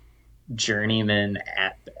journeyman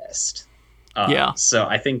at best. Yeah. So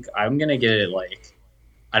I think I'm gonna get it like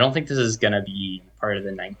I don't think this is gonna be part of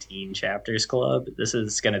the 19 chapters club. This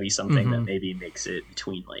is gonna be something that Mm-hmm. maybe makes it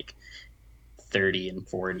between like 30 and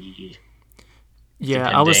 40, Yeah.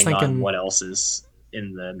 I was depending on thinking. what else is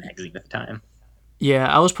in the magazine at the time. Yeah,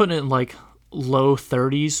 I was putting it in like low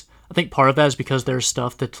 30s. I think part of that is because there's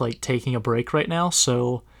stuff that's like taking a break right now,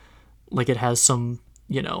 so like it has some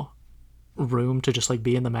room to just like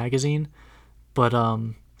be in the magazine. But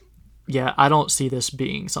yeah, I don't see this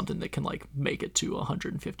being something that can like make it to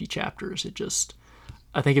 150 chapters.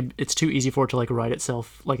 I think it's too easy for it to like write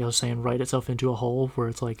itself, like I was saying, write itself into a hole where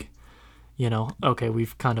it's like, okay,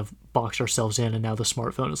 we've kind of boxed ourselves in, and now the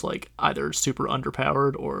smartphone is like either super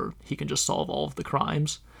underpowered or he can just solve all of the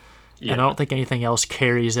crimes. And I Yeah. don't think anything else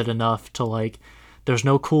carries it enough to like. There's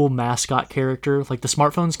no cool mascot character. Like the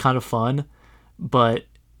smartphone's kind of fun, but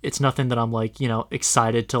it's nothing that I'm like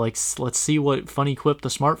excited to like. Let's see what funny quip the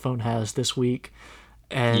smartphone has this week.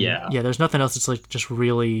 And Yeah. yeah, there's nothing else that's like just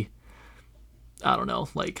really, I don't know,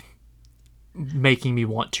 like making me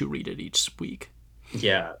want to read it each week.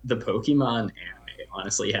 Yeah, the Pokemon anime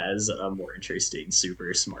honestly has a more interesting super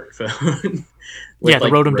smartphone Yeah, with the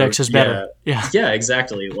like Rotom Dex is better. yeah, Yeah. yeah,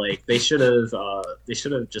 exactly. Like they should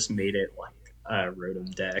have just made it like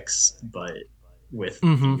Rotom Dex, but with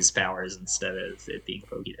Mm-hmm. these powers instead of it being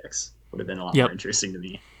Pokédex. Would have been a lot more Yep. interesting to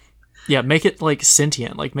me. Yeah, make it like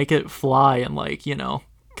sentient, like make it fly and like kind of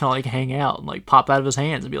like hang out and like pop out of his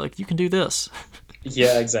hands and be like, you can do this.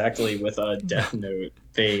 Yeah, exactly. With a Death Note,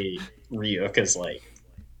 they Ryuk is like,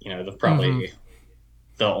 the Mm-hmm. probably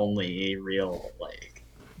the only real like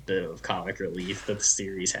bit of comic relief that the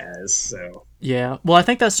series has. So Yeah. Well, I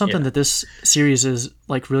think that's something yeah, that this series is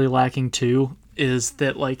like really lacking too. Is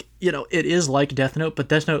that like it is like Death Note, but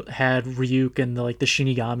Death Note had Ryuk and like the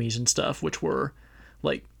Shinigamis and stuff, which were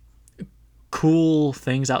like cool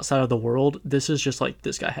things outside of the world. This is just like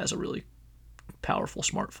this guy has a really powerful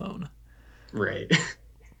smartphone. right.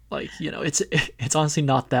 Like it's honestly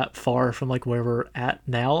not that far from like where we're at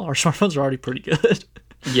now. Our smartphones are already pretty good.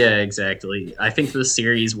 Yeah, exactly. I think the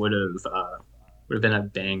series would have been a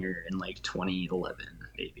banger in like 2011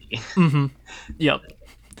 maybe. Mm-hmm. Yep.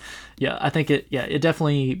 Yeah, I think it. Yeah, it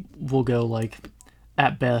definitely will go like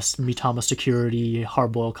at best Mitama Security,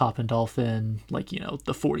 Hardboiled Cop and Dolphin, like the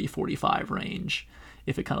 40-45 range.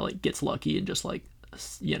 If it kind of like gets lucky and just like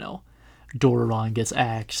you know Doraron gets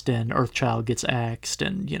axed and Earthchild gets axed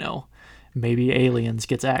and maybe Aliens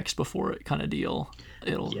gets axed before it kind of deal.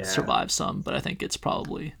 It'll Yeah, survive some, but I think it's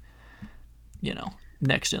probably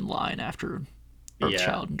next in line after yeah.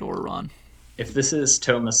 Earthchild and Doraron. If this is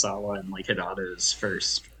Tomasawa and like Hidato's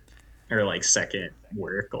first or like second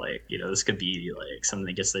work. Like, this could be like something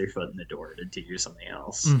that gets their foot in the door to do something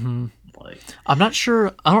else. Mm-hmm. Like, I'm not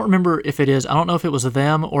sure. I don't remember if it is. I don't know if it was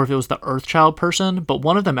them or if it was the Earthchild person, but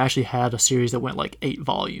one of them actually had a series that went like 8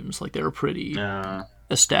 volumes. Like they were pretty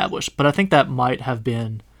established. But I think that might have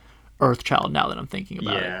been Earthchild now that I'm thinking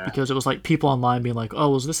about it, because it was like people online being like, "Oh,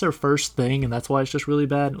 was this their first thing, and that's why it's just really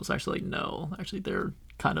bad?" And it was actually like, no, actually they're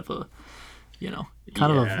kind of a,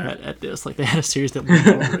 kind of a vet at this. Like they had a series that went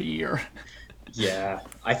over a year. Yeah,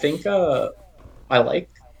 I think I like.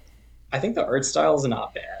 I think the art style is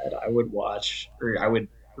not bad. I would watch, or I would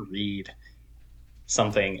read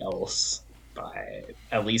something else by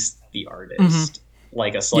at least the Mm-hmm. artist.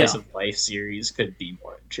 Like a slice Yeah. of life series could be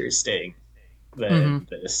more interesting Mm-hmm. than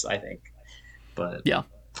this, I think. But Yeah.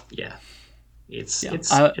 yeah, it's Yeah. it's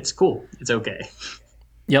it's cool. It's okay.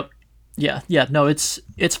 Yep. Yeah. Yeah. No, it's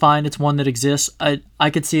fine. It's one that exists. I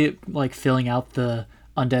could see it like filling out the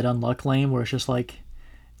Undead Unluck lane where it's just like,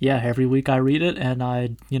 yeah, every week I read it and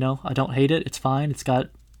I don't hate it. It's fine. It's got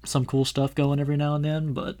some cool stuff going every now and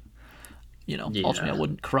then, but ultimately I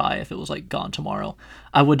wouldn't cry if it was like gone tomorrow.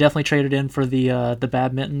 I would definitely trade it in for the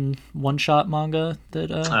badminton one shot manga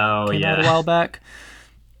that Oh came out a yeah, while back.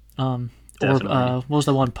 Or definitely. what was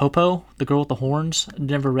the one, Popo, the girl with the horns?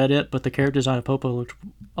 Never read it, but the character design of Popo looked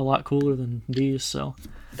a lot cooler than these, so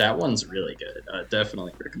That one's really good.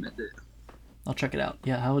 Definitely recommend it. I'll check it out.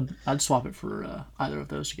 Yeah, I'd swap it for either of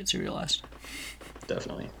those to get serialized.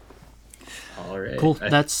 Definitely. All right. Cool.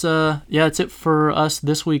 That's that's it for us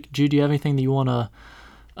this week. Jude, do you have anything that you want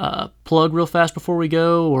to plug real fast before we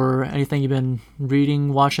go, or anything you've been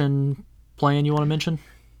reading, watching, playing you want to mention?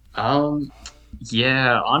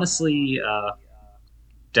 Yeah, honestly,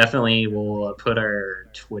 definitely we'll put our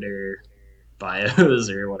Twitter bios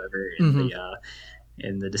or whatever Mm-hmm. in the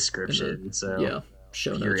In the description. So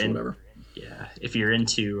show if you're notes or in, whatever. yeah, if you're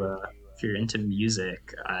into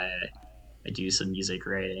music, I do some music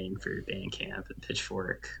writing for Bandcamp and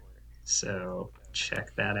Pitchfork, so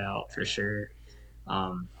check that out for sure.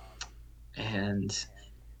 Um, and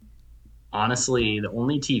honestly, the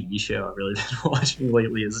only TV show I've really been watching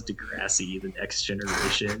lately is Degrassi: The Next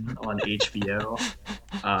Generation on HBO.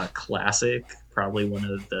 Classic, probably one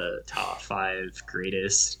of the top five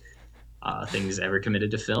greatest things ever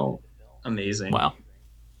committed to film. Amazing. Wow,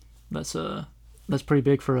 that's that's pretty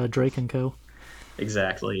big for Drake and Co.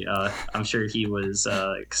 Exactly. I'm sure he was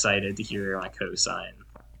excited to hear my cosign.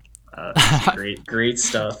 Some great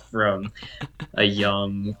stuff from a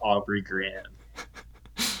young Aubrey Graham.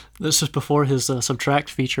 This is before his subtract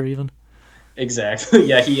feature even. Exactly.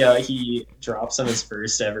 Yeah, he dropped some of his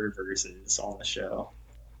first ever verses on the show.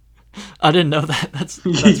 I didn't know that. That's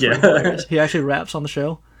pretty Yeah. hilarious. He actually raps on the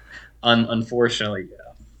show. Unfortunately,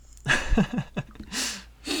 yeah.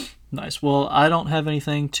 Nice. Well, I don't have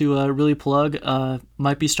anything to really plug.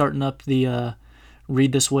 Might be starting up the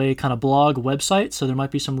Read This Way kind of blog website, so there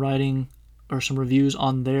might be some writing or some reviews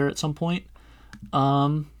on there at some point.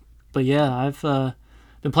 But yeah, I've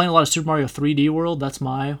been playing a lot of Super Mario 3D World. That's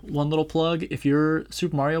my one little plug. If you're a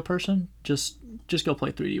Super Mario person, just go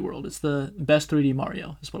play 3D World. It's the best 3D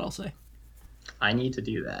Mario, is what I'll say. I need to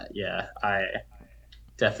do that. Yeah, I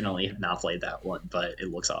definitely have not played that one, but it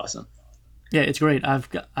looks awesome. Yeah, it's great.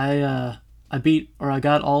 I beat, or I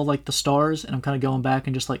got all like the stars, and I'm kind of going back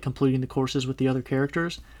and just like completing the courses with the other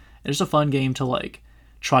characters. And it's a fun game to like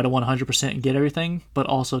try to 100% and get everything, but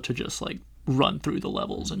also to just like run through the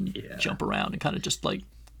levels and Yeah, jump around and kind of just like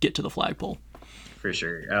get to the flagpole. for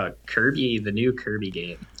sure. Kirby, the new Kirby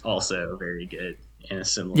game, also very good in a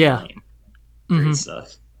similar Yeah, vein. Great hmm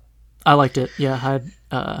stuff. I liked it. Yeah,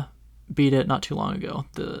 I beat it not too long ago.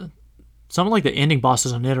 The Some of like the ending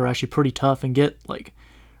bosses on it are actually pretty tough and get like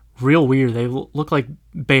real weird. They look like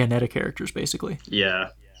Bayonetta characters basically. Yeah,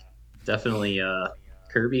 definitely.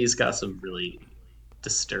 Kirby's got some really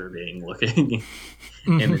disturbing looking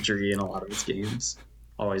Hmm. imagery in a lot of its games.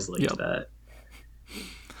 Always liked Yep. that.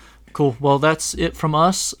 Cool. Well, that's it from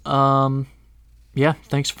us. Yeah,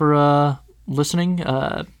 thanks for listening.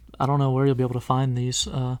 I don't know where you'll be able to find these,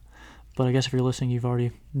 but I guess if you're listening, you've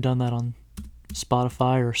already done that on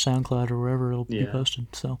Spotify or SoundCloud or wherever it'll be Yeah, posted.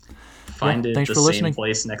 So, yeah, find it thanks the for same listening.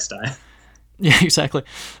 place next time. Yeah, exactly.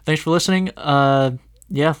 Thanks for listening.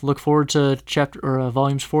 Yeah, look forward to chapter or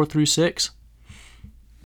volumes 4 through 6.